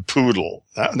retriever and poodle.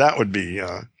 That would be,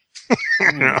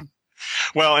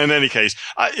 Well, in any case,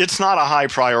 it's not a high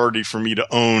priority for me to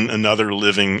own another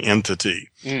living entity.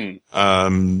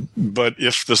 But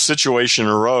if the situation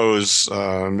arose,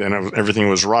 and everything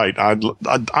was right,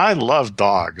 I love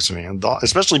dogs, man.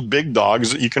 Especially big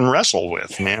dogs that you can wrestle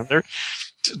with, man.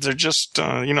 They're just,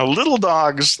 little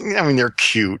dogs. I mean, they're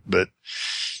cute, but,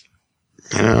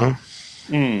 I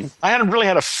hadn't really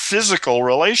had a physical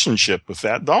relationship with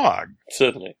that dog.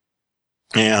 Certainly.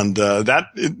 And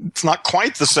it's not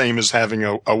quite the same as having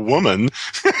a woman,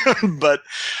 but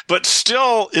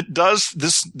still it does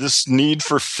this need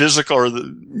for physical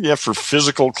for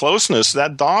physical closeness.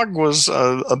 That dog was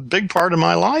a big part of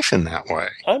my life in that way.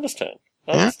 I understand.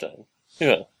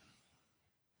 Yeah.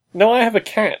 No, I have a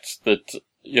cat that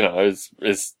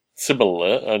is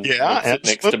similar and sits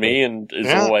next to me and is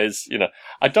always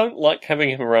I don't like having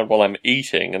him around while I'm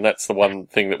eating, and that's the one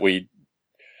thing that we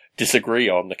disagree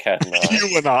on, the cat and I.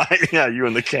 You and I, you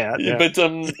and the cat. Yeah. But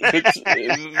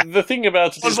the thing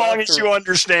about it as long as you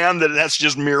understand that that's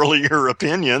just merely your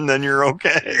opinion, then you're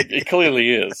okay. It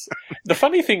clearly is. The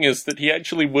funny thing is that he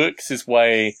actually works his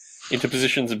way into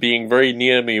positions of being very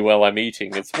near me while I'm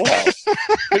eating as well.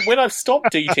 But when I've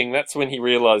stopped eating, that's when he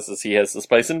realizes he has the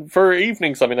space. And for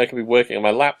evenings, I could be working on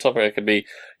my laptop, or I could be,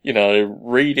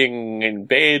 reading in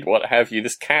bed, what have you.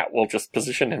 This cat will just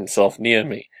position himself near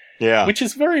me. Yeah. Which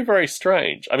is very, very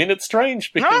strange. It's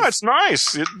strange because... No, it's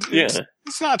nice.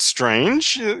 It's not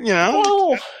strange,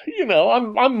 Well,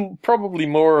 I'm probably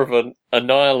more of a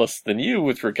nihilist than you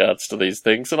with regards to these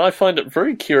things, and I find it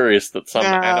very curious that some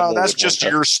animal... that's just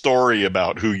your story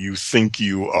about who you think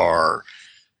you are.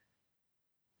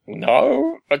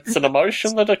 No, it's an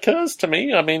emotion that occurs to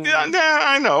me. I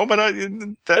know, but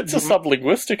it's a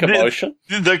sublinguistic emotion.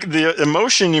 The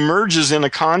emotion emerges in a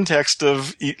context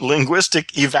of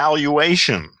linguistic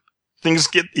evaluation. Things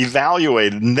get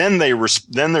evaluated, and then they're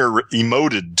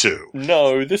emoted to.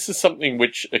 No, this is something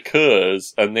which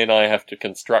occurs, and then I have to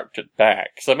construct it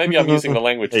back. So maybe I'm using the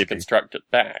language to construct it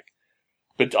back.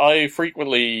 But I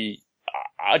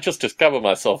just discover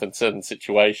myself in certain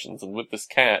situations, and with this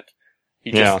cat...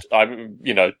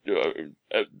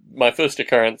 my first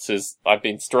occurrence is I've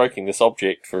been stroking this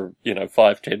object for,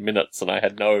 5-10 minutes, and I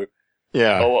had no...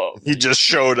 Yeah, he just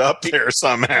showed up there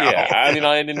somehow. Yeah,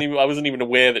 I wasn't even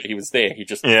aware that he was there. He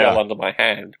just fell under my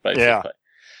hand, basically. Yeah.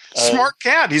 Smart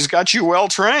cat. He's got you well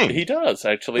trained. He does,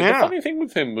 actually. Yeah. The funny thing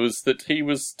with him was that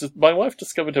my wife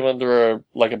discovered him under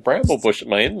a bramble bush at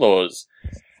my in-laws,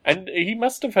 and he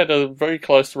must have had a very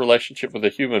close relationship with a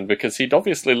human, because he'd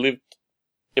obviously lived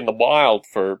in the wild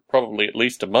for probably at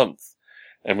least a month,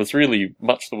 and was really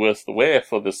much the worse the wear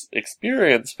for this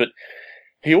experience. But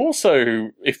he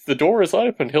also, if the door is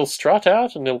open, he'll strut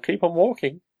out and he'll keep on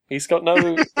walking. He's got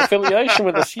no affiliation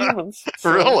with us humans.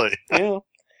 So, really? Yeah.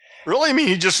 Really?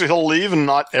 He'll leave and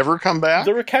not ever come back?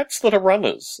 There are cats that are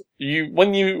runners.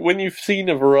 When you've seen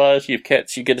a variety of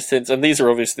cats, you get a sense, and these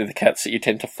are obviously the cats that you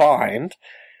tend to find,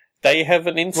 they have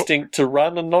an instinct to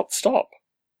run and not stop.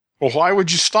 Well, why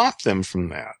would you stop them from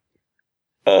that?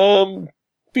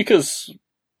 Because,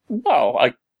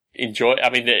 I enjoy,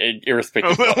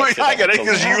 irrespective of what I get it,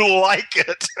 because you like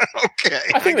it. Okay.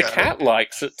 I think the cat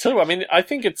likes it too. I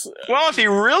think it's... Well, if he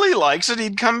really likes it,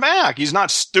 he'd come back. He's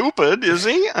not stupid, is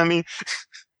he? I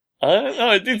don't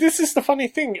know. This is the funny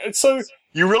thing. So...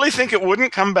 You really think it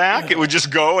wouldn't come back? It would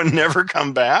just go and never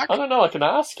come back? I don't know. I can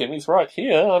ask him. He's right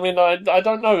here. I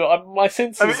don't know. My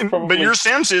sense is probably... But your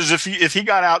sense is if he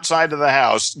got outside of the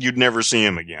house, you'd never see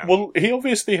him again. Well, he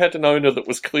obviously had an owner that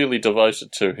was clearly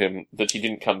devoted to him that he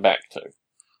didn't come back to.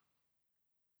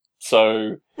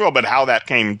 So... Well, but how that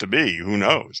came to be, who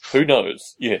knows? Who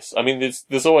knows, yes.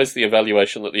 There's always the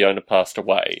evaluation that the owner passed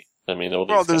away.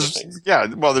 All these things.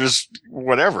 There's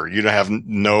whatever. You'd have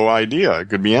no idea. It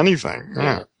could be anything.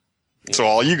 Yeah. So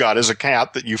all you got is a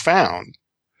cat that you found.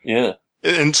 Yeah.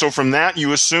 And so from that,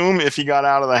 you assume if he got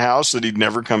out of the house that he'd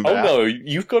never come back. Oh no,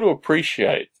 you've got to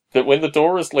appreciate that when the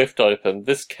door is left open,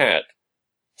 this cat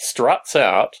struts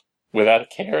out without a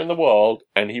care in the world,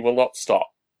 and he will not stop.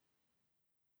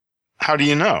 How do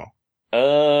you know?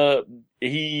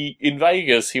 In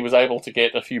Vegas, he was able to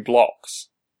get a few blocks.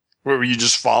 Were you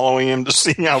just following him to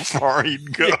see how far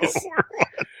he'd go? Yes.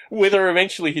 Whether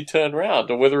eventually he'd turn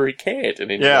around or whether he cared in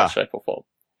any way, shape or form.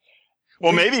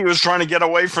 Well, maybe he was trying to get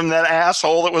away from that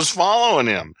asshole that was following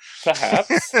him.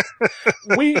 Perhaps.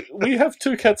 We have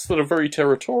two cats that are very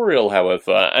territorial,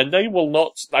 however, and they will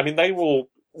not... they will,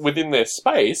 within their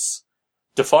space,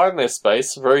 define their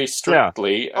space very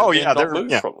strictly and not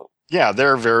move from them. Yeah,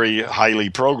 they're very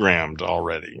highly programmed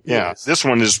already. Yeah, yes. This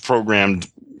one is programmed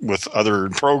with other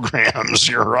programs,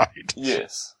 you're right.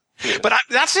 Yes. Yeah. But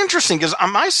that's interesting because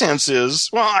my sense is,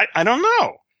 well, I don't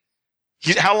know.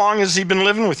 How long has he been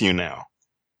living with you now?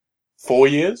 4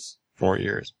 years. 4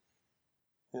 years.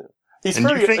 Yeah. He's And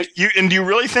very. do you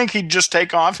really think he'd just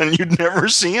take off and you'd never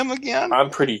see him again? I'm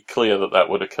pretty clear that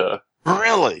would occur.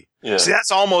 Really? Yeah. See,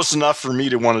 that's almost enough for me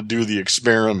to want to do the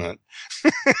experiment.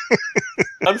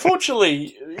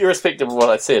 Unfortunately, irrespective of what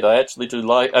I said, I actually do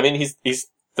like. I mean, he's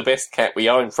the best cat we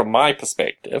own from my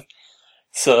perspective.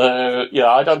 So yeah,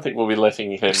 I don't think we'll be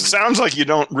letting him. It sounds like you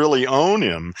don't really own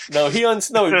him. No, he owns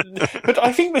no. But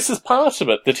I think this is part of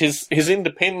it. That his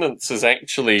independence is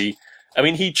actually. I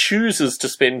mean, he chooses to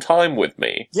spend time with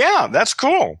me. Yeah, that's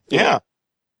cool. Yeah.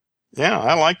 Yeah,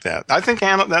 I like that. I think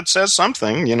that says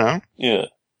something, you know. Yeah.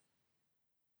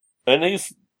 And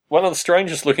he's one of the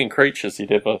strangest looking creatures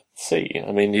you'd ever see.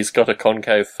 I mean, he's got a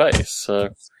concave face, so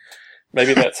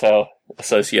maybe that's our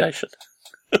association.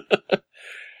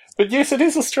 But yes, it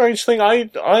is a strange thing.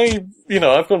 I've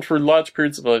gone through large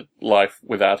periods of my life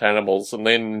without animals, and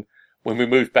then when we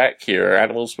moved back here,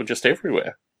 animals were just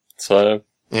everywhere. So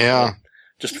yeah.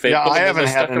 Just fed yeah, them I haven't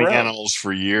had any around. animals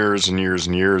for years and years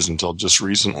and years until just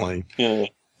recently. Yeah.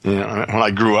 Yeah, when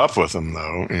I grew up with them,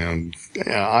 though, and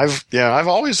I've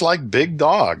always liked big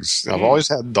dogs. I've always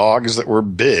had dogs that were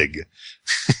big.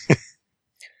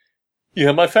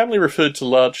 Yeah, my family referred to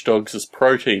large dogs as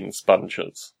protein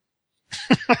sponges.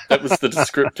 That was the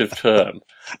descriptive term.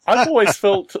 I've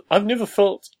never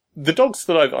felt, the dogs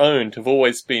that I've owned have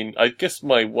always been, I guess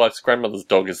my wife's grandmother's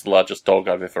dog is the largest dog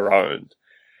I've ever owned.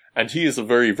 And he is a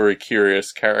very, very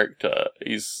curious character.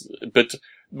 But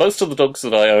most of the dogs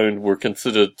that I owned were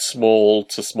considered small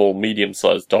to small,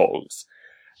 medium-sized dogs.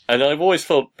 And I've always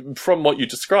felt, from what you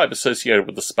describe, associated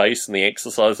with the space and the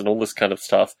exercise and all this kind of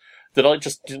stuff, that I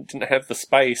just didn't have the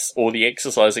space or the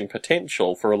exercising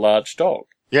potential for a large dog.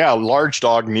 Yeah, a large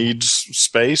dog needs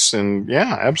space, and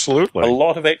yeah, absolutely. A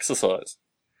lot of exercise.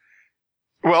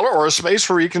 Well, or a space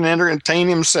where he can entertain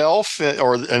himself,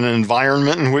 or an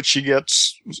environment in which he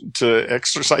gets to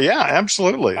exercise. Yeah,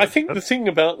 absolutely. I think the thing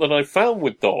about that I've found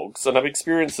with dogs, and I've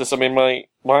experienced this, I mean, my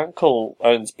uncle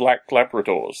owns black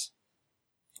Labradors.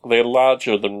 They're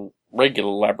larger than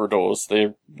regular Labradors.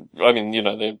 They're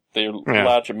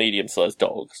larger, medium-sized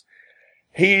dogs.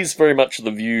 He's very much of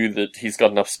the view that he's got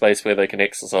enough space where they can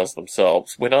exercise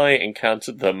themselves. When I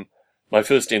encountered them, my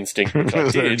first instinct, which I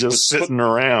They're did, just sitting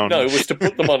around. No, was to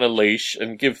put them on a leash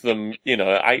and give them,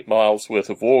 8 miles worth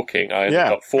of walking. I only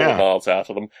got 4 miles out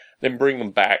of them. Then bring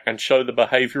them back and show the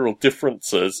behavioural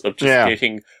differences of just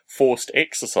getting forced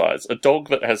exercise. A dog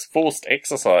that has forced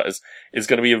exercise is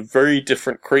going to be a very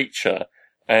different creature,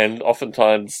 and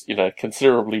oftentimes,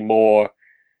 considerably more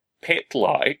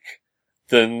pet-like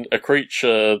than a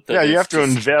creature that. Yeah, you have to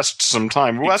invest some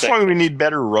time. Well, exactly. That's why we need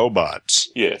better robots.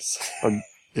 Yes. I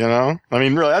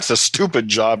mean, really, that's a stupid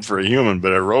job for a human,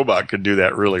 but a robot could do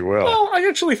that really well. Well, I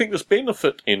actually think there's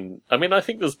benefit in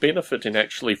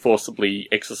actually forcibly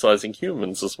exercising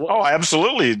humans as well. Oh,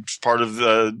 absolutely. It's part of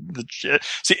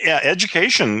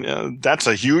education, that's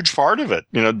a huge part of it.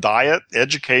 Diet,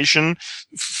 education,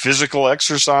 physical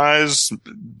exercise,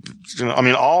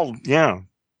 all,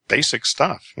 basic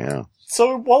stuff. Yeah.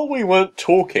 So while we weren't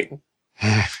talking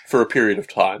for a period of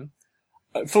time,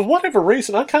 for whatever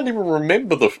reason, I can't even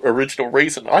remember the original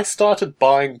reason, I started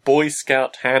buying Boy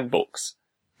Scout handbooks.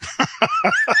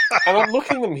 And I'm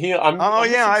looking them here.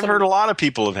 I've heard a lot of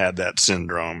people have had that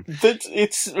syndrome.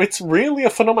 It's really a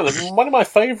phenomenon. One of my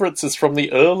favorites is from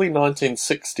the early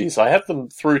 1960s. I have them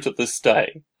through to this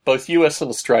day, both US and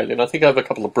Australian. I think I have a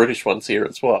couple of British ones here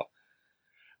as well.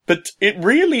 But it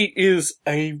really is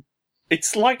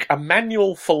it's like a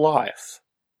manual for life.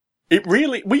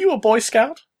 Were you a Boy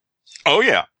Scout? Oh,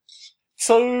 yeah.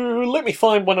 So, let me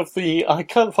find I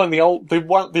can't find the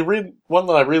one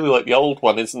that I really like, the old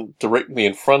one isn't directly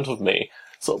in front of me.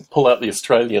 So I'll pull out the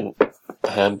Australian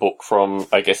handbook from,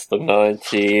 I guess, the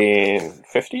 1950s,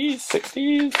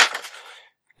 60s?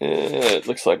 It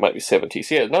looks like it might be 70s.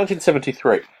 Yeah,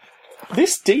 1973.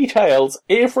 This details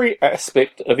every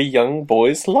aspect of a young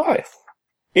boy's life.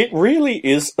 It really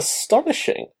is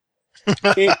astonishing.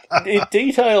 It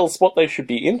details what they should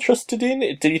be interested in,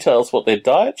 it details what their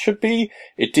diet should be,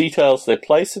 it details their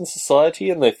place in society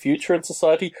and their future in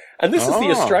society, and this is the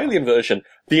Australian version.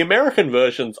 The American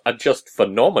versions are just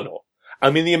phenomenal. I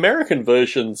mean, the American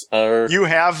versions are... You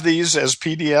have these as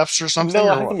PDFs or something?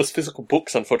 No, I have them as physical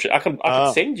books, unfortunately. I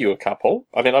can send you a couple.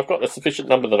 I mean, I've got a sufficient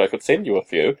number that I could send you a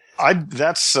few.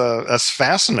 That's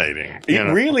fascinating.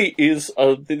 It really is...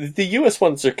 the US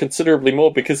ones are considerably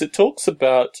more because it talks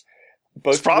about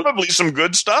There's probably some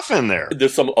good stuff in there.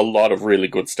 There's a lot of really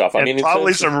good stuff. And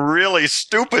probably some really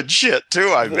stupid shit too,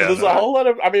 I bet. There's a whole lot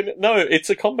of, no, it's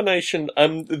a combination.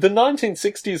 The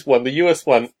 1960s one, the US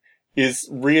one, is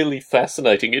really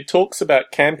fascinating. It talks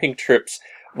about camping trips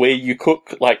where you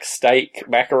cook, like, steak,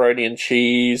 macaroni and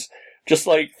cheese, just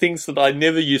like things that I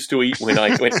never used to eat when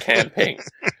I went camping.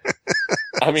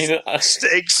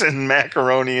 Steaks and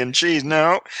macaroni and cheese.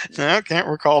 No, can't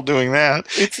recall doing that.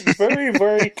 It's very,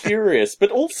 very curious,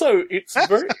 but also it's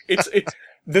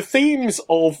the themes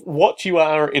of what you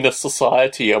are in a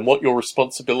society and what your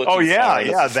responsibilities are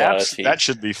in a society. That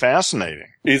should be fascinating.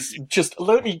 Is just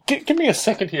give me a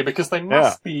second here because they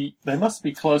must be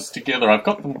close together. I've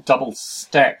got them double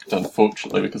stacked,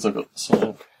 unfortunately, because I've got.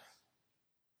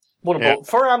 What about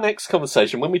for our next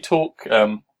conversation when we talk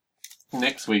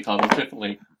next week? I will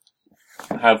definitely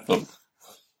have them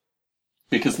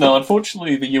because now,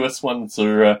 unfortunately, the US ones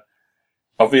are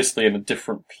obviously in a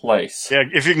different place. Yeah,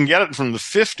 if you can get it from the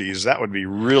 50s, that would be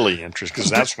really interesting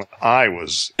because that's when I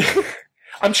was.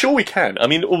 I'm sure we can.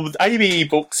 ABE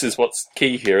Books is what's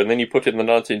key here, and then you put in the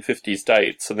 1950s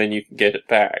dates, and then you can get it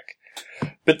back.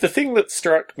 But the thing that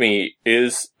struck me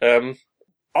is,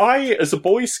 I, as a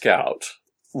Boy Scout,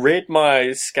 read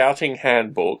my scouting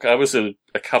handbook. I was a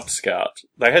Cub Scout.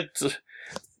 I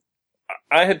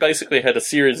had basically had a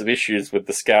series of issues with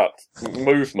the Scout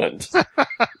movement,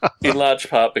 in large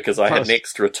part because I had an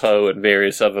extra toe and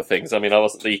various other things. I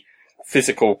wasn't the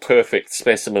physical perfect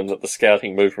specimen that the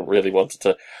scouting movement really wanted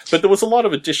to. But there was a lot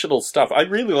of additional stuff. I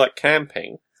really liked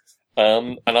camping,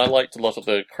 and I liked a lot of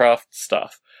the craft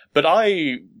stuff. But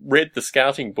I read the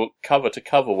scouting book cover to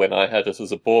cover when I had it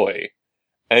as a boy.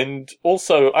 And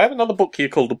also, I have another book here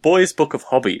called The Boy's Book of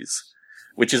Hobbies,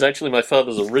 which is actually my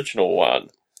father's original one,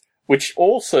 which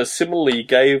also similarly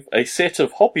gave a set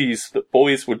of hobbies that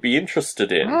boys would be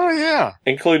interested in. Oh, yeah.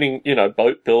 Including,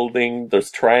 boat building, there's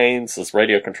trains, there's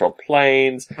radio-controlled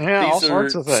planes. Yeah, these all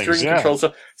sorts of things, string controls.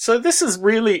 So this is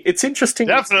really, it's interesting.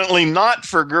 Definitely not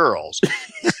for girls.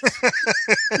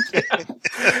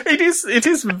 It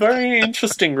is very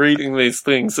interesting reading these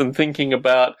things and thinking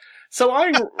about. So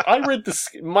I read this,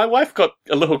 my wife got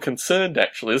a little concerned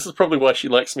actually, this is probably why she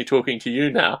likes me talking to you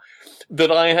now,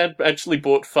 that I had actually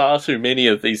bought far too many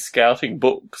of these scouting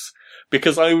books,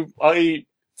 because I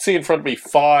see in front of me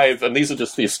 5, and these are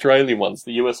just the Australian ones,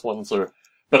 the US ones are,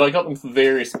 but I got them for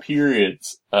various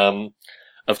periods,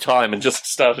 of time and just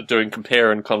started doing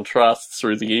compare and contrasts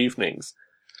through the evenings.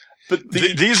 But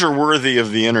these are worthy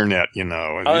of the internet,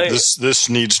 This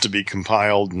needs to be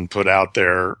compiled and put out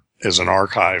there as an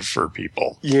archive for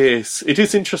people. Yes, it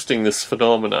is interesting, this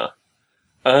phenomena.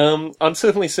 I'm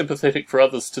certainly sympathetic for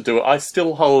others to do it. I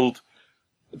still hold,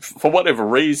 for whatever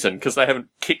reason, because they haven't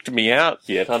kicked me out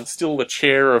yet, I'm still the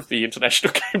chair of the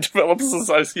International Game Developers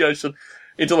Association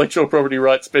Intellectual Property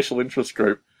Rights Special Interest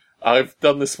Group. I've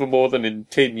done this for more than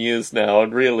 10 years now,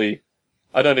 and really,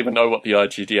 I don't even know what the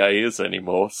IGDA is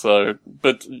anymore,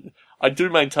 but I do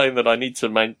maintain that I need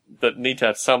to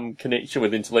have some connection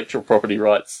with intellectual property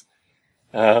rights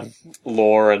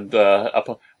law and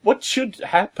what should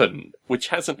happen, which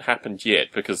hasn't happened yet,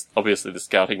 because obviously the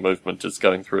scouting movement is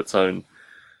going through its own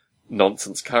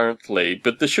nonsense currently,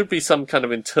 but there should be some kind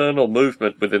of internal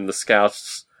movement within the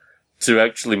Scouts to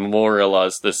actually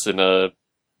memorialize this in the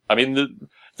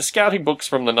scouting books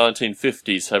from the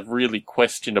 1950s have really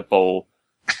questionable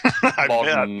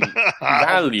modern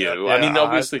value.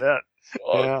 Obviously,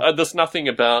 there's nothing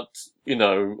about,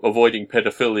 avoiding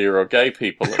pedophilia or gay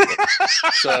people in it.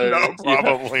 So, no,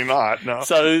 probably not, no.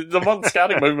 So the modern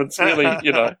scouting movement's really,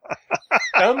 the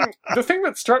thing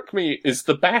that struck me is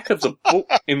the back of the book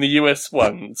in the US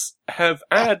ones have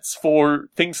ads for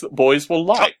things that boys will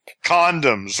like.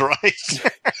 Condoms,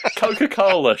 right?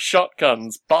 Coca-Cola,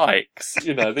 shotguns, bikes,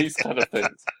 these kind of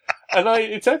things. And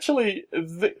it's actually,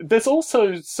 there's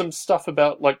also some stuff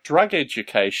about, like, drug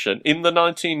education. In the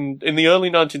early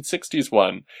 1960s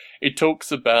one, it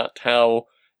talks about how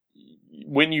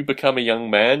when you become a young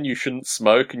man, you shouldn't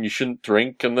smoke and you shouldn't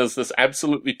drink, and there's this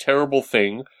absolutely terrible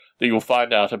thing that you'll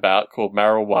find out about called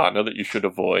marijuana that you should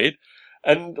avoid,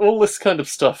 and all this kind of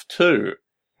stuff too.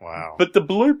 Wow. But the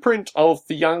blueprint of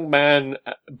the young man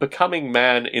becoming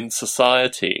man in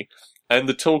society, and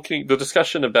the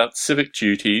discussion about civic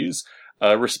duties,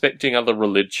 respecting other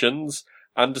religions,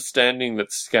 understanding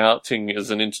that scouting is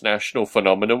an international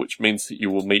phenomenon, which means that you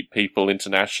will meet people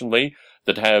internationally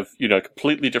that have,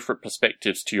 completely different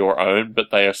perspectives to your own,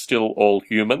 but they are still all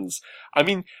humans.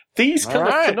 These kind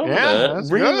of phenomena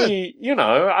really,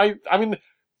 good.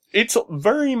 It's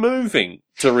very moving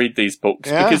to read these books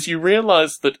because you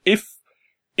realize that if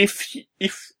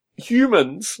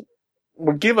humans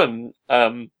were given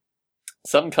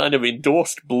some kind of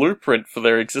endorsed blueprint for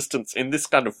their existence in this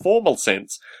kind of formal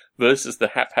sense versus the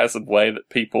haphazard way that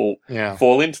people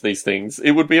fall into these things,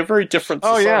 it would be a very different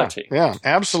society. Oh, yeah,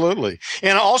 absolutely.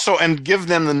 And also, and give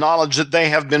them the knowledge that they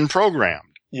have been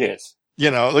programmed. Yes.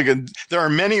 There are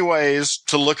many ways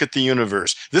to look at the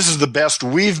universe. This is the best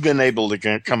we've been able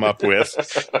to come up with.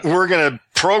 We're going to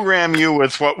program you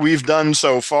with what we've done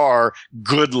so far.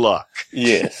 Good luck.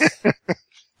 Yes.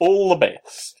 All the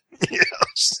best.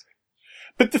 Yes.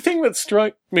 But the thing that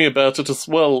struck me about it as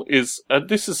well is,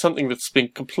 this is something that's been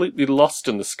completely lost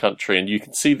in this country, and you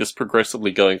can see this progressively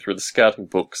going through the scouting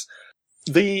books.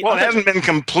 It hasn't been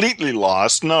completely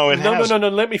lost. No, it hasn't. No.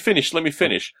 Let me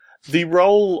finish. The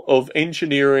role of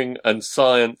engineering and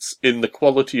science in the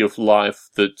quality of life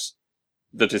that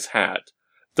is had.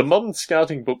 The modern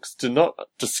scouting books do not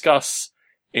discuss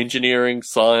engineering,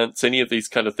 science, any of these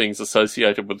kind of things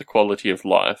associated with the quality of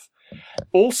life.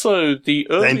 Also, the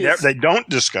earliest... They don't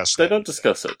discuss that. They don't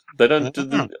discuss it. They don't...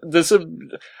 There's the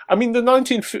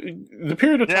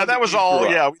period of time... Yeah, that was all...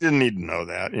 Yeah, we didn't need to know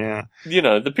that, yeah.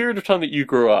 The period of time that you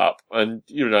grew up and,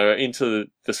 into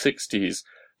the 60s,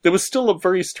 there was still a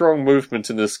very strong movement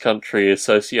in this country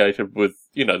associated with,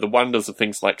 the wonders of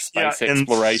things like space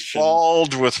exploration.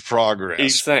 Enthralled with progress.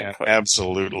 Exactly. Yeah,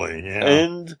 absolutely, yeah.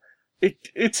 And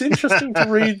it's interesting to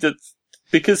read that,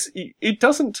 because it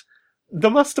doesn't... There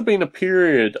must have been a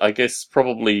period, I guess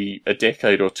probably a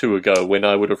decade or two ago, when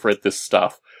I would have read this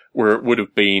stuff, where it would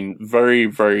have been very,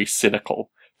 very cynical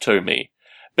to me.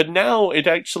 But now it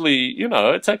actually,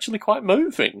 it's actually quite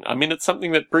moving. I mean, it's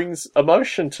something that brings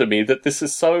emotion to me, that this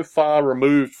is so far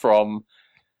removed from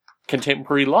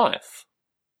contemporary life.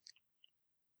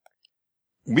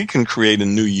 We can create a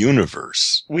new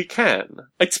universe. We can.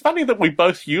 It's funny that we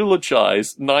both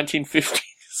eulogize 1950s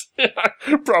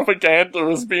propaganda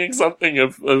as being something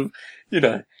of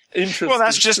interesting. Well,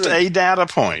 that's just a data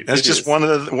point. That's just one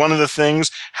of the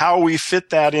things. How we fit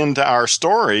that into our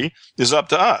story is up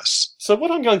to us. So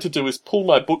what I'm going to do is pull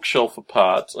my bookshelf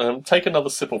apart and take another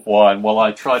sip of wine while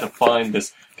I try to find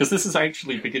this, because this is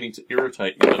actually beginning to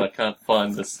irritate me that I can't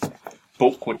find this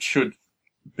book, which should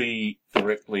be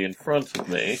directly in front of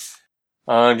me.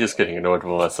 I'm just getting annoyed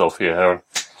with myself here, Aaron.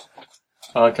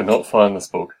 I cannot find this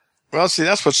book. Well, see,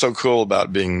 that's what's so cool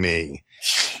about being me.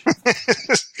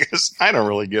 Because I don't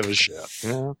really give a shit.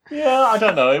 Yeah, I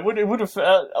don't know. It would have.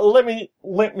 Let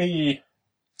me.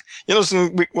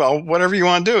 Listen. Whatever you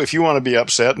want to do. If you want to be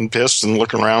upset and pissed and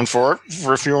look around for it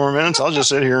for a few more minutes, I'll just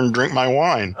sit here and drink my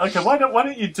wine. Okay. Why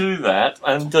don't you do that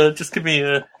and just give me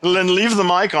a. Then leave the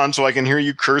mic on so I can hear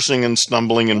you cursing and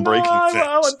stumbling and breaking things.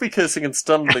 I won't be cursing and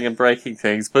stumbling and breaking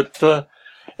things, but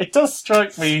it does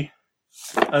strike me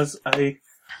as a.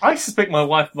 I suspect my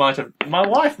wife might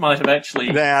have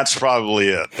actually... That's probably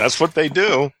it. That's what they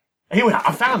do. Here we are.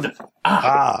 I found it.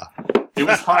 It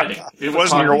was hiding. It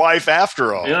wasn't your wife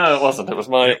after all. No, it wasn't. It was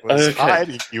my... It was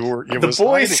hiding. The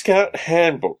Boy Scout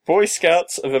Handbook. Boy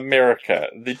Scouts of America.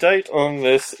 The date on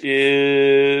this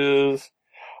is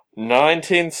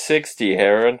 1960,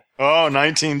 Heron. Oh,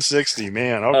 1960,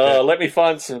 man. Okay. Let me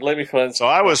find some. So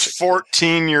I was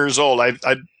 14 years old. I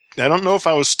don't know if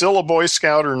I was still a Boy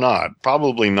Scout or not.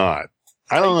 Probably not.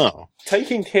 I don't know.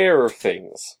 Taking care of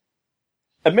things.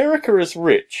 America is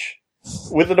rich.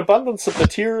 With an abundance of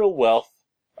material wealth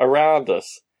around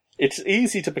us, it's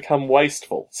easy to become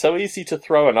wasteful. So easy to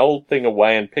throw an old thing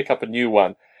away and pick up a new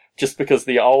one, just because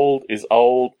the old is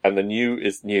old and the new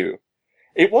is new.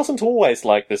 It wasn't always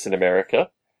like this in America.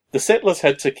 The settlers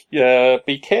had to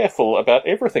be careful about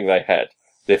everything they had.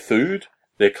 Their food,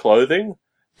 their clothing,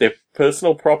 their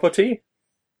personal property.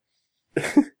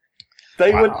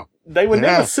 They were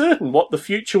never certain what the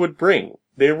future would bring.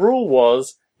 Their rule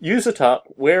was, use it up,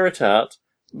 wear it out,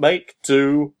 make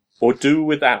do, or do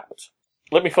without.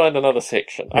 Let me find another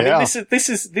section. I mean,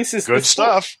 this is good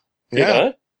stuff.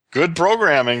 Yeah. Good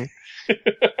programming.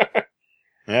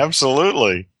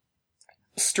 Absolutely.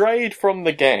 Strayed from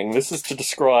the gang. This is to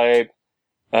describe,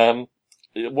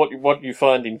 what you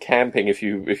find in camping if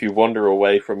you wander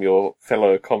away from your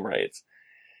fellow comrades.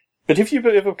 But if you've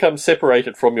ever become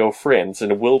separated from your friends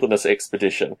in a wilderness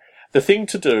expedition, the thing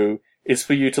to do is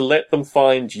for you to let them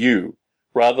find you,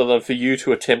 rather than for you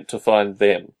to attempt to find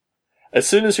them. As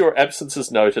soon as your absence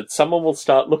is noted, someone will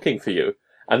start looking for you,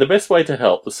 and the best way to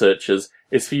help the searchers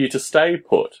is for you to stay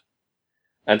put,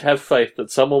 and have faith that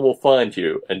someone will find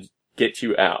you and get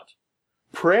you out.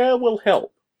 Prayer will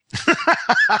help.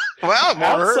 Well,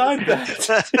 outside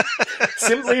that,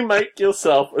 simply make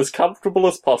yourself as comfortable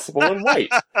as possible and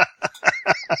wait.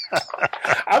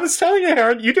 I was telling you,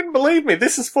 Aaron, you didn't believe me.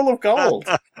 This is full of gold.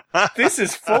 This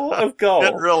is full of gold.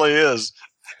 It really is.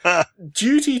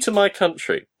 Duty to my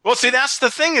country. Well, see, that's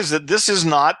the thing, is that this is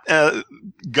not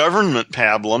government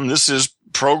pablum. This is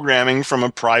programming from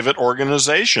a private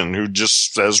organization who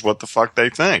just says what the fuck they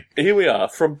think. Here we are,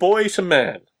 from boy to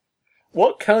man.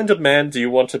 What kind of man do you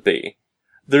want to be?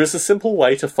 There is a simple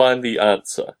way to find the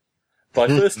answer. By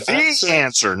first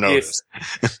answer, notice.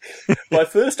 Yes. By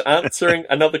first answering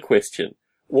another question.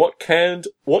 What kind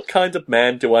of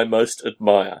man do I most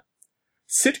admire?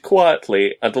 Sit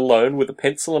quietly and alone with a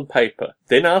pencil and paper.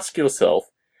 Then ask yourself,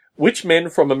 which men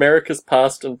from America's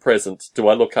past and present do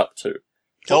I look up to?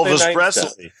 Elvis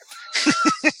Presley.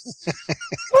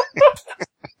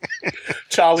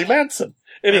 Charlie Manson.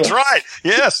 Anyway. That's right.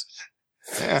 Yes.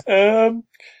 Yeah.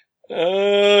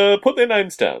 Put their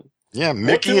names down. Yeah,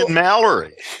 Mickey and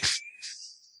Mallory.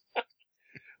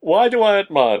 Why do I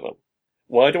admire them?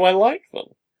 Why do I like them?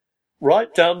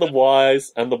 Write down the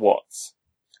whys and the whats.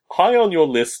 High on your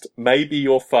list may be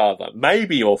your father.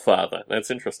 Maybe your father.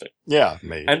 That's interesting. Yeah,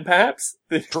 maybe. And perhaps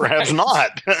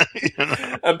not.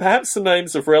 And perhaps the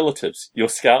names of relatives. Your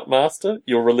scoutmaster,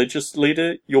 your religious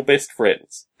leader, your best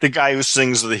friends. The guy who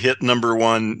sings the hit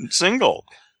 #1 single.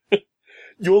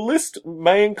 Your list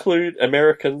may include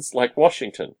Americans like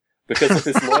Washington, because of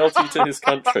his loyalty to his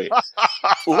country.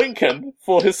 Lincoln,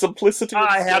 for his simplicity and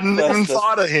I hadn't even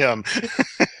thought of him.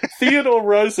 Theodore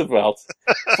Roosevelt,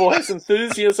 for his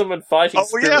enthusiasm and fighting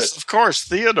spirit. Oh, yes, of course,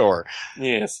 Theodore.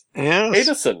 Yes. Yes.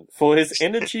 Edison, for his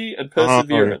energy and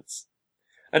perseverance.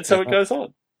 And so it goes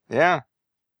on. Yeah.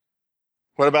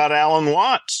 What about Alan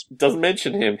Watts? Doesn't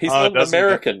mention him. He's not an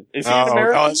American. Is he an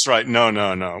American? Oh, that's right.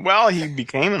 No. Well, he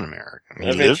became an American. He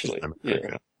Eventually. lived in America.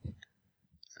 Yeah.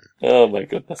 Oh my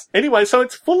goodness. Anyway, so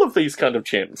it's full of these kind of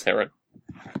gems, Heron.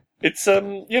 It's,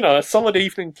 a solid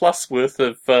evening plus worth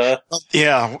of,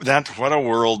 Yeah, what a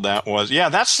world that was. Yeah,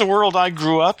 that's the world I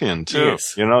grew up in, too.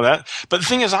 Yes. You know that? But the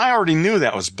thing is, I already knew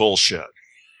that was bullshit.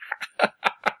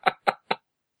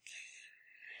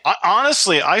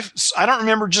 Honestly, I don't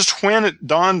remember just when it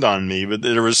dawned on me, but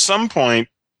there was some point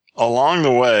along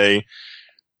the way.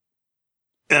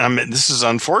 I mean, this is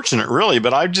unfortunate, really,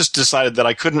 but I just decided that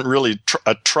I couldn't really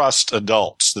trust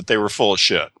adults, that they were full of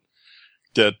shit.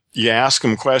 That you ask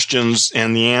them questions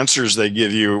and the answers they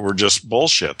give you were just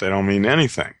bullshit. They don't mean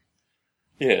anything.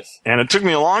 yes. And it took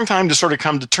me a long time to sort of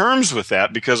come to terms with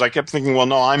that, because I kept thinking, well,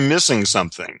 no, I'm missing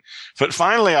something. But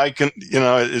finally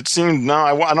it seemed, no,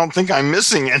 I don't think I'm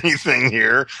missing anything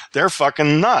here. They're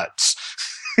fucking nuts.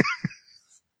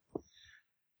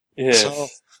 Yes. So,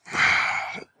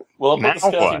 well, I'll put now the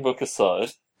scouting what? book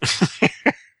aside.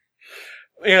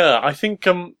 Yeah, I think,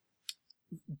 I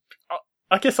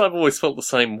guess I've always felt the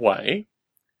same way.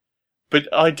 But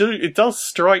it does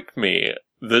strike me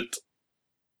that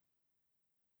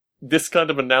this kind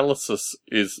of analysis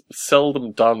is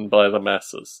seldom done by the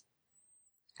masses.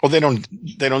 Well, they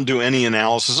don't do any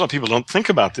analysis. People don't think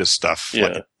about this stuff. Yeah.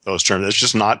 Like those terms. It's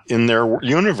just not in their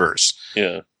universe.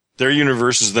 Yeah. Their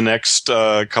universe is the next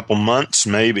couple months,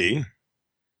 maybe.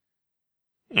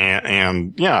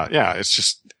 And yeah, it's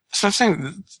just, so I'm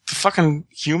saying the fucking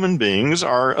human beings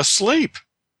are asleep.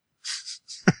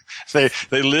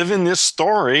 They live in this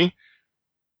story,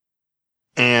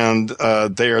 and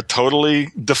they are totally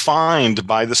defined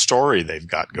by the story they've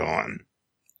got going.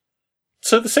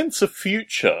 So the sense of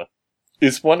future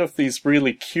is one of these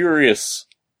really curious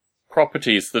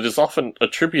properties that is often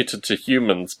attributed to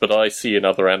humans, but I see in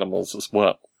other animals as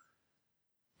well.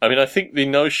 I mean, I think the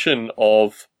notion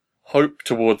of hope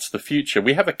towards the future.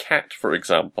 We have a cat, for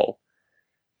example,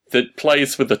 that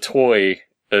plays with a toy.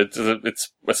 It's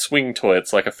a swing toy.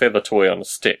 It's like a feather toy on a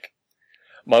stick.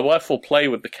 My wife will play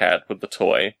with the cat, with the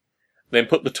toy, then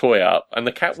put the toy up, and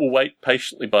the cat will wait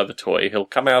patiently by the toy. He'll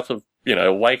come out of,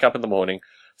 wake up in the morning,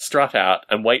 strut out,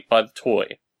 and wait by the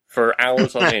toy for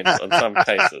hours on end, in some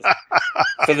cases,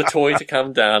 for the toy to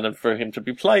come down and for him to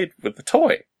be played with the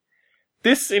toy.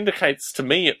 This indicates, to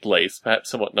me at least, perhaps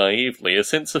somewhat naively, a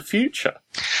sense of future.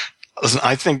 Listen,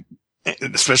 I think,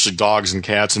 especially dogs and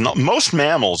cats, and most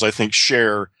mammals, I think,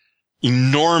 share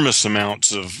enormous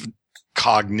amounts of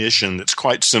cognition that's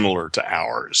quite similar to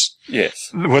ours.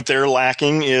 Yes. What they're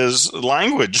lacking is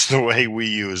language the way we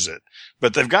use it.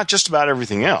 But they've got just about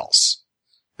everything else.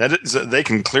 That is, they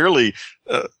can clearly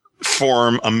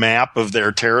form a map of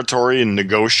their territory and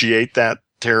negotiate that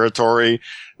territory,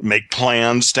 make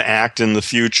plans to act in the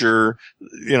future,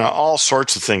 all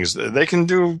sorts of things. They can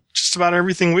do just about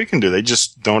everything we can do. They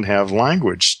just don't have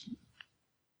language.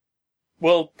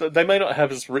 Well, they may not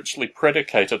have as richly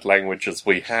predicated language as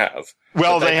we have.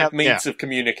 Well, but they have have means of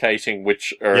communicating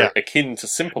which are akin to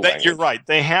simple language. You're right.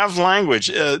 They have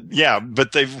language,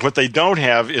 but what they don't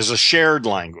have is a shared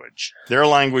language. Their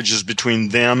language is between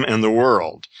them and the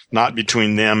world, not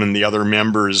between them and the other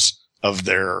members of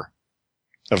their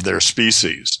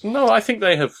species. No, I think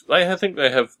they have. I think they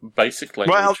have basic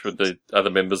language with the other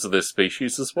members of their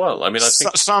species as well. I mean, I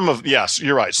think yes,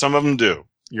 you're right. Some of them do.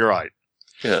 You're right.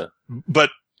 Yeah. But,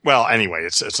 well, anyway,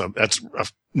 that's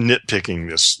nitpicking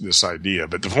this idea.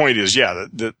 But the point is,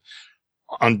 that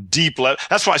on deep level,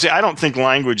 that's why I say I don't think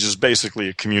language is basically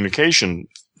a communication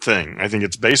thing. I think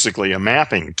it's basically a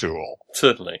mapping tool.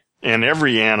 Certainly. And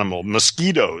every animal,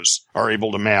 mosquitoes are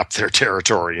able to map their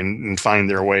territory and find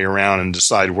their way around and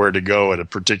decide where to go at a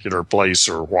particular place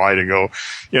or why to go,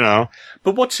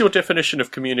 But what's your definition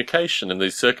of communication in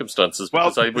these circumstances?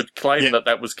 Because I would claim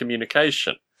that was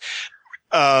communication.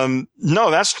 No,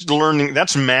 that's learning,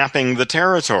 that's mapping the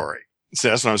territory. See,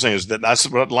 that's what I'm saying, is that's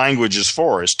what language is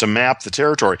for, is to map the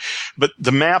territory. But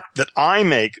the map that I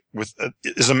make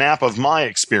is a map of my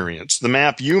experience. The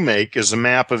map you make is a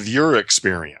map of your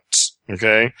experience.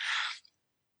 Okay?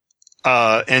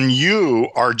 And you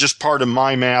are just part of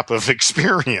my map of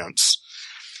experience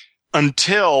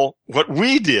until what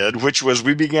we did, which was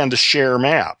we began to share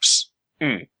maps.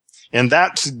 Mm. And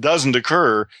that doesn't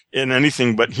occur in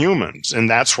anything but humans. And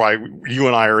that's why you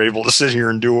and I are able to sit here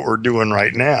and do what we're doing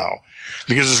right now.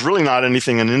 Because it's really not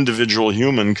anything an individual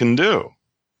human can do.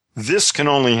 This can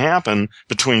only happen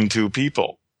between two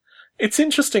people. It's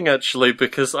interesting, actually,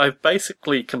 because I've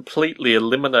basically completely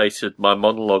eliminated my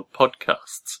monologue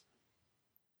podcasts.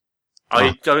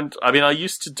 My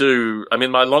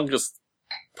longest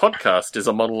podcast is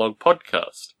a monologue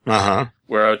podcast. Uh-huh.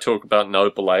 Where I talk about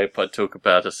Noble Ape, I talk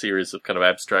about a series of kind of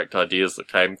abstract ideas that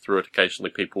came through it. Occasionally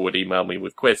people would email me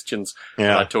with questions,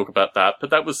 and I talk about that. But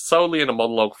that was solely in a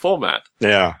monologue format.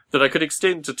 Yeah. That I could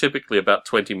extend to typically about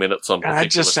 20 minutes on particular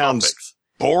topics. That just sounds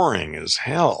boring as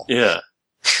hell. Yeah.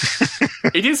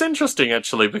 It is interesting,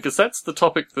 actually, because that's the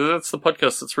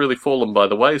podcast that's really fallen by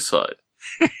the wayside.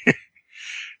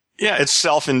 Yeah, it's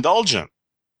self-indulgent.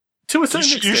 To a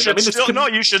certain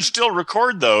extent. You should still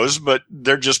record those, but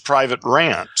they're just private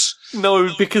rants. No,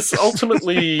 because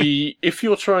ultimately, if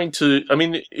you're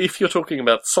talking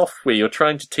about software, you're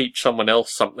trying to teach someone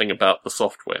else something about the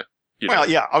software. Well,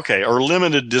 yeah, okay, or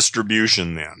limited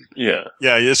distribution then. Yeah.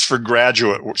 Yeah, it's for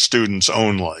graduate students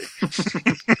only.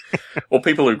 Or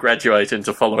people who graduate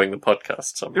into following the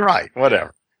podcast somehow. Right,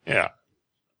 whatever. Yeah.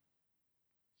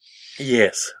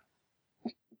 Yes.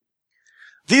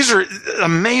 These are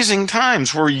amazing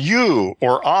times where you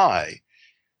or I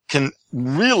can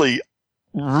really,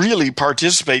 really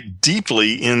participate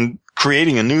deeply in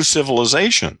creating a new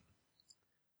civilization.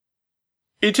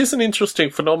 It is an interesting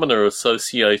phenomena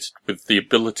associated with the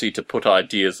ability to put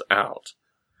ideas out.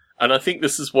 And I think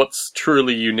this is what's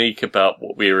truly unique about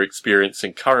what we are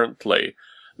experiencing currently,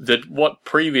 that what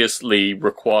previously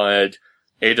required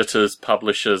editors,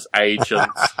 publishers,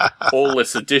 agents, all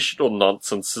this additional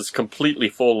nonsense has completely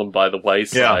fallen by the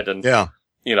wayside.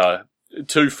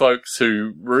 Two folks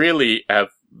who really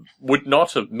would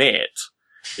not have met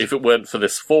if it weren't for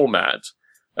this format,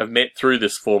 have met through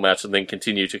this format and then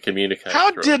continue to communicate. How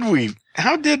did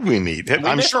we meet?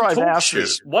 I'm sure I've asked you.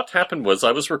 What happened was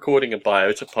I was recording a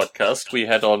Biota podcast. We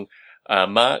had on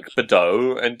Mark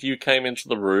Badeau, and you came into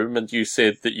the room and you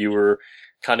said that you were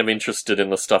kind of interested in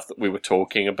the stuff that we were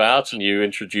talking about, and you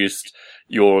introduced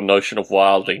your notion of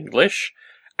wild English.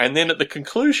 And then at the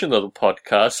conclusion of the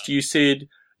podcast, you said,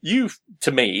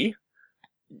 to me,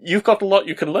 you've got a lot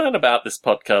you can learn about this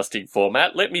podcasting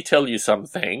format. Let me tell you some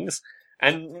things.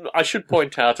 And I should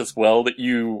point out as well that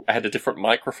you had a different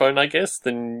microphone, I guess,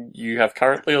 than you have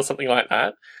currently or something like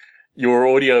that. Your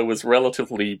audio was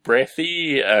relatively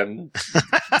breathy and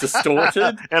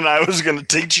distorted. And I was going to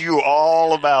teach you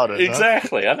all about it.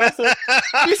 Exactly. Huh? And I thought,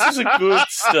 this is a good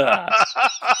start.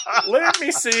 Let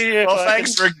me see if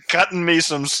thanks for cutting me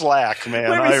some slack, man.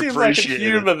 Let me see if I can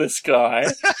humor this guy.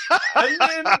 And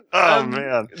then,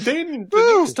 Then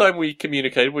the next time we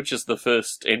communicated, which is the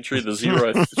first entry, the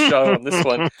 0th show on this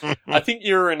one, I think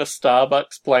you were in a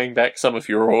Starbucks playing back some of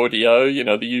your audio,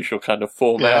 the usual kind of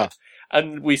format. Yeah.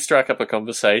 And we struck up a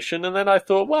conversation, and then I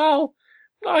thought, well,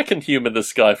 I can humor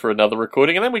this guy for another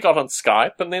recording. And then we got on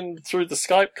Skype, and then through the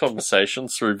Skype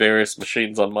conversations, through various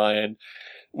machines on my end,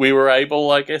 we were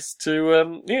able, I guess,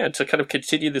 to kind of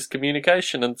continue this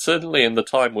communication. And certainly in the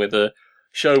time where the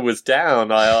show was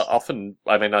down,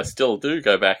 I still do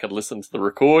go back and listen to the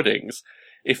recordings.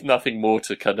 if nothing more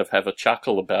to kind of have a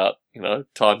chuckle about,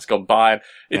 times gone by. And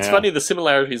it's funny, the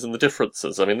similarities and the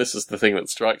differences. I mean, this is the thing that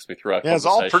strikes me through our it's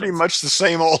all pretty much the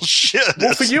same old shit.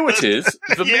 Well, for you it is.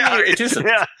 For me, it isn't.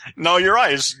 Yeah. No, you're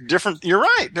right. It's different. You're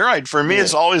right. You're right. For me,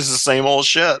 it's always the same old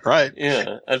shit. Right.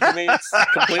 Yeah. And for me, it's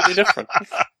completely different.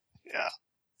 Yeah.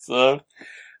 So,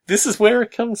 this is where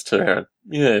it comes to, Aaron.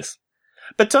 Yes.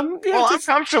 But, I'm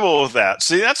comfortable with that.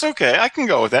 See, that's okay. I can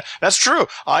go with that. That's true.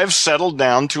 I've settled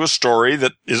down to a story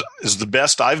that is the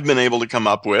best I've been able to come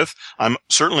up with. I'm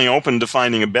certainly open to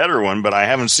finding a better one, but I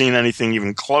haven't seen anything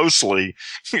even closely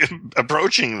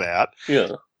approaching that.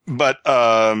 Yeah. But,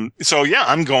 I'm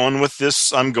going with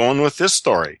this. I'm going with this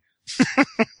story.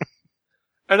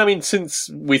 And I mean, since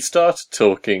we started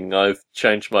talking, I've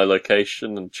changed my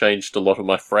location and changed a lot of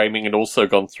my framing and also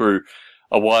gone through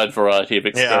a wide variety of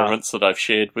experiments that I've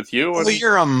shared with you. Well,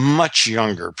 you're a much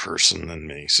younger person than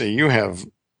me, so you have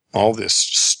all this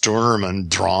Sturm und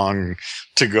Drang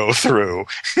to go through.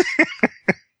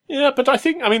 Yeah, but I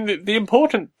think, the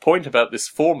important point about this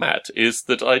format is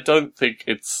that I don't think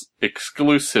it's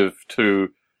exclusive to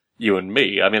you and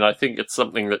me. I mean, I think it's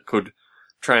something that could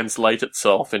translate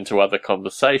itself into other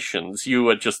conversations. You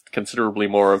are just considerably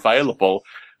more available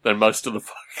than most of the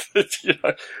folk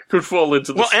that, could fall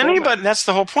into this format. Anybody, that's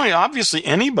the whole point. Obviously,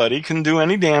 anybody can do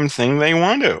any damn thing they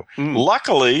want to.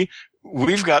 Luckily,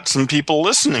 we've got some people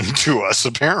listening to us,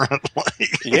 apparently.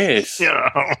 Yes.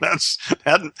 That's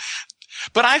that.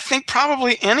 But I think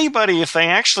probably anybody, if they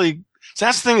actually,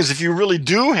 that's the thing is, if you really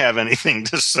do have anything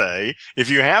to say,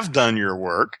 if you have done your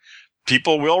work,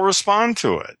 people will respond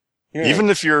to it. Yeah. Even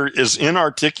if you're as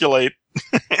inarticulate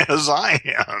as I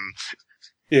am.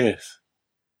 Yes.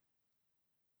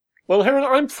 Well, Heron,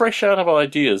 I'm fresh out of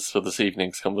ideas for this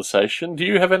evening's conversation. Do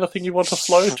you have anything you want to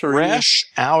float? Fresh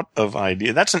out of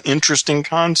ideas. That's an interesting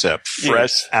concept.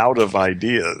 Fresh out of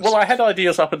ideas. Well, I had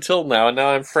ideas up until now, and now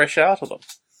I'm fresh out of them.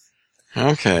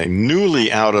 Okay.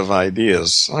 Newly out of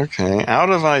ideas. Okay. Out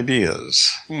of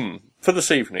ideas. For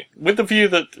this evening. With the view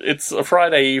that it's a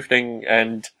Friday evening,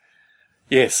 and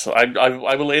yes, I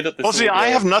will edit this. Well, see, I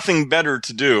have nothing better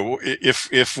to do.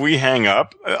 If we hang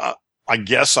up, I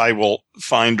guess I will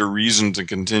find a reason to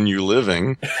continue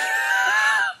living.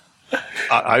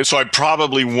 So I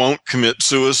probably won't commit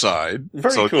suicide.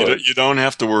 Very good. You don't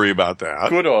have to worry about that.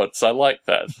 Good odds. I like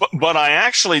that. But I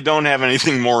actually don't have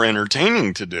anything more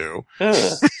entertaining to do.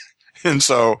 And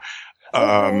so,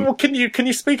 can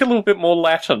you speak a little bit more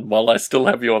Latin while I still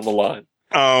have you on the line?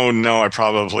 Oh no, I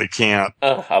probably can't.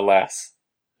 Alas.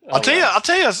 I'll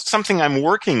tell you something I'm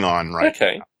working on right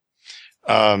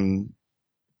now.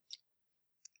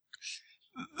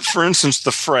 For instance,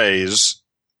 the phrase,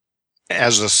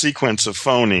 as a sequence of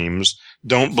phonemes,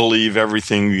 don't believe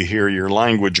everything you hear your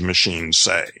language machine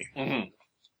say. Mm-hmm.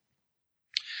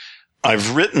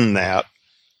 I've written that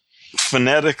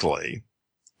phonetically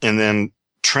and then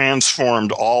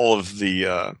transformed all of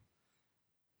the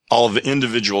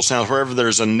individual sounds. Wherever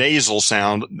there's a nasal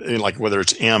sound, like whether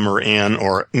it's M or N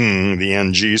or the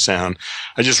NG sound,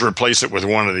 I just replace it with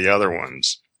one of the other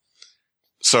ones.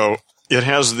 So it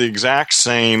has the exact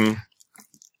same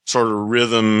sort of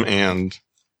rhythm and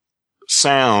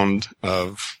sound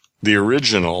of the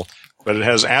original, but it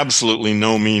has absolutely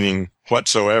no meaning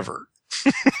whatsoever.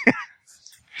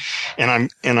 And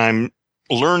I'm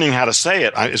learning how to say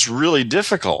it. It's really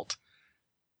difficult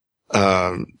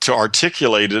to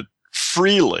articulate it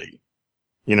freely.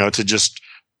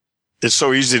 It's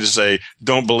so easy to say,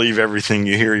 don't believe everything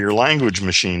you hear your language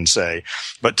machine say.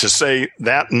 But to say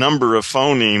that number of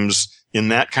phonemes in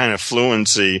that kind of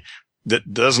fluency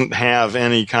that doesn't have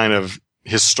any kind of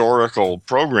historical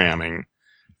programming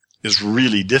is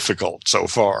really difficult so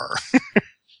far.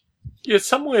 Yeah,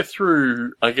 somewhere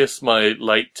through, I guess, my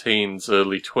late teens,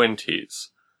 early 20s,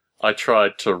 I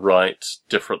tried to write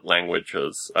different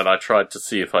languages, and I tried to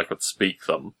see if I could speak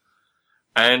them.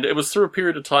 And it was through a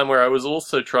period of time where I was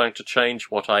also trying to change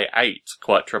what I ate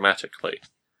quite dramatically.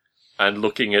 And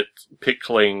looking at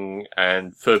pickling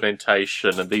and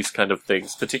fermentation and these kind of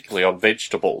things, particularly on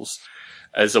vegetables,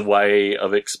 as a way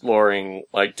of exploring,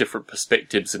 like, different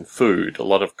perspectives in food. A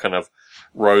lot of kind of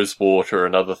rose water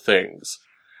and other things.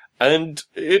 And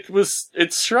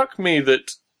it struck me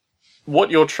that what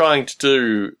you're trying to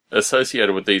do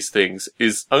associated with these things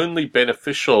is only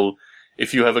beneficial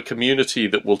if you have a community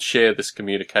that will share this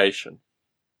communication.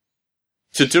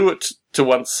 To do it to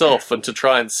oneself and to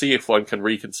try and see if one can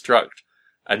reconstruct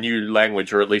a new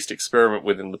language or at least experiment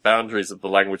within the boundaries of the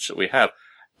language that we have.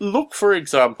 Look, for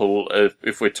example,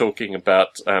 if we're talking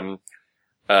about,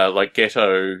 like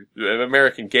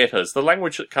American ghettos, the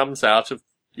language that comes out of,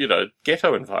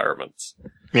 ghetto environments.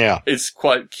 Yeah. is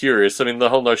quite curious. I mean, the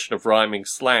whole notion of rhyming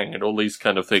slang and all these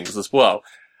kind of things as well.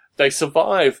 They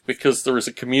survive because there is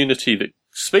a community that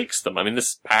speaks them. I mean,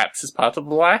 this perhaps is part of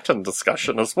the Latin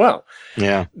discussion as well.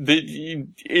 Yeah.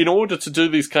 In order to do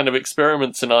these kind of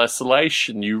experiments in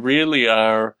isolation, you really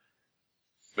are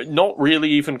not really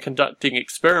even conducting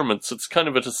experiments. It's kind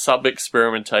of at a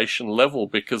sub-experimentation level,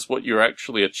 because what you're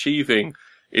actually achieving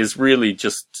is really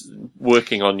just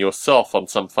working on yourself on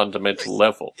some fundamental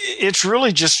level. It's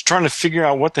really just trying to figure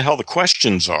out what the hell the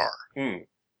questions are.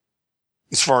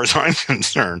 As far as I'm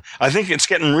concerned, I think it's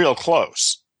getting real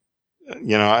close.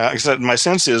 You know, like I said, my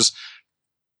sense is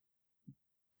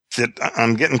that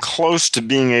I'm getting close to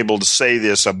being able to say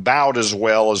this about as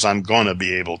well as I'm going to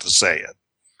be able to say it.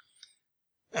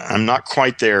 I'm not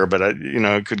quite there, but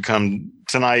it could come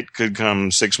tonight, could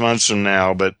come 6 months from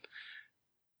now, but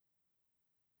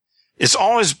it's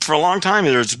always, for a long time,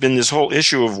 there's been this whole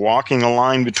issue of walking a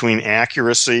line between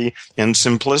accuracy and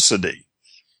simplicity.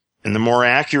 And the more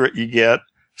accurate you get,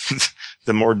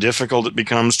 the more difficult it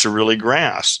becomes to really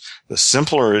grasp. The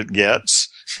simpler it gets,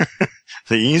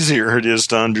 the easier it is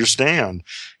to understand.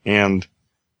 And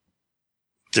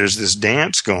there's this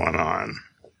dance going on.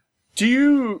 Do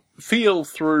you feel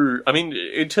through, I mean,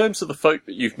 in terms of the folk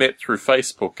that you've met through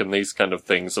Facebook and these kind of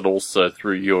things, and also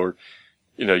through your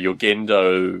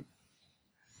Gendo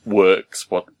works,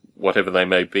 whatever they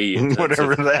may be.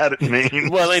 Whatever that means.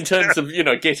 Well, in terms of,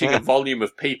 getting a volume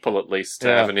of people at least to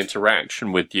have an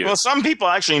interaction with you. Well, some people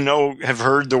actually have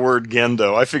heard the word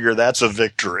Gendo. I figure that's a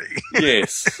victory.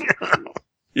 Yes.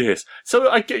 Yes.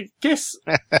 So I guess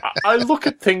I look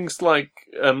at things like,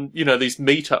 these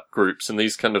meetup groups and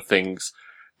these kind of things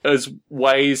as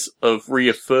ways of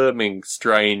reaffirming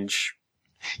strange.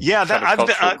 Yeah,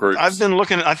 I've been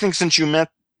looking. I think since you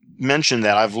mentioned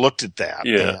that, I've looked at that.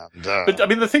 Yeah. But I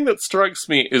mean, the thing that strikes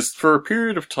me is, for a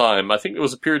period of time, I think there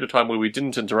was a period of time where we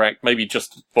didn't interact, maybe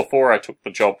just before I took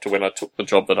the job to when I took the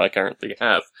job that I currently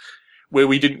have, where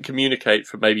we didn't communicate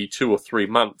for maybe 2 or 3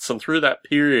 months. And through that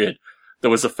period,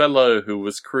 there was a fellow who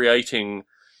was creating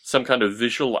some kind of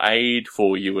visual aid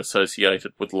for you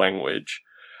associated with language.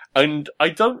 And I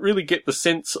don't really get the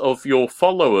sense of your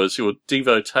followers, your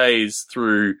devotees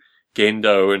through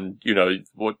Gendo and,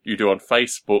 what you do on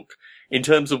Facebook, in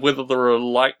terms of whether there are a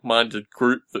like-minded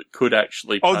group that could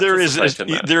actually participate in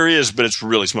that. There is, but it's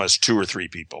really small. It's 2 or 3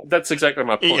 people. That's exactly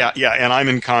my point. Yeah, and I'm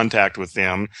in contact with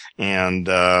them, and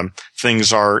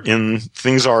things are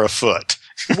afoot.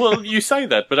 Well, you say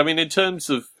that, but I mean, in terms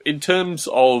of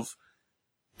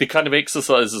the kind of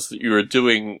exercises that you are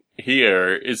doing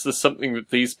here, is this something that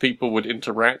these people would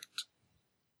interact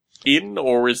in,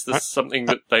 or is this something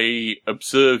that they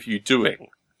observe you doing?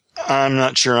 I'm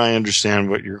not sure I understand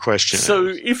what your question is. So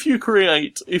if you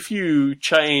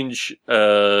change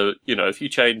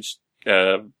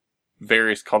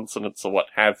various consonants or what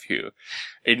have you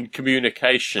in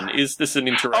communication, is this an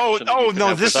interaction?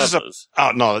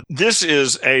 This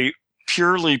is a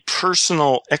purely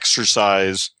personal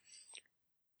exercise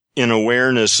in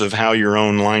awareness of how your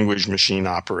own language machine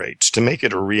operates, to make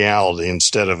it a reality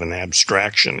instead of an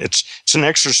abstraction. It's an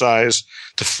exercise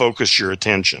to focus your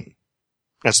attention.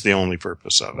 That's the only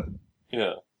purpose of it.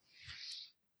 Yeah.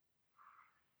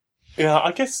 Yeah,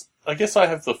 I guess I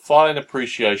have the fine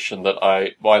appreciation that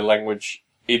my language,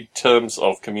 in terms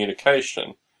of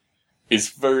communication, is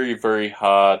very, very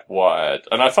hardwired.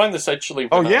 And I find this actually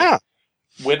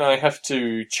when I have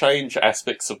to change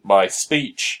aspects of my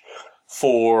speech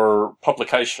for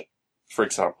publication, for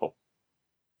example.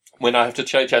 When I have to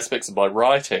change aspects of my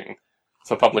writing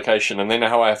for publication, and then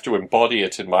how I have to embody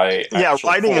it in my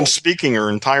writing form. And speaking are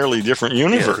entirely different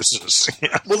universes.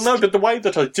 Yes. Well, no, but the way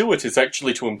that I do it is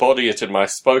actually to embody it in my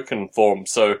spoken form.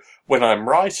 So when I'm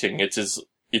writing, it is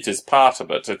part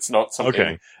of it. It's not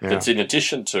something that's in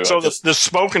addition to it. So the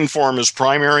spoken form is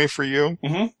primary for you?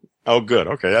 Mm-hmm. Oh, good.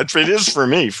 Okay. It is for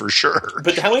me, for sure.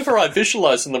 But however, I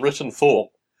visualize in the written form.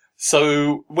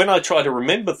 So when I try to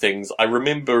remember things,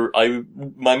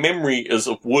 my memory is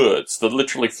of words that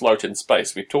literally float in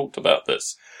space. We've talked about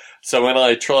this. So when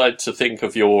I tried to think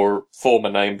of your former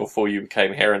name before you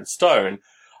became Heron Stone,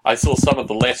 I saw some of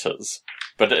the letters,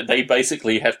 but they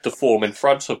basically have to form in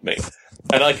front of me.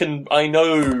 And I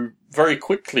know very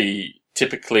quickly,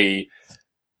 typically,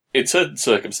 in certain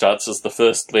circumstances, the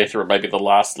first letter and maybe the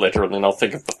last letter, and then I'll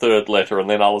think of the third letter, and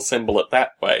then I'll assemble it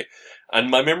that way. And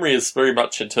my memory is very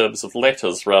much in terms of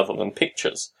letters rather than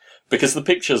pictures, because the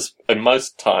pictures, in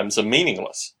most times, are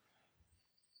meaningless.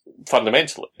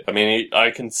 Fundamentally. I mean,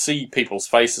 I can see people's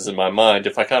faces in my mind.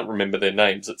 If I can't remember their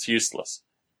names, it's useless.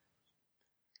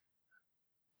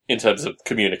 In terms of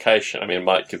communication, I mean, it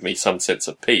might give me some sense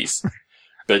of peace.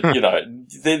 But,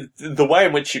 the way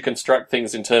in which you construct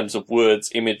things in terms of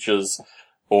words, images,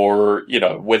 or,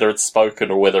 whether it's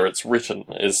spoken or whether it's written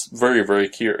is very, very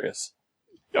curious.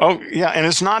 Oh, yeah, and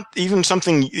it's not even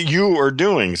something you are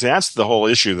doing. See, that's the whole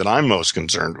issue that I'm most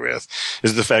concerned with,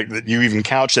 is the fact that you even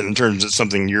couch it in terms of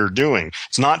something you're doing.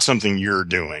 It's not something you're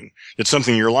doing. It's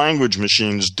something your language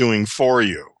machine is doing for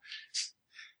you.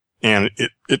 And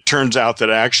it turns out that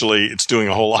actually it's doing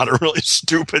a whole lot of really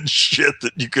stupid shit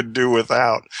that you could do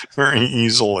without very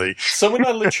easily. So when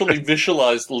I literally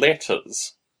visualized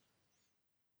letters,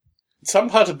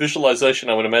 some part of visualization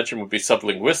I would imagine would be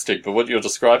sublinguistic, but what you're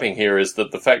describing here is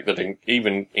that the fact that it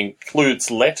even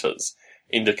includes letters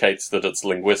indicates that it's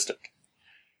linguistic.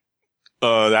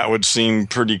 That would seem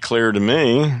pretty clear to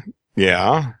me.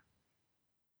 Yeah.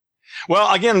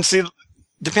 Well, again, see,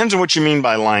 depends on what you mean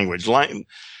by language.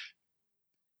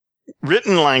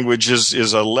 Written language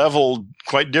is a level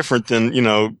quite different than,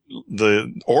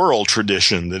 the oral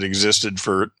tradition that existed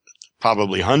for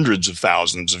probably hundreds of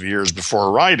thousands of years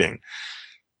before writing.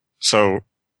 So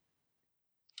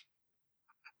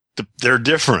they're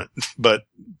different, but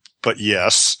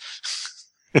yes.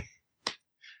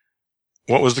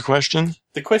 What was the question?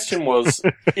 The question was,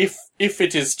 if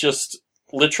it is just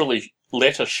literally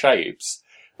letter shapes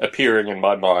appearing in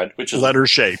my mind, which is letter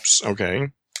shapes, okay.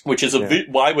 Which is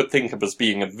what I would think of as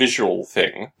being a visual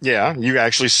thing. Yeah, you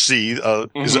actually see,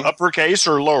 is it uppercase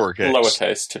or lowercase?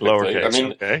 Lowercase, typically. Lowercase, I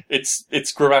mean, okay.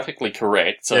 It's grammatically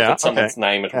correct, so if it's someone's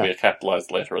name, it'll be a capitalized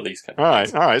letter or these kind of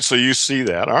things. All right, so you see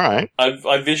that, all right.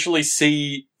 I visually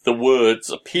see the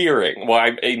words appearing,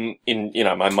 in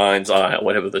my mind's eye, or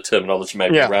whatever the terminology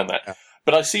may be around that. Yeah.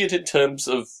 But I see it in terms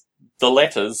of the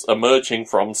letters emerging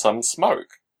from some smoke.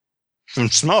 From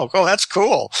smoke. Oh, that's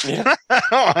cool. Yeah.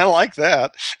 I like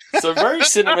that. So very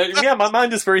cinema. Yeah, my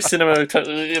mind is very cinema.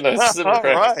 Cinematographic. All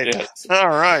right. Yes. All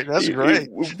right. That's great.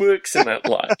 It works in that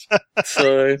light.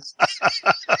 So.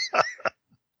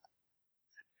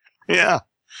 Yeah.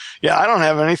 Yeah, I don't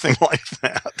have anything like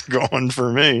that going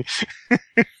for me.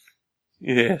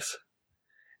 Yes.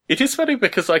 It is funny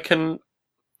because I can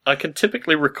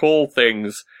typically recall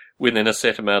things within a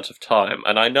set amount of time,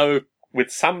 and I know with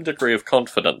some degree of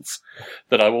confidence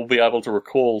that I will be able to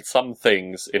recall some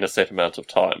things in a set amount of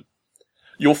time.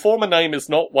 Your former name is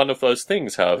not one of those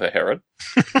things, however, Heron.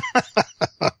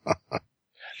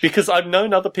 Because I've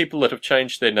known other people that have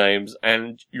changed their names,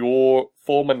 and your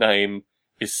former name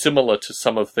is similar to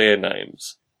some of their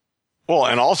names. Well,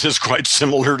 and also is quite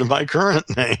similar to my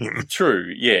current name.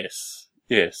 True, yes.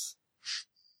 Yes.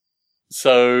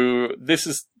 So, this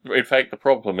is, in fact, the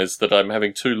problem is that I'm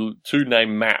having two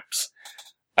name maps,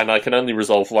 and I can only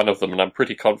resolve one of them, and I'm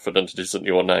pretty confident it isn't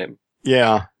your name.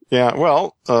 Yeah.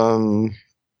 Well,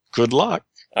 good luck.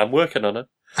 I'm working on it.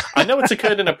 I know it's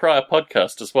occurred in a prior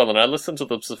podcast as well, and I listened to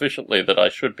them sufficiently that I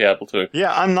should be able to.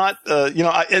 Yeah, I'm not,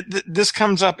 this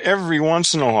comes up every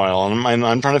once in a while, and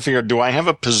I'm trying to figure out, do I have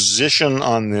a position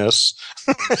on this?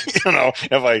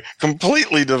 Have I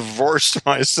completely divorced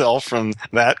myself from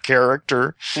that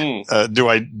character? Do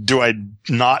I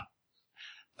not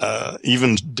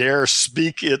even dare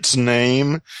speak its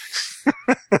name?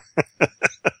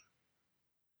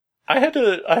 I had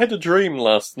a dream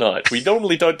last night. We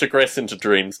normally don't digress into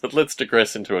dreams, but let's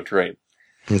digress into a dream.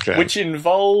 Okay. Which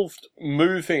involved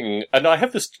moving, and I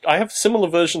have similar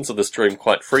versions of this dream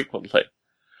quite frequently,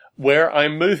 where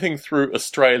I'm moving through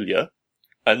Australia,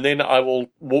 and then I will,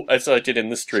 as I did in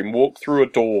this dream, walk through a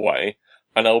doorway,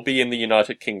 and I'll be in the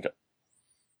United Kingdom.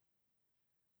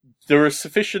 There are a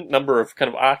sufficient number of kind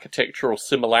of architectural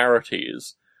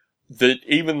similarities that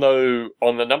even though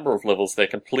on a number of levels they're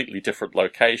completely different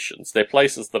locations, they're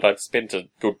places that I've spent a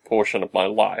good portion of my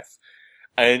life,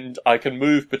 and I can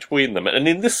move between them. And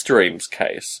in this dream's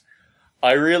case,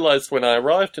 I realized when I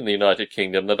arrived in the United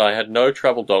Kingdom that I had no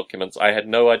travel documents, I had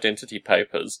no identity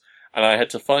papers, and I had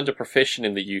to find a profession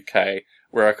in the UK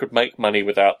where I could make money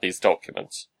without these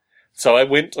documents. So I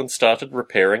went and started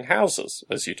repairing houses,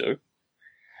 as you do.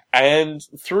 And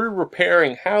through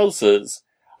repairing houses,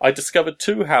 I discovered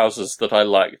two houses that I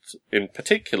liked in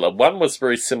particular. One was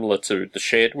very similar to the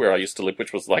shed where I used to live,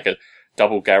 which was like a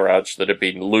double garage that had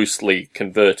been loosely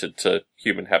converted to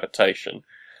human habitation.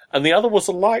 And the other was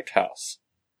a lighthouse.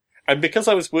 And because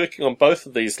I was working on both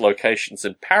of these locations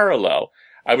in parallel,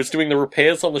 I was doing the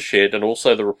repairs on the shed and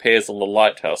also the repairs on the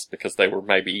lighthouse because they were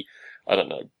maybe,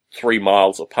 3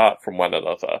 miles apart from one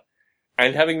another.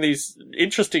 And having these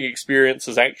interesting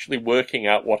experiences actually working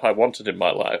out what I wanted in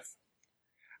my life.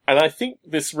 And I think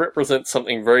this represents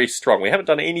something very strong. We haven't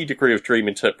done any degree of dream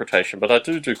interpretation, but I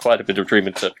do quite a bit of dream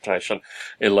interpretation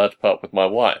in large part with my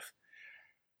wife.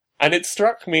 And it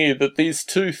struck me that these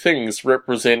two things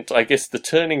represent, I guess, the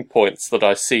turning points that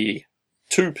I see,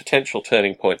 two potential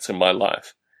turning points in my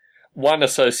life. One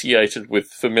associated with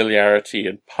familiarity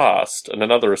and past, and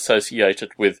another associated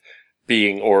with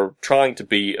being or trying to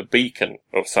be a beacon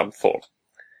of some form.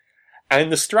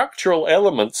 And the structural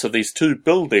elements of these two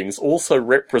buildings also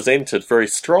represented very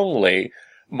strongly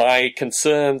my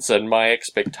concerns and my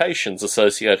expectations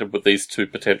associated with these two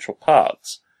potential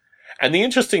paths. And the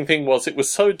interesting thing was it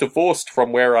was so divorced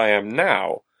from where I am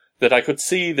now that I could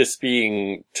see this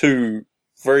being two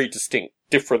very distinct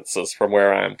differences from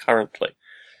where I am currently,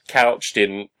 couched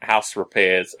in house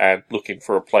repairs and looking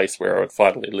for a place where I would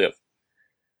finally live.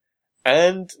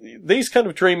 And these kind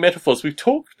of dream metaphors, we've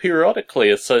talked periodically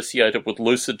associated with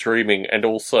lucid dreaming and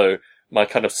also my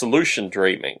kind of solution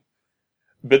dreaming.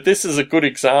 But this is a good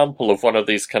example of one of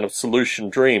these kind of solution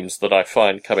dreams that I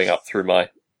find coming up through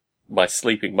my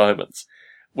sleeping moments,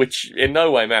 which in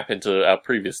no way map into our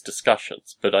previous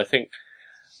discussions. But I think,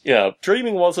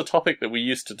 dreaming was a topic that we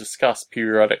used to discuss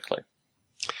periodically.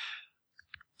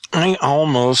 I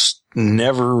almost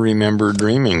never remember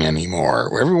dreaming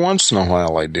anymore. Every once in a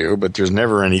while I do, but there's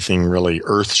never anything really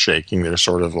earth-shaking. They're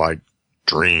sort of like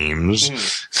dreams,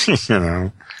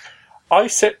 I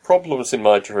set problems in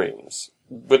my dreams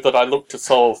that I look to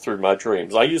solve through my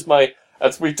dreams. I use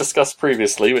as we discussed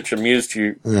previously, which amused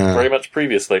you very much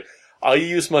previously, I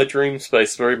use my dream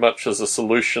space very much as a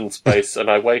solution space, and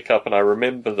I wake up and I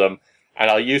remember them,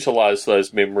 and I utilize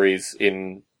those memories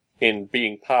in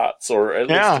being parts, or at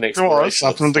least an exploration.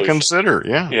 Something to consider,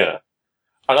 Yeah.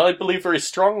 And I believe very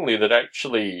strongly that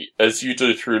actually, as you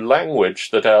do through language,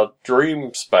 that our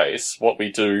dream space, what we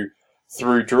do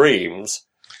through dreams,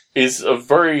 is a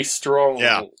very strong...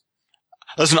 Yeah.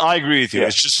 Listen, I agree with you. Yeah.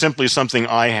 It's just simply something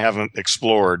I haven't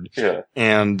explored. Yeah.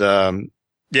 And,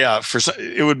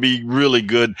 it would be really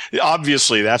good.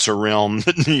 Obviously, that's a realm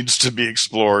that needs to be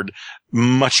explored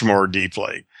much more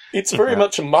deeply. It's very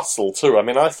much a muscle, too. I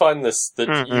mean, I find that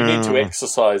you need to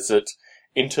exercise it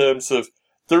in terms of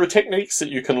there are techniques that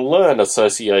you can learn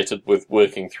associated with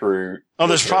working through. Oh,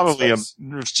 there's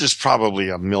just probably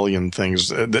a million things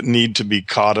that need to be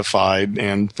codified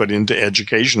and put into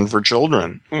education for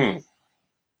children. Mm.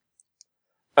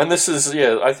 And this is,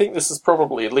 I think this is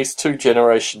probably at least 2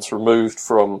 generations removed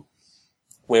from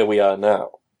where we are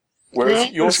now.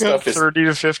 Whereas your stuff is 30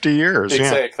 to 50 years.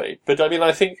 Exactly. Yeah. But I mean,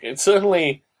 I think it's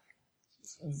certainly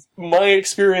my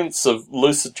experience of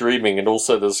lucid dreaming and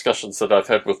also the discussions that I've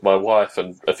had with my wife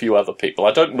and a few other people.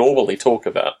 I don't normally talk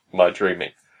about my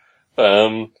dreaming.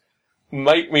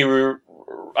 Make me,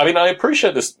 I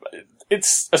appreciate this.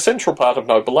 It's a central part of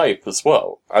Noble Ape as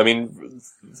well. I mean,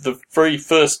 the very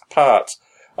first part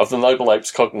of the Noble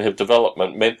Ape's cognitive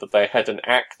development meant that they had an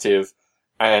active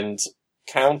and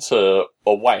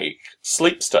counter-awake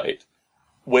sleep state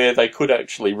where they could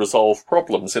actually resolve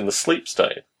problems in the sleep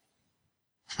state.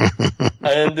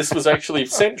 And this was actually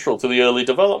central to the early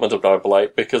development of Noble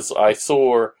Ape because I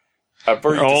saw a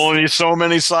very... Only so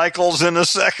many cycles in a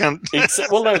second.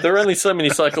 Well, no, there are only so many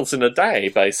cycles in a day,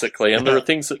 basically, and there are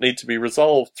things that need to be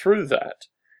resolved through that.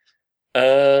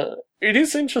 It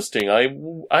is interesting.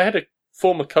 I had a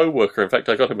former co-worker, in fact,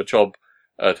 I got him a job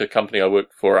at a company I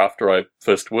worked for after I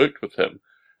first worked with him,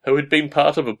 who had been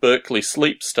part of a Berkeley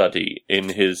sleep study in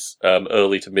his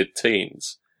early to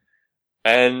mid-teens.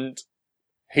 And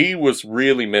he was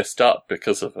really messed up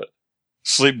because of it.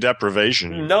 Sleep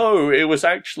deprivation? No, it was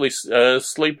actually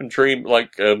sleep and dream,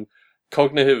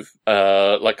 cognitive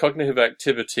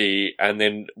activity, and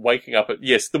then waking up.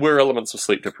 Yes, there were elements of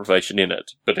sleep deprivation in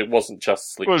it, but it wasn't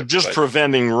just sleep deprivation. Just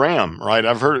preventing REM, right?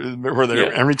 I've heard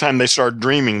where every time they start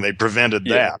dreaming, they prevented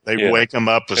that. They'd wake them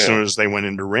up as soon as they went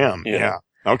into REM. Yeah.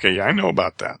 Okay, I know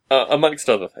about that. Amongst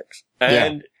other things.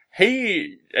 And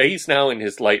he's now in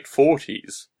his late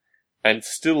 40s and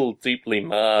still deeply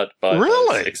marred by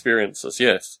those experiences,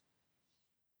 yes.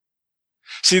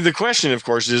 See, the question, of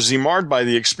course, is he marred by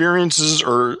the experiences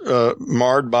or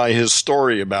marred by his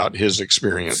story about his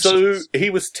experiences? So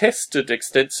he was tested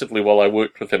extensively while I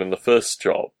worked with him in the first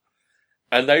job.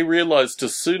 And they realized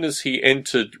as soon as he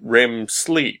entered REM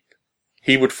sleep,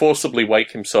 he would forcibly wake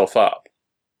himself up.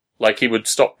 Like he would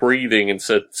stop breathing in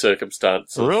certain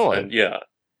circumstances. Really? And,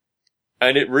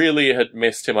 and it really had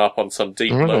messed him up on some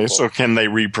deep level. So can they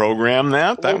reprogram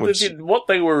that? What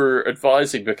they were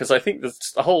advising, because I think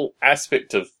the whole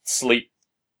aspect of sleep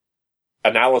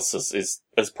analysis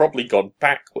has probably gone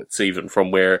backwards even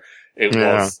from where it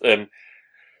was.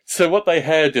 So what they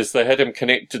had is they had him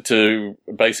connected to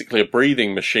basically a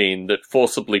breathing machine that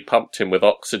forcibly pumped him with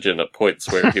oxygen at points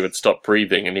where he would stop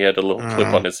breathing, and he had a little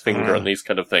clip on his finger and these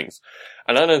kind of things.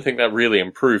 And I don't think that really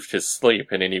improved his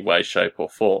sleep in any way, shape, or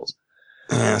form.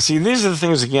 See, these are the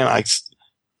things, again, I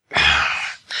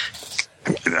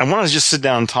want to just sit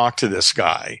down and talk to this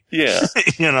guy. Yeah.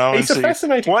 He's a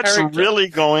fascinating what's character. really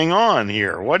going on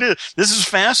here. This is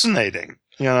fascinating.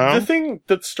 The thing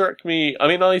that struck me, I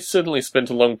mean, I certainly spent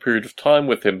a long period of time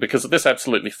with him because this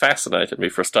absolutely fascinated me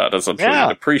for a start, as I'm sure you'd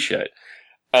appreciate.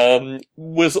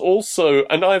 Was also,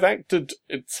 and I've acted,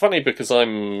 it's funny because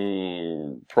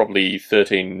I'm probably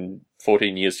 13,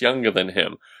 14 years younger than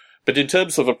him, but in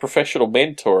terms of a professional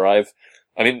mentor,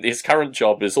 his current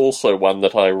job is also one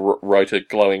that I wrote a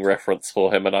glowing reference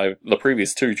for him, and the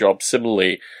previous two jobs,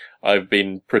 similarly, I've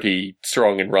been pretty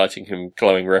strong in writing him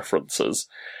glowing references.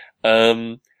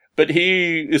 But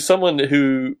he is someone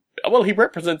who, he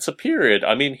represents a period.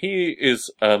 I mean, he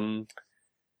is,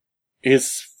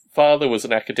 his father was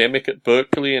an academic at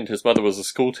Berkeley and his mother was a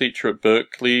school teacher at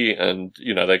Berkeley, and,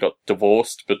 they got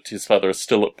divorced, but his father is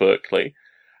still at Berkeley.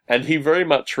 And he very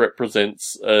much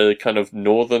represents a kind of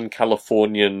Northern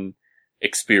Californian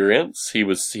experience. He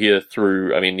was here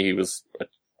he was a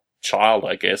child,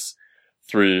 I guess,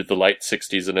 through the late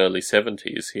 60s and early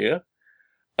 70s here.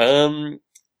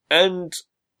 And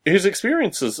his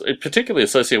experiences, particularly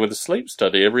associated with the sleep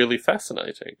study, are really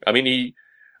fascinating. I mean,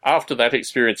 after that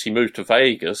experience, he moved to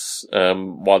Vegas,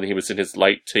 while he was in his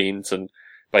late teens, and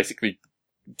basically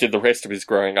did the rest of his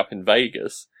growing up in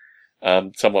Vegas.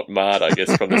 Somewhat marred, I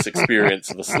guess, from this experience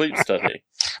of the sleep study.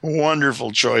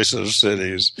 Wonderful choice of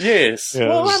cities. Yes.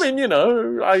 Well, I mean,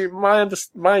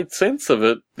 my sense of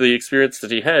it, the experience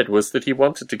that he had, was that he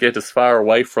wanted to get as far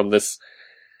away from this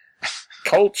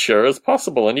culture as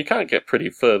possible, and you can't get pretty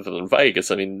further than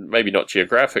Vegas. I mean, maybe not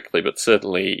geographically, but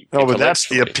certainly. No, but that's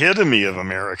the epitome of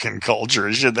American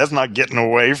culture. That's not getting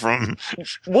away from.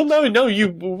 Well, no.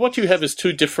 What you have is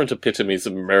two different epitomes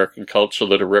of American culture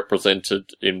that are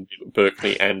represented in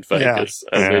Berkeley and Vegas,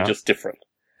 and they're just different.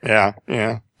 Yeah,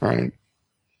 right.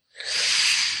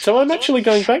 So I'm actually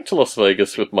going back to Las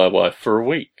Vegas with my wife for a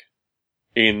week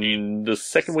in the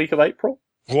second week of April.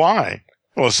 Why?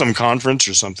 Well, some conference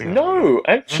or something. No,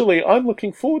 actually, I'm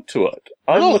looking forward to it.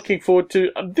 I'm looking forward to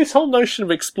this whole notion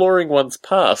of exploring one's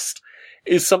past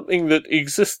is something that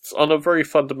exists on a very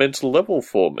fundamental level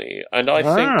for me. And I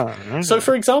think, so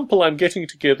for example, I'm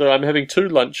having 2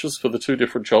 lunches for the 2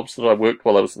 different jobs that I worked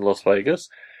while I was in Las Vegas,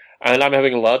 and I'm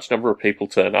having a large number of people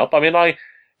turn up. I mean, I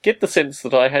get the sense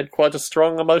that I had quite a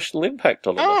strong emotional impact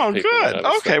on a lot of people. Oh, good.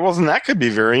 Okay, well, then that could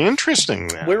be very interesting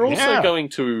then. We're also going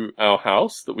to our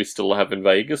house that we still have in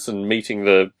Vegas and meeting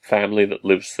the family that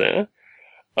lives there.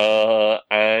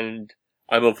 And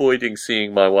I'm avoiding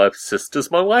seeing my wife's sisters.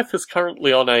 My wife is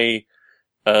currently on a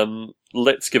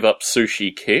let's give up sushi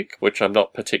kick, which I'm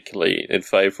not particularly in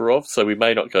favour of, so we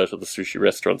may not go to the sushi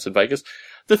restaurants in Vegas.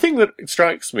 The thing that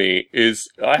strikes me is...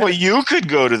 you could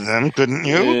go to them, couldn't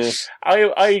you?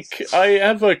 I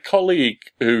have a colleague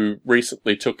who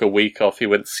recently took a week off. He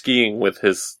went skiing with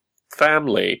his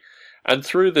family, and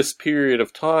through this period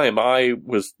of time, I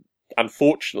was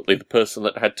unfortunately the person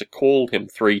that had to call him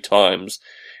 3 times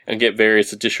and get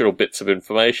various additional bits of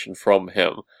information from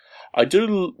him. I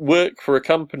do work for a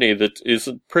company that is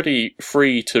pretty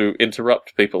free to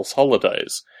interrupt people's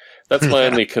holidays. That's my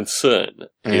only concern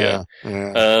here.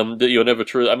 That you're never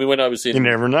true. I mean, you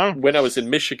never know. When I was in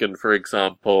Michigan, for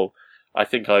example, I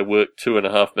think I worked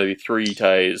 2.5, maybe 3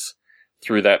 days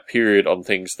through that period on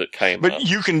things that came up. But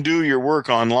you can do your work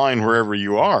online wherever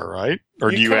you are, right?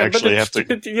 Or do you actually have to?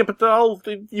 Yeah, but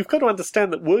you've got to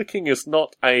understand that working is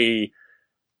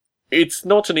it's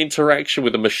not an interaction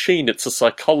with a machine, it's a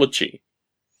psychology.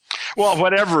 Well,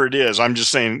 whatever it is, I'm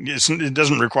just saying it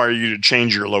doesn't require you to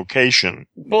change your location.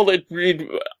 Well,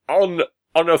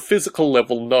 on a physical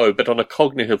level, no, but on a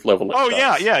cognitive level, it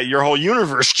does. Yeah, your whole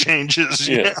universe changes.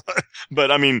 Yeah.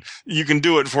 But I mean, you can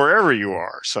do it wherever you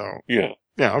are. So yeah,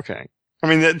 okay. I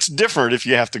mean, it's different if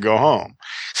you have to go home.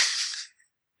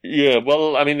 Yeah,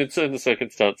 well, I mean, in certain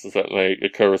circumstances that may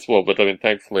occur as well, but I mean,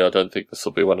 thankfully, I don't think this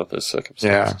will be one of those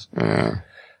circumstances. Yeah.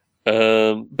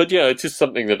 But yeah, it's just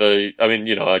something that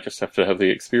I just have to have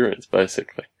the experience,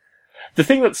 basically. The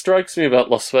thing that strikes me about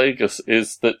Las Vegas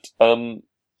is that,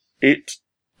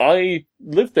 I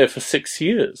lived there for 6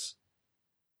 years.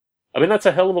 I mean, that's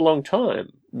a hell of a long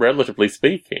time, relatively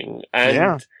speaking.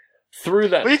 And through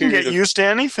that you can get used to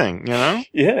anything, you know?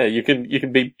 Yeah, you can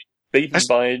be beaten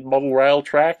by a model rail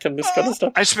track and this kind of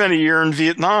stuff. I spent a year in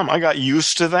Vietnam. I got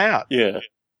used to that. Yeah.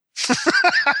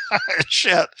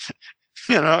 Shit.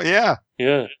 You know, yeah.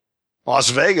 Yeah. Las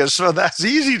Vegas, so that's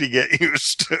easy to get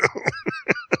used to.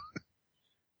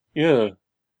 Yeah.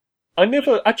 I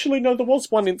never, actually, no, there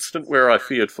was one incident where I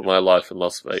feared for my life in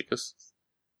Las Vegas.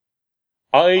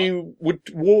 I would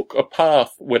walk a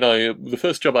path the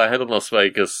first job I had in Las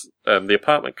Vegas, the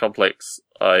apartment complex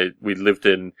we lived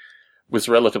in was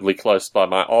relatively close by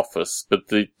my office, but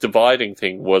the dividing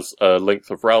thing was a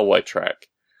length of railway track.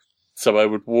 So I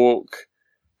would walk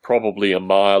probably a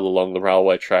mile along the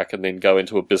railway track and then go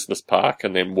into a business park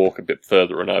and then walk a bit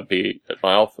further and I'd be at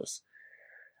my office.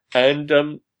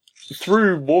 And,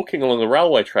 through walking along the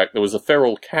railway track, there was a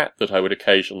feral cat that I would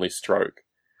occasionally stroke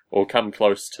or come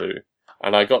close to.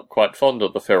 And I got quite fond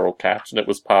of the feral cat, and it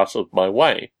was part of my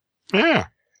way. Yeah.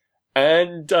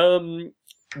 And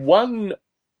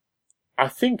I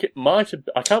think it might have,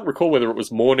 I can't recall whether it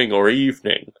was morning or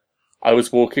evening, I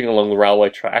was walking along the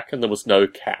railway track and there was no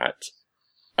cat.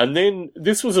 And then,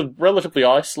 this was a relatively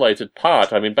isolated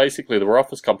part. I mean, basically there were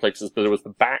office complexes, but it was the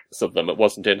backs of them. It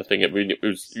wasn't anything,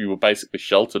 you were basically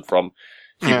sheltered from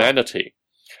humanity.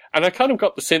 Yeah. And I kind of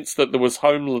got the sense that there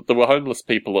were homeless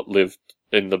people that lived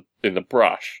in the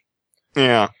brush.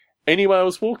 Yeah. Anyway, I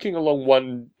was walking along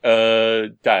one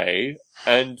day,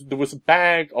 and there was a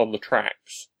bag on the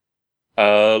tracks,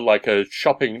 like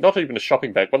not even a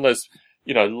shopping bag, one of those,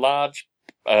 large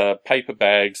paper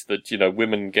bags that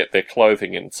women get their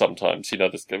clothing in sometimes.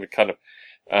 This kind of,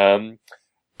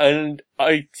 and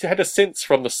I had a sense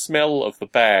from the smell of the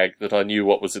bag that I knew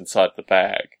what was inside the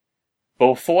bag.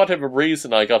 But for whatever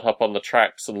reason, I got up on the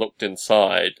tracks and looked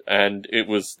inside, and it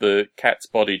was the cat's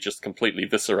body just completely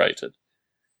eviscerated.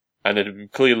 And it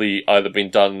had clearly either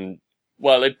been done,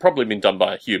 well, it'd probably been done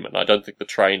by a human. I don't think the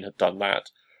train had done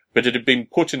that. But it had been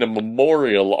put in a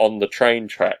memorial on the train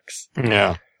tracks.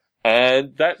 Yeah.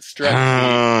 And that struck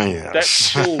me, yes. that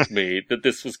chilled me, that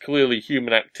this was clearly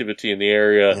human activity in the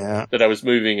area that I was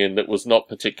moving in that was not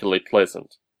particularly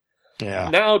pleasant.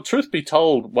 Yeah. Now, truth be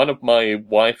told, one of my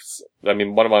wife's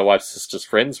sister's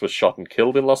friends was shot and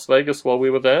killed in Las Vegas while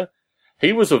we were there.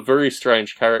 He was a very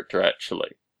strange character,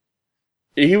 actually.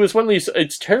 He was one of these,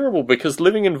 it's terrible because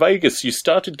living in Vegas, you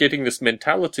started getting this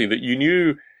mentality that you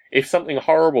knew if something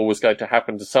horrible was going to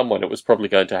happen to someone, it was probably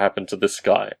going to happen to this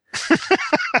guy.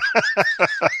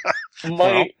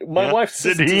 My wife's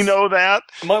sisters, did he know that?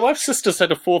 My wife's sisters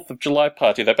had a 4th of July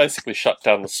party. They basically shut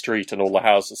down the street and all the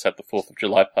houses had the 4th of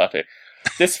July party.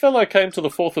 This fellow came to the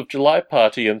 4th of July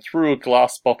party and threw a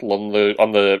glass bottle on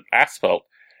the asphalt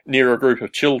near a group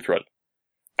of children.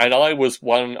 And I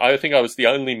think I was the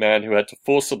only man who had to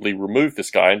forcibly remove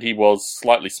this guy, and he was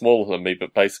slightly smaller than me,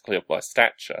 but basically of my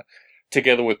stature.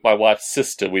 Together with my wife's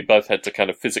sister, we both had to kind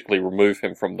of physically remove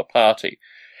him from the party.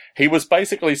 He was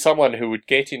basically someone who would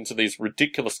get into these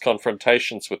ridiculous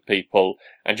confrontations with people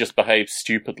and just behave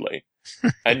stupidly.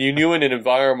 And you knew in an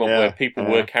environment where people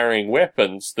were carrying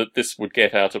weapons that this could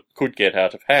get out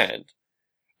of hand.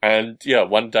 And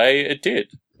one day it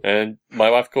did. And my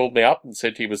wife called me up and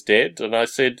said he was dead, and I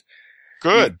said,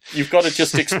 good. You've got to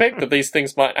just expect that these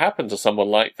things might happen to someone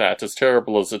like that, as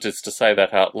terrible as it is to say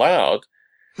that out loud.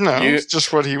 No, it's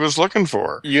just what he was looking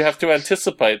for. You have to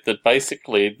anticipate that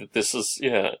basically that this is,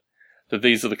 that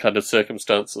these are the kind of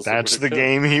circumstances. That's the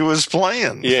game he was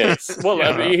playing. Yes. Well,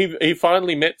 I mean, he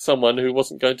finally met someone who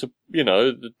wasn't going to,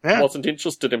 wasn't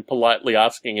interested in politely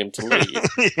asking him to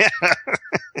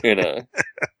leave.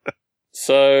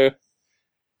 So,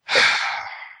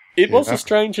 it was a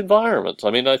strange environment.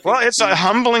 I mean, it's a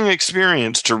humbling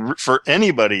experience for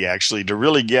anybody actually to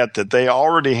really get that they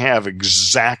already have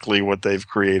exactly what they've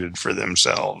created for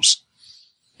themselves.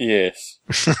 Yes.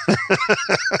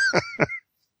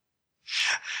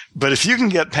 But if you can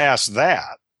get past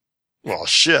that, well,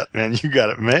 shit, man, you got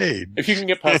it made. If you can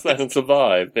get past that and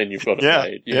survive, then you've got it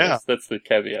made. Yes, that's the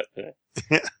caveat there.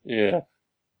 Yeah.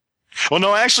 Well,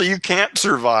 no, actually, you can't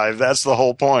survive. That's the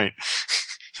whole point.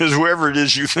 Because whoever it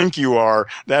is you think you are,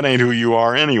 that ain't who you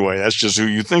are anyway. That's just who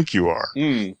you think you are.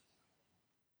 Mm.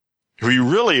 Who you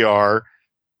really are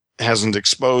hasn't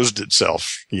exposed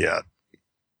itself yet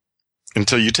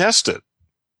until you test it.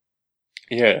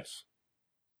 Yes.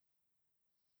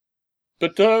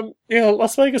 But,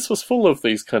 Las Vegas was full of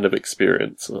these kind of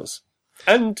experiences.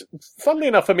 And, funnily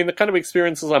enough, I mean, the kind of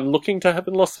experiences I'm looking to have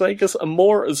in Las Vegas are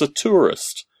more as a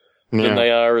tourist than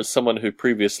they are as someone who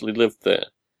previously lived there.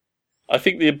 I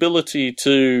think the ability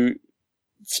to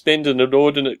spend an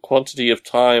inordinate quantity of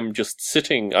time just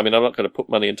sitting, I mean, I'm not going to put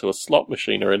money into a slot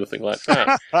machine or anything like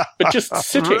that, but just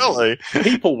sitting, really?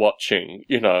 People watching,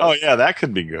 Oh, yeah, that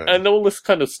could be good. And all this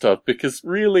kind of stuff, because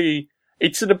really,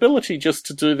 it's an ability just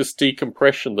to do this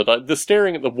decompression the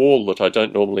staring at the wall that I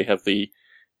don't normally have the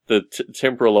the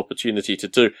temporal opportunity to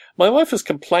do. My wife has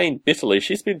complained bitterly.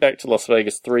 She's been back to Las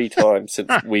Vegas 3 times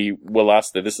since we were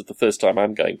last there. This is the first time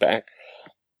I'm going back.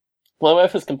 My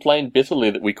wife has complained bitterly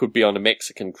that we could be on a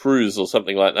Mexican cruise or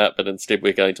something like that, but instead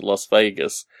we're going to Las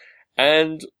Vegas.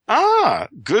 And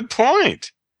good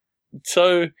point.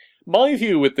 so my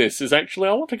view with this is actually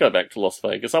I want to go back to Las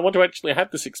Vegas. I want to actually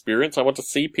have this experience. I want to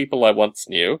see people I once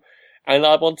knew. And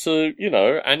I want to,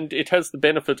 and it has the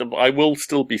benefit of I will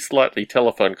still be slightly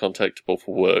telephone contactable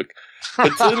for work.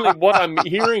 But certainly what I'm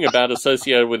hearing about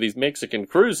associated with these Mexican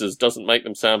cruises doesn't make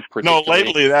them sound particularly... No,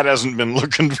 lately that hasn't been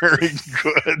looking very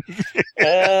good.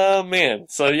 Oh, man.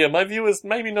 So, yeah, my view is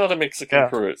maybe not a Mexican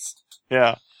cruise.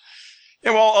 Yeah.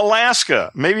 Yeah, well,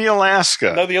 Alaska. Maybe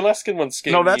Alaska. No, the Alaskan one's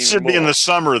skiing. No, that should be in the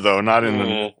summer, though, not in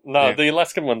the... No, the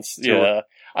Alaskan one's, yeah.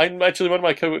 I'm actually one of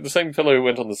my the same fellow who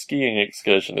went on the skiing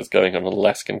excursion is going on an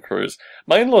Alaskan cruise.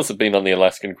 My in-laws have been on the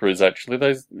Alaskan cruise, actually.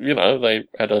 They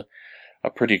had a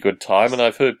pretty good time, and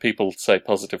I've heard people say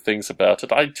positive things about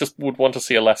it. I just would want to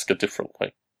see Alaska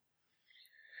differently.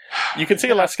 You can see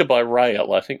Alaska by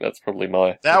rail. I think that's probably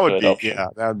my preferred option. Yeah,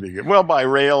 that would be good. Well, by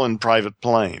rail and private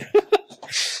plane.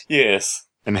 Yes.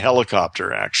 And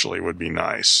helicopter, actually, would be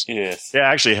nice. Yes. Yeah,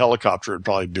 actually, helicopter would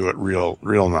probably do it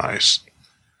real nice.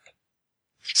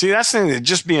 See, that's the thing,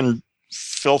 just being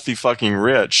filthy fucking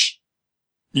rich,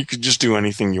 you could just do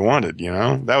anything you wanted,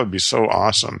 That would be so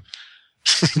awesome.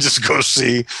 Just go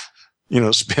see,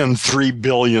 spend $3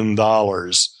 billion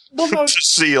to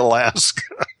see Alaska.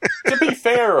 To be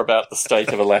fair about the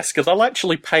state of Alaska, they'll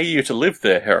actually pay you to live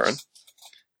there, Heron.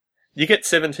 You get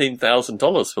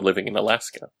 $17,000 for living in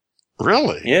Alaska.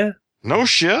 Really? Yeah. No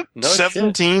shit? No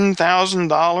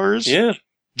 $17,000? Yeah.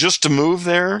 Just to move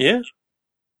there? Yeah.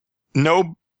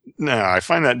 No, I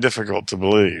find that difficult to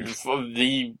believe.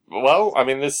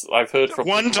 I've heard from...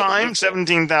 One time,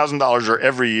 $17,000 or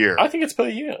every year? I think it's per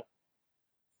year.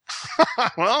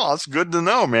 Well, that's good to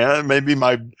know, man. It may be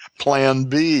my plan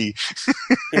B.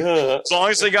 Yeah. As long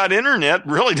as they got internet,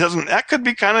 that could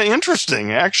be kind of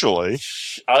interesting, actually.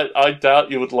 I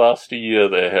doubt you would last a year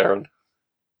there, Heron.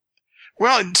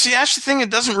 Well, see, that's the thing. It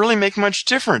doesn't really make much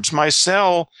difference. My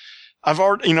cell, I've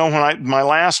already, my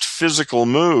last physical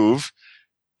move,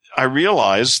 I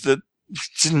realized that it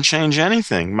didn't change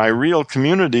anything. My real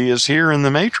community is here in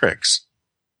the Matrix.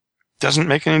 Doesn't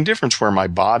make any difference where my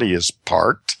body is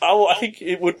parked. Oh, I think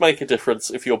it would make a difference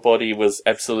if your body was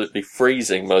absolutely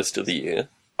freezing most of the year.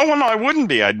 Oh, well, no, I wouldn't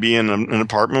be. I'd be in an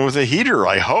apartment with a heater,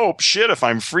 I hope. Shit, if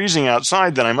I'm freezing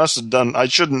outside, then I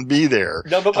shouldn't be there.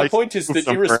 No, but my point is that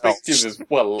irrespective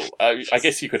of, I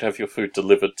guess you could have your food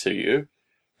delivered to you.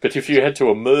 But if you had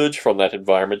to emerge from that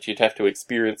environment, you'd have to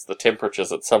experience the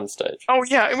temperatures at some stage. Oh,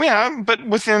 yeah, but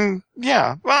within,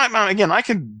 yeah. Well, again, I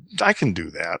can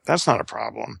do that. That's not a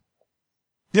problem.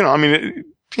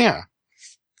 Yeah.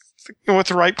 With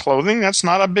the right clothing, that's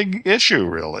not a big issue,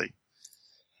 really.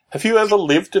 Have you ever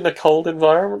lived in a cold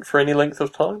environment for any length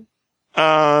of time?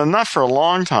 Not for a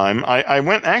long time. I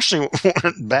went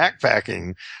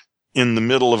backpacking in the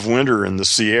middle of winter in the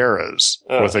Sierras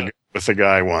with a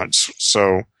guy once.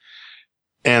 So,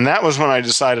 and that was when I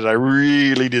decided I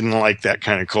really didn't like that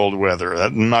kind of cold weather.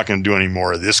 I'm not going to do any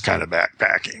more of this kind of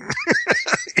backpacking.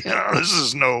 This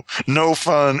is no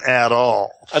fun at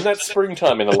all. And that's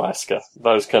springtime in Alaska,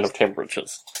 those kind of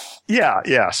temperatures.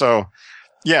 Yeah. So,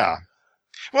 yeah.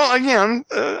 Well, again,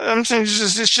 I'm saying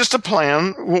it's just a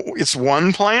plan. It's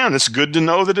one plan. It's good to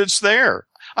know that it's there.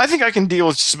 I think I can deal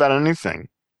with just about anything.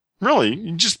 Really,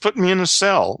 you just put me in a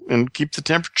cell and keep the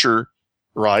temperature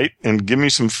right and give me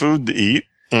some food to eat,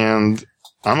 and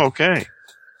I'm okay.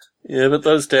 Yeah, but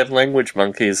those damn language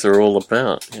monkeys are all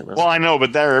about, Well, I know,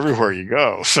 but they're everywhere you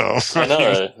go, so. I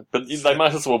know, but they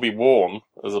might as well be warm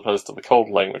as opposed to the cold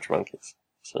language monkeys.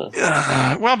 So.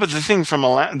 Well, but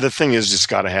the thing is, it's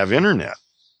got to have internet.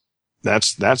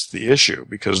 That's the issue,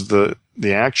 because the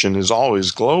action is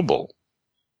always global.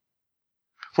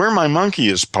 Where my monkey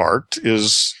is parked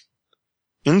is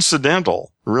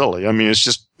incidental, really. I mean, it's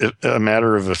just a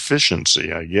matter of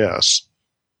efficiency, I guess.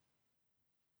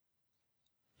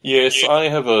 Yes, I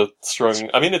have a strong...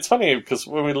 I mean, it's funny, because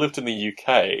when we lived in the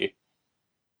UK,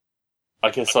 I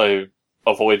guess I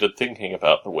avoided thinking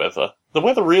about the weather. The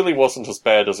weather really wasn't as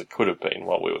bad as it could have been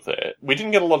while we were there. We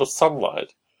didn't get a lot of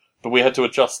sunlight, but we had to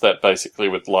adjust that basically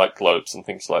with light globes and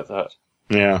things like that.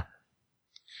 Yeah.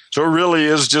 So it really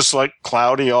is just like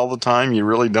cloudy all the time? You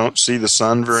really don't see the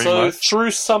sun very much? So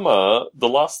through summer, the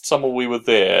last summer we were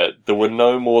there were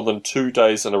no more than 2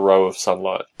 days in a row of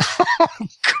sunlight. Oh,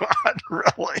 God,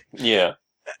 really? Yeah.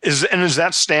 Is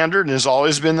that standard and has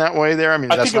always been that way there? I mean,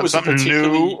 that's not something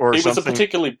new or something? It was a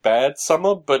particularly bad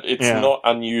summer, but it's not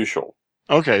unusual.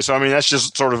 Okay, so I mean that's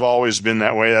just sort of always been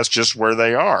that way. That's just where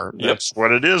they are. Yep. That's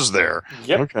what it is there.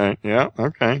 Yep. Okay. Yeah.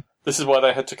 Okay. This is why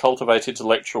they had to cultivate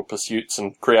intellectual pursuits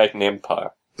and create an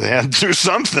empire. They had to do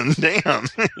something. Damn.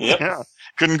 Yep. Yeah.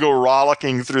 Couldn't go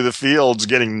rollicking through the fields,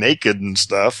 getting naked and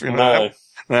stuff. You know, No.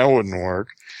 that wouldn't work.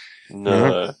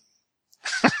 No.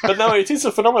 But no, it is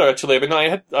a phenomenon, actually. I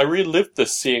mean, I relived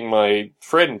this seeing my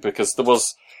friend because there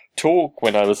was talk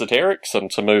when I was at Ericsson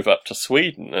to move up to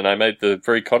Sweden, and I made the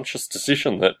very conscious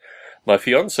decision that my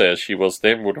fiancée, as she was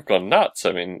then, would have gone nuts.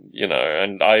 I mean, you know,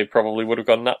 and I probably would have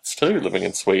gone nuts too, living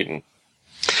in Sweden.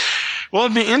 Well,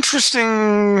 it'd be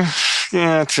interesting,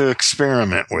 yeah, to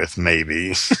experiment with,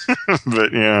 maybe.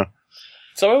 But yeah.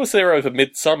 So I was there over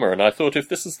midsummer, and I thought, if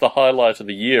this is the highlight of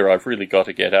the year, I've really got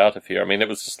to get out of here. I mean, it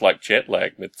was just like jet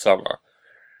lag midsummer.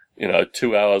 You know,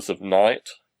 2 hours of night.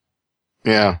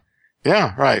 Yeah.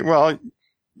 Yeah, right. Well,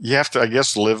 you have to, I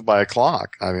guess, live by a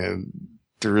clock. I mean,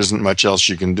 there isn't much else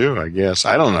you can do, I guess.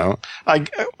 I don't know.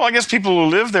 I guess people who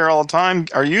live there all the time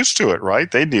are used to it, right?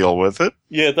 They deal with it.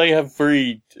 Yeah, they have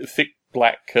very thick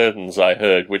black curtains, I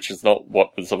heard, which is not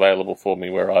what was available for me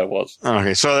where I was.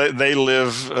 Okay, so they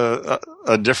live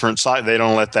a different cycle. They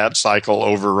don't let that cycle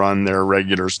overrun their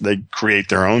regulars. They create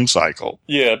their own cycle.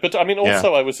 Yeah, but I mean,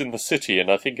 also I was in the city,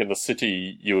 and I think in the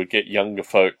city you would get younger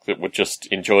folk that would just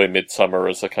enjoy midsummer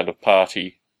as a kind of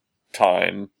party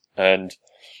time, and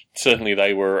certainly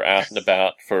they were out and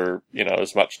about for, you know,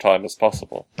 as much time as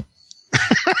possible.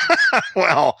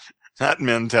 Well, that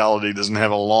mentality doesn't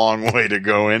have a long way to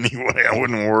go anyway. I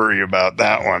wouldn't worry about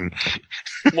that one.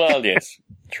 Well, yes,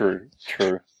 true.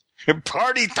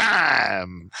 Party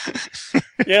time!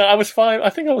 Yeah, I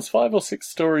think I was 5 or 6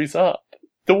 stories up.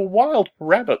 There were wild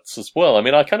rabbits as well. I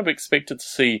mean, I kind of expected to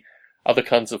see other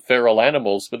kinds of feral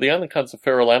animals, but the only kinds of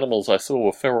feral animals I saw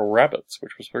were feral rabbits,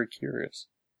 which was very curious.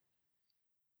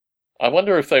 I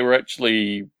wonder if they were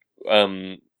actually,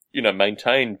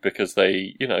 maintained because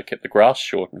they, kept the grass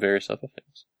short and various other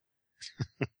things.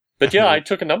 But yeah, I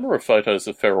took a number of photos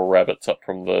of feral rabbits up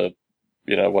from the,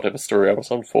 whatever story I was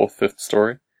on, 4th, 5th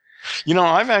story.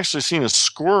 I've actually seen a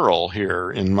squirrel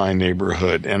here in my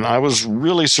neighborhood, and I was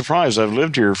really surprised. I've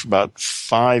lived here for about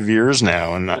 5 years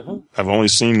now, and I've only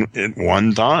seen it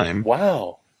one time.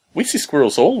 Wow. We see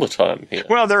squirrels all the time here.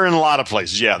 Well, they're in a lot of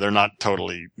places. Yeah, they're not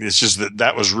totally. It's just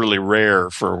that was really rare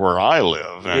for where I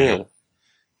live. Yeah.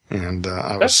 And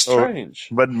I That's was strange.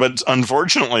 But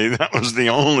unfortunately, that was the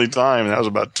only time. That was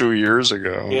about 2 years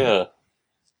ago. Yeah.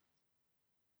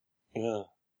 Yeah.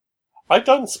 I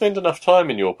don't spend enough time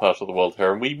in your part of the world,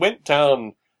 Heron. We went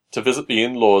down to visit the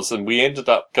in-laws, and we ended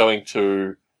up going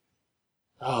to...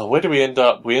 Oh, where did we end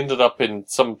up? We ended up in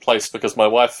some place because my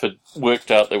wife had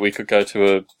worked out that we could go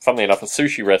to funnily enough, a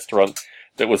sushi restaurant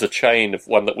that was a chain of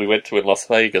one that we went to in Las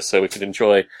Vegas, so we could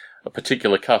enjoy a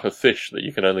particular cut of fish that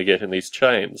you can only get in these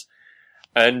chains.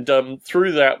 And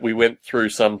through that, we went through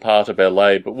some part of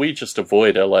LA, but we just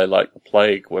avoid LA like the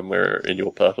plague when we're in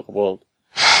your part of the world.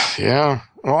 Yeah.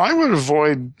 Well, I would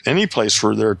avoid any place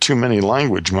where there are too many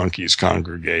language monkeys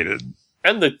congregated.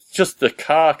 And just the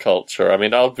car culture. I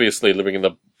mean, obviously living in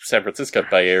the San Francisco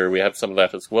Bay Area, we have some of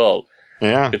that as well.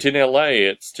 Yeah. But in LA,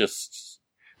 it's just...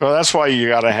 Well, that's why you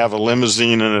got to have a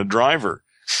limousine and a driver.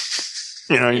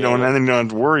 You don't have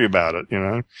to worry about it,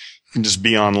 You can just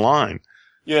be online.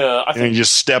 Yeah, I think... you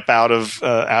just step out of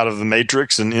the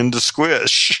Matrix and into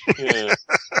Squish. Yeah.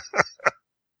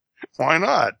 Why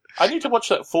not? I need to watch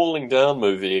that Falling Down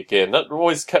movie again. That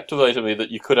always captivated me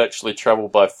that you could actually travel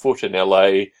by foot in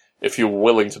LA if you were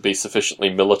willing to be sufficiently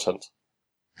militant.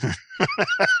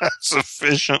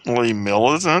 Sufficiently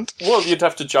militant? Well, you'd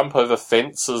have to jump over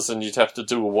fences and you'd have to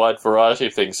do a wide variety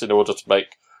of things in order to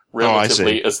make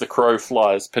relatively, as the crow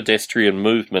flies, pedestrian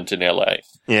movement in LA.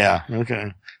 Yeah,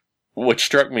 okay. Which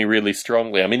struck me really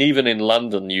strongly. I mean, even in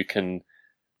London, you can...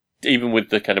 Even with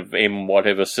the kind of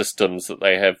M-whatever systems that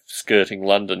they have skirting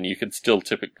London, you can still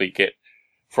typically get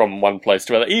from one place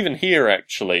to another. Even here,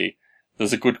 actually,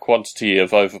 there's a good quantity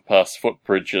of overpass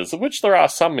footbridges, of which there are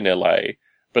some in LA,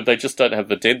 but they just don't have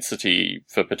the density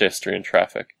for pedestrian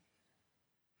traffic.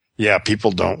 Yeah,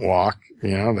 people don't walk.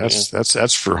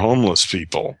 That's for homeless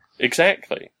people.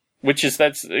 Exactly.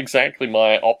 That's exactly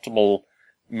my optimal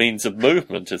means of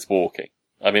movement is walking.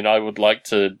 I mean, I would like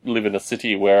to live in a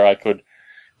city where I could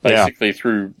basically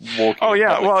through walking. Oh,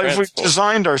 yeah. Well, if we transport.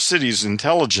 designed our cities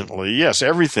intelligently, yes,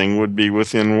 everything would be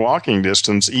within walking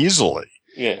distance easily.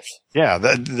 Yes. Yeah,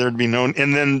 there'd be no,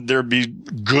 and then there'd be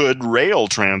good rail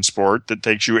transport that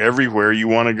takes you everywhere you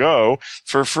want to go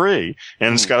for free.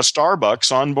 And it's got a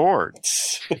Starbucks on board.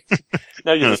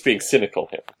 No, you're just being cynical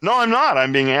here. No, I'm not.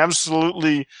 I'm being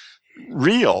absolutely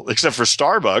real, except for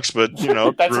Starbucks, but,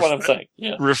 That's what I'm saying.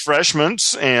 Yeah.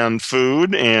 refreshments and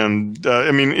food. And,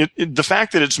 the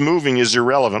fact that it's moving is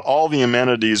irrelevant. All the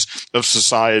amenities of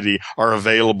society are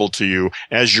available to you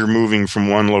as you're moving from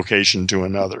one location to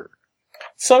another.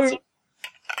 So,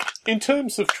 in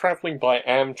terms of traveling by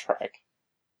Amtrak,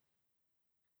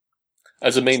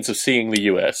 as a means of seeing the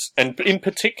US, and in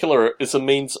particular as a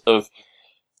means of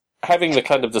having the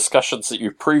kind of discussions that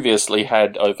you've previously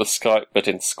had over Skype but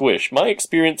in Squish, my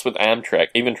experience with Amtrak,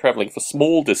 even travelling for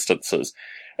small distances,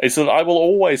 is that I will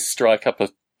always strike up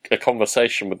a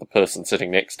conversation with the person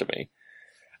sitting next to me.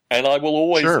 And I will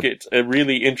always get a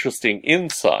really interesting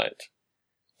insight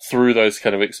through those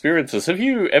kind of experiences. Have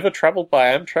you ever travelled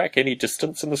by Amtrak any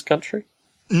distance in this country?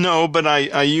 No, but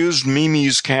I used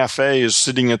Mimi's Cafe as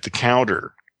sitting at the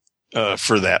counter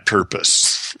for that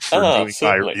purpose, for doing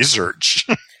my research.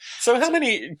 So how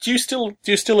many, do you still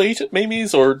eat at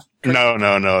Mimi's or? No.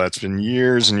 That's been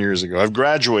years and years ago. I've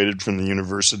graduated from the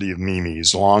University of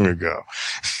Mimi's long ago.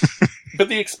 But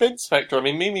the expense factor, I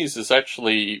mean, Mimi's is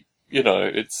actually,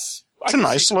 it's a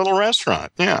nice little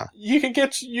restaurant. Yeah. You can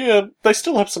get, they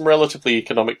still have some relatively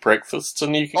economic breakfasts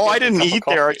and you can I didn't eat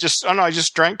there. I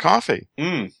just drank coffee.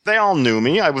 Mm. They all knew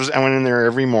me. I went in there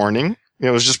every morning. It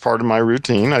was just part of my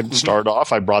routine. I'd start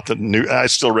off. I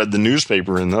still read the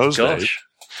newspaper in those days.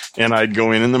 And I'd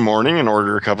go in the morning and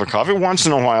order a cup of coffee. Once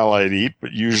in a while I'd eat,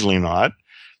 but usually not.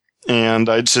 And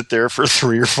I'd sit there for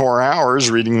 3 or 4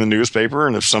 hours reading the newspaper.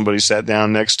 And if somebody sat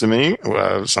down next to me,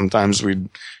 sometimes we'd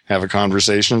have a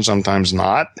conversation, sometimes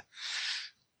not.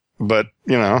 But,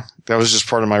 that was just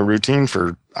part of my routine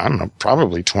for, I don't know,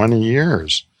 probably 20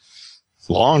 years.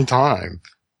 Long time.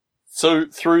 So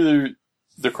through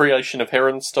the creation of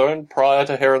Heronstone, prior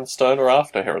to Heronstone or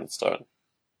after Heronstone?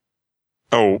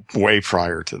 Oh, way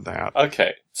prior to that.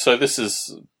 Okay. So this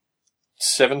is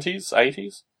 70s,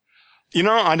 80s?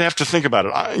 I'd have to think about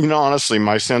it. Honestly,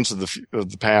 my sense of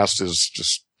the past is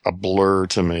just a blur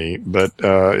to me, but,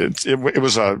 it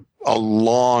was a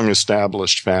long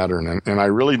established pattern and I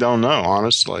really don't know,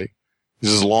 honestly.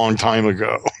 This is a long time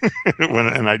ago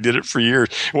and I did it for years.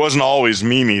 It wasn't always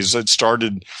Mimi's. It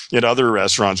started at other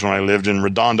restaurants when I lived in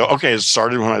Redondo. Okay. It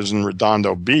started when I was in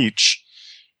Redondo Beach.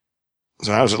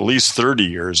 So that was at least 30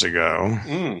 years ago.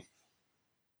 Mm.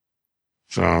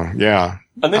 So, yeah.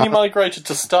 And then you migrated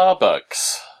to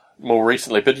Starbucks more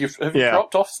recently, but have you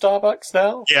dropped off Starbucks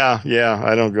now? Yeah.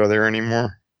 I don't go there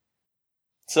anymore.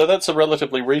 So that's a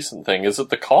relatively recent thing. Is it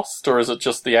the cost or is it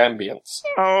just the ambience?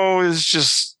 Oh, it's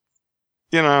just,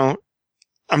 I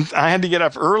had to get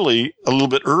up a little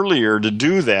bit earlier to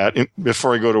do that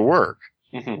before I go to work.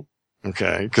 Mm-hmm.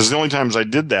 Okay. Because the only times I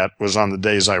did that was on the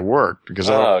days I worked. Because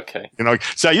okay.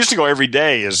 So I used to go every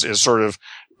day as sort of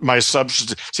my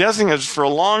substitute. See, the other thing is for a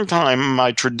long time,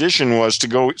 my tradition was to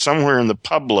go somewhere in the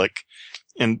public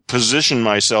and position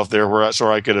myself there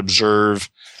so I could observe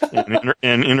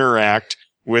and interact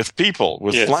with people,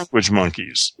 with language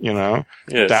monkeys,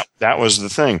 Yes. That was the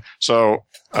thing. So,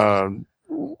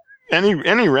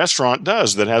 any restaurant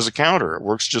does that has a counter. It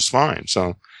works just fine.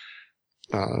 So,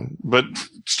 but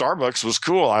Starbucks was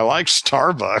cool. I liked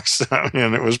Starbucks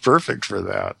and it was perfect for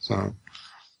that. So,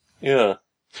 yeah.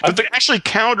 But actually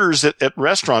counters at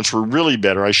restaurants were really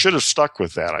better. I should have stuck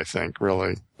with that, I think,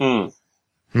 really.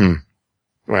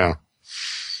 Well.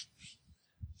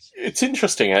 It's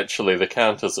interesting, actually, the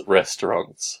counters at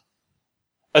restaurants.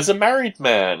 As a married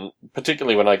man,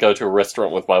 particularly when I go to a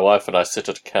restaurant with my wife and I sit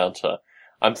at a counter,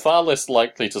 I'm far less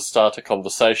likely to start a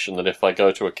conversation than if I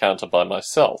go to a counter by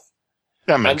myself.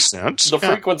 That makes sense. The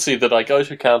frequency that I go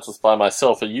to counters by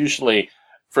myself are usually,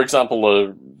 for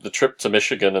example, the trip to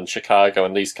Michigan and Chicago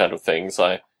and these kind of things.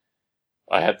 I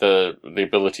had the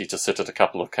ability to sit at a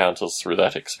couple of counters through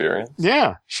that experience.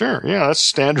 Yeah, sure. Yeah, that's a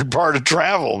standard part of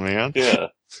travel, man. Yeah.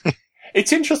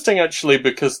 It's interesting, actually,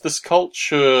 because this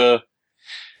culture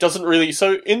doesn't really...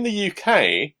 So, in the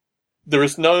UK, there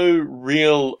is no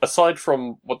real... Aside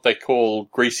from what they call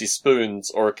greasy spoons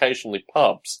or occasionally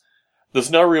pubs,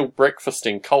 there's no real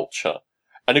breakfasting culture.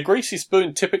 And a greasy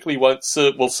spoon typically will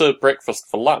serve breakfast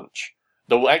for lunch.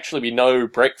 There will actually be no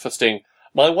breakfasting.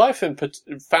 My wife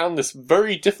found this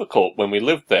very difficult when we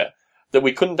lived there, that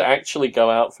we couldn't actually go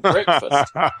out for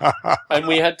breakfast.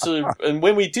 And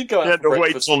when we did go out for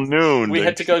breakfast, wait till noon. We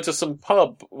had to go to some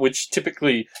pub, which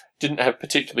typically didn't have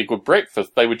particularly good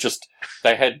breakfast.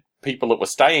 They had people that were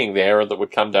staying there that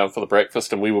would come down for the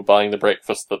breakfast, and we were buying the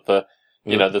breakfast that the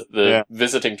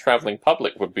visiting traveling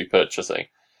public would be purchasing.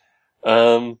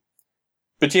 But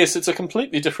yes, it's a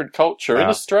completely different culture. In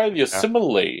Australia,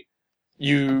 similarly,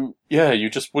 you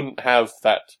just wouldn't have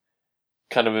that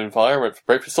kind of environment for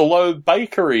breakfast. Although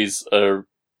bakeries are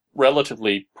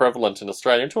relatively prevalent in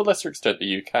Australia, and to a lesser extent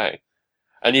the UK.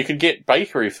 And you can get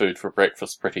bakery food for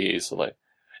breakfast pretty easily.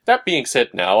 That being said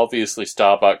now, obviously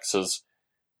Starbucks has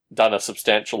done a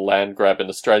substantial land grab in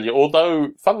Australia,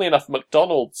 although, funnily enough,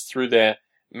 McDonald's, through their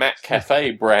Mac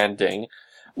Cafe branding,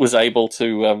 was able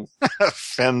to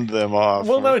fend them off.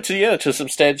 Well, no, to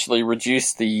substantially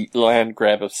reduce the land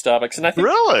grab of Starbucks, and I think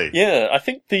really, I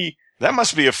think that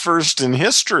must be a first in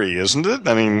history, isn't it?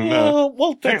 I mean,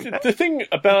 the thing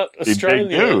about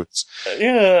Australia,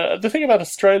 the thing about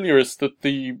Australia is that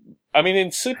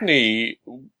in Sydney,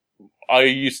 I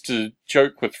used to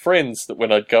joke with friends that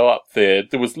when I'd go up there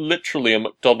was literally a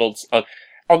McDonald's.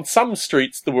 On some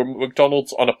streets, there were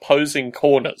McDonald's on opposing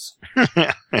corners.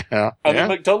 And the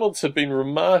McDonald's have been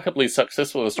remarkably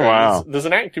successful in Australia. Wow. There's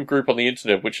an active group on the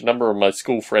internet, which a number of my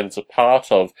school friends are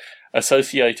part of,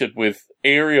 associated with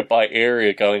area by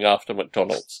area going after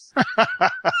McDonald's.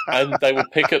 And they will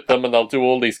pick at them and they'll do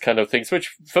all these kind of things,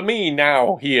 which for me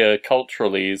now here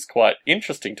culturally is quite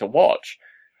interesting to watch.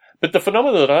 But the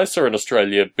phenomenon that I saw in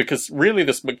Australia, because really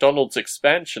this McDonald's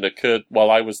expansion occurred while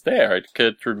I was there, it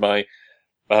occurred through my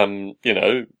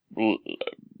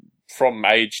from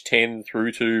age 10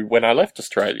 through to when I left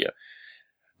Australia.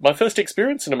 My first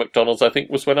experience in a McDonald's, I think,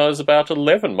 was when I was about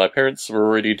 11. My parents were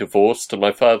already divorced and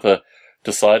my father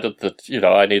decided that,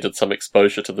 I needed some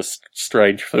exposure to this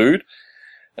strange food.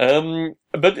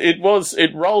 But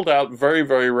it rolled out very,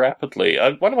 very rapidly.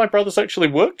 One of my brothers actually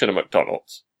worked in a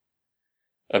McDonald's.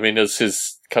 As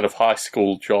his kind of high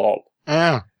school job.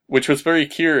 Yeah. Which was very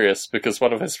curious because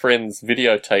one of his friends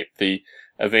videotaped the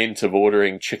event of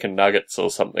ordering chicken nuggets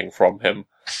or something from him.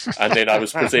 And then I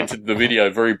was presented the video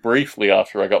very briefly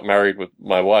after I got married with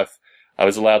my wife. I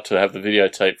was allowed to have the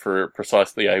videotape for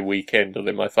precisely a weekend, and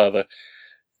then my father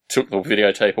took the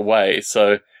videotape away.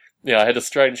 So, I had a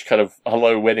strange kind of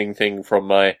hello wedding thing from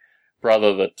my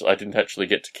brother that I didn't actually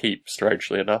get to keep,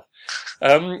 strangely enough.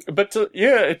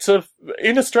 It's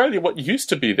in Australia, what used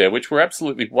to be there, which were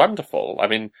absolutely wonderful.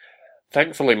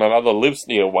 Thankfully my mother lives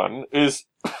near one, is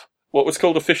what was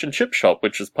called a fish and chip shop,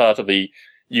 which is part of the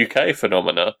UK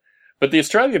phenomena. But the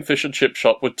Australian fish and chip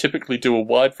shop would typically do a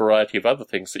wide variety of other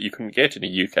things that you couldn't get in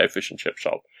a UK fish and chip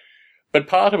shop. But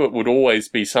part of it would always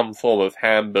be some form of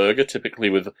hamburger, typically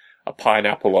with a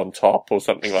pineapple on top or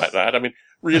something like that.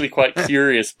 Really quite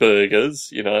curious burgers,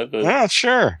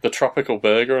 the tropical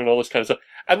burger and all this kind of stuff.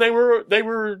 And they were,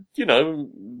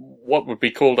 what would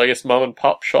be called, I guess, mum and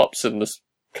pop shops in this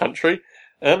country.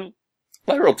 They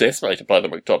were all decimated by the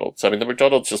McDonald's. The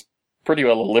McDonald's just pretty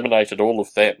well eliminated all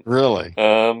of them. Really?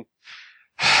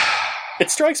 It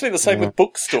strikes me the same with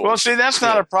bookstores. Well, see, that's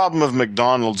not a problem of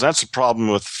McDonald's. That's a problem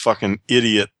with fucking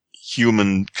idiot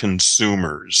human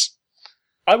consumers.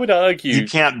 I would argue you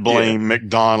can't blame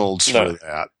McDonald's for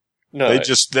that. No,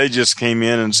 they just came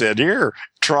in and said, "Here,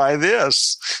 try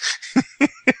this."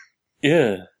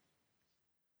 Yeah.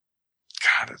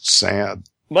 God, it's sad.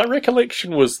 My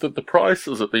recollection was that the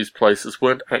prices at these places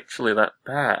weren't actually that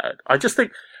bad. I just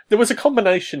think there was a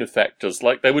combination of factors,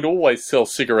 like they would always sell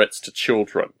cigarettes to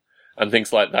children and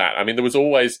things like that. There was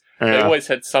always, they always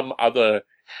had some other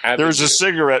avenue. There was a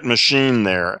cigarette machine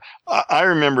there. I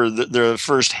remember the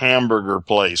first hamburger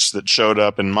place that showed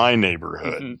up in my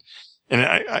neighborhood. Mm-hmm.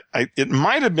 And it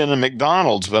might have been a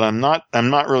McDonald's, but I'm not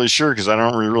really sure because I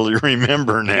don't really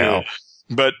remember now. Yeah.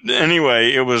 But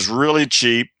anyway, it was really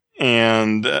cheap.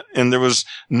 And there was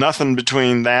nothing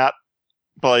between that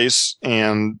place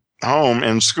and home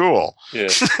and school. Yeah.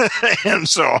 And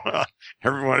so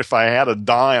everyone, if I had a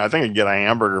dime, I think I'd get a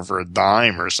hamburger for a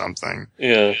dime or something.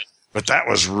 Yeah. But that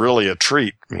was really a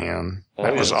treat, man.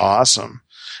 That was awesome.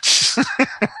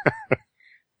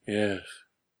 Yeah.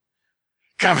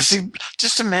 God, but see,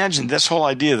 just imagine this whole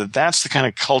idea that that's the kind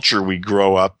of culture we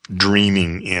grow up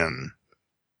dreaming in,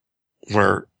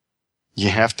 where you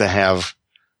have to have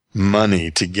money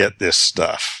to get this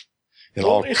stuff. It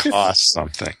all costs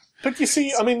something. But you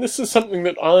see, this is something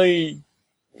that I,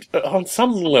 on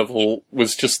some level,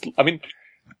 was just,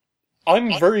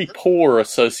 I'm very poor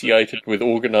associated with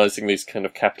organising these kind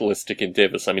of capitalistic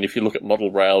endeavours. If you look at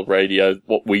Model Rail Radio,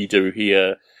 what we do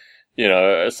here,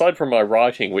 aside from my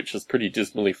writing, which has pretty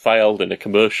dismally failed in a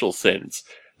commercial sense,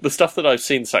 the stuff that I've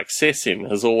seen success in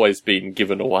has always been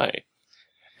given away.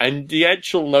 And the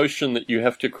actual notion that you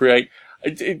have to create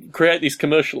these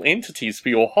commercial entities for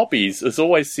your hobbies has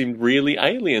always seemed really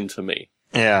alien to me.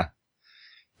 Yeah.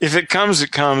 If it comes,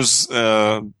 it comes.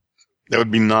 That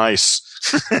would be nice.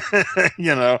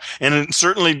 And it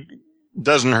certainly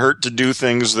doesn't hurt to do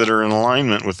things that are in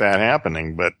alignment with that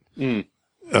happening. But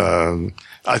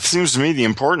it seems to me the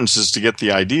importance is to get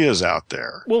the ideas out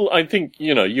there. Well, I think,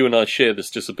 you and I share this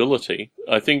disability.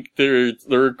 I think there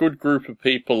are a good group of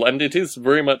people, and it is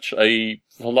very much a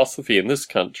philosophy in this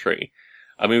country.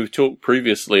 I mean, we've talked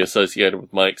previously associated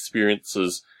with my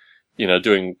experiences,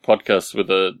 doing podcasts with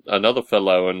another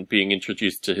fellow and being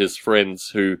introduced to his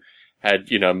friends who had,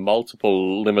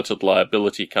 multiple limited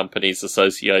liability companies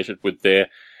associated with their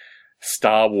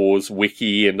Star Wars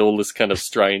wiki and all this kind of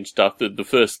strange stuff. That the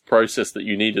first process that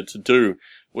you needed to do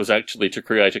was actually to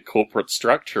create a corporate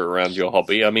structure around your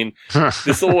hobby. I mean,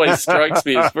 this always strikes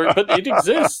me as but it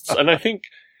exists. And I think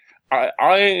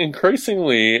I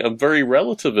increasingly am very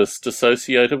relativist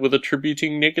associated with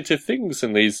attributing negative things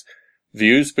in these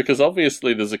views, because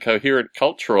obviously there's a coherent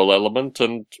cultural element.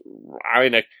 And I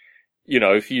mean,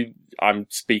 I'm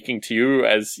speaking to you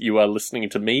as you are listening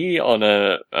to me on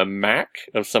a Mac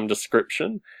of some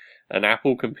description, an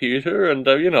Apple computer, and,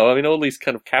 all these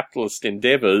kind of capitalist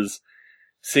endeavors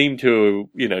seem to,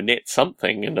 net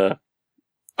something in a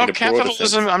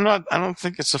capitalism, I don't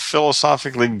think it's a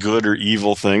philosophically good or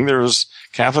evil thing.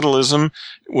 Capitalism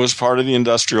was part of the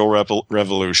Industrial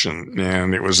Revolution,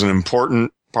 and it was an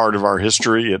important part of our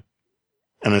history.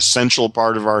 An essential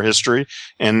part of our history,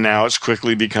 and now it's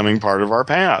quickly becoming part of our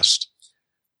past.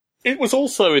 It was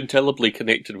also indelibly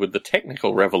connected with the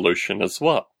technical revolution as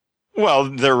well.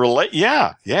 Well,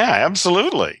 yeah,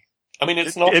 absolutely. I mean,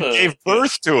 it gave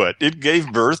birth to it. It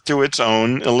gave birth to its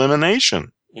own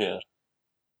elimination. Yeah.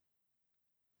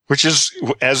 Which is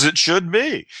as it should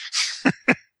be.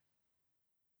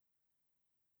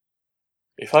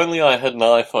 If only I had an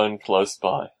iPhone close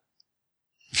by.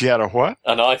 If you had a what?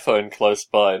 An iPhone close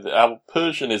by. Our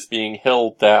Persian is being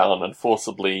held down and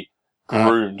forcibly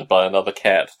groomed by another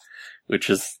cat, which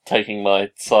is taking my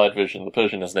side vision. The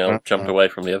Persian has now jumped away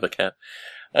from the other cat.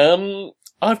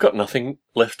 I've got nothing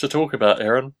left to talk about,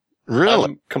 Aaron. Really?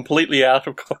 I'm completely out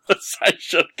of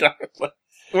conversation currently.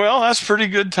 Well, that's pretty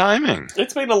good timing.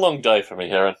 It's been a long day for me,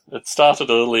 Aaron. It started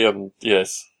early and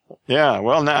yes. Yeah,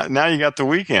 well, now you got the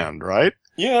weekend, right?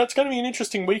 Yeah, it's going to be an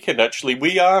interesting weekend, actually.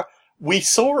 We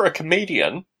saw a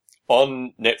comedian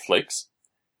on Netflix.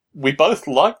 We both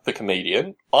liked the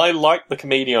comedian. I liked the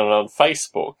comedian on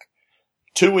Facebook.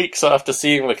 2 weeks after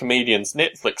seeing the comedian's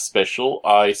Netflix special,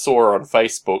 I saw on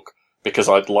Facebook, because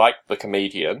I'd liked the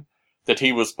comedian, that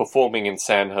he was performing in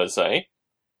San Jose.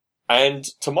 And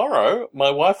tomorrow, my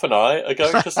wife and I are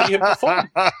going to see him perform.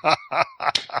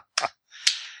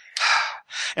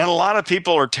 And a lot of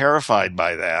people are terrified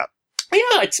by that.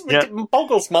 Yeah, it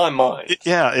boggles my mind.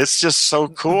 It's just so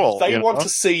cool. They want to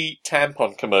see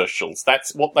tampon commercials.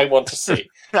 That's what they want to see.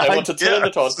 They want to turn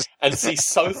it on and see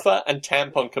sofa and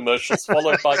tampon commercials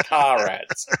followed by car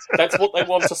ads. That's what they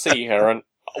want to see, Aaron.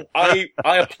 I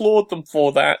applaud them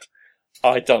for that.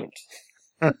 I don't.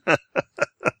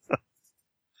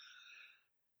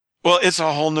 Well, it's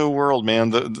a whole new world, man.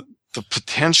 The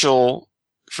potential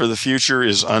for the future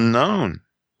is unknown.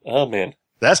 Oh, man.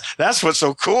 That's what's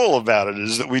so cool about it,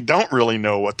 is that we don't really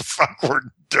know what the fuck we're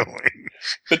doing.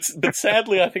 But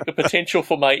sadly, I think the potential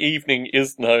for my evening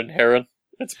is known, Heron.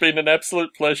 It's been an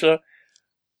absolute pleasure.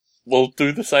 We'll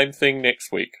do the same thing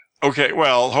next week. Okay,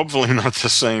 well, hopefully not the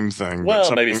same thing.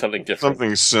 Well, maybe something different.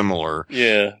 Something similar.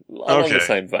 Yeah, along the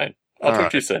same vein. I'll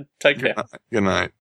talk to you soon. Take care. Good night.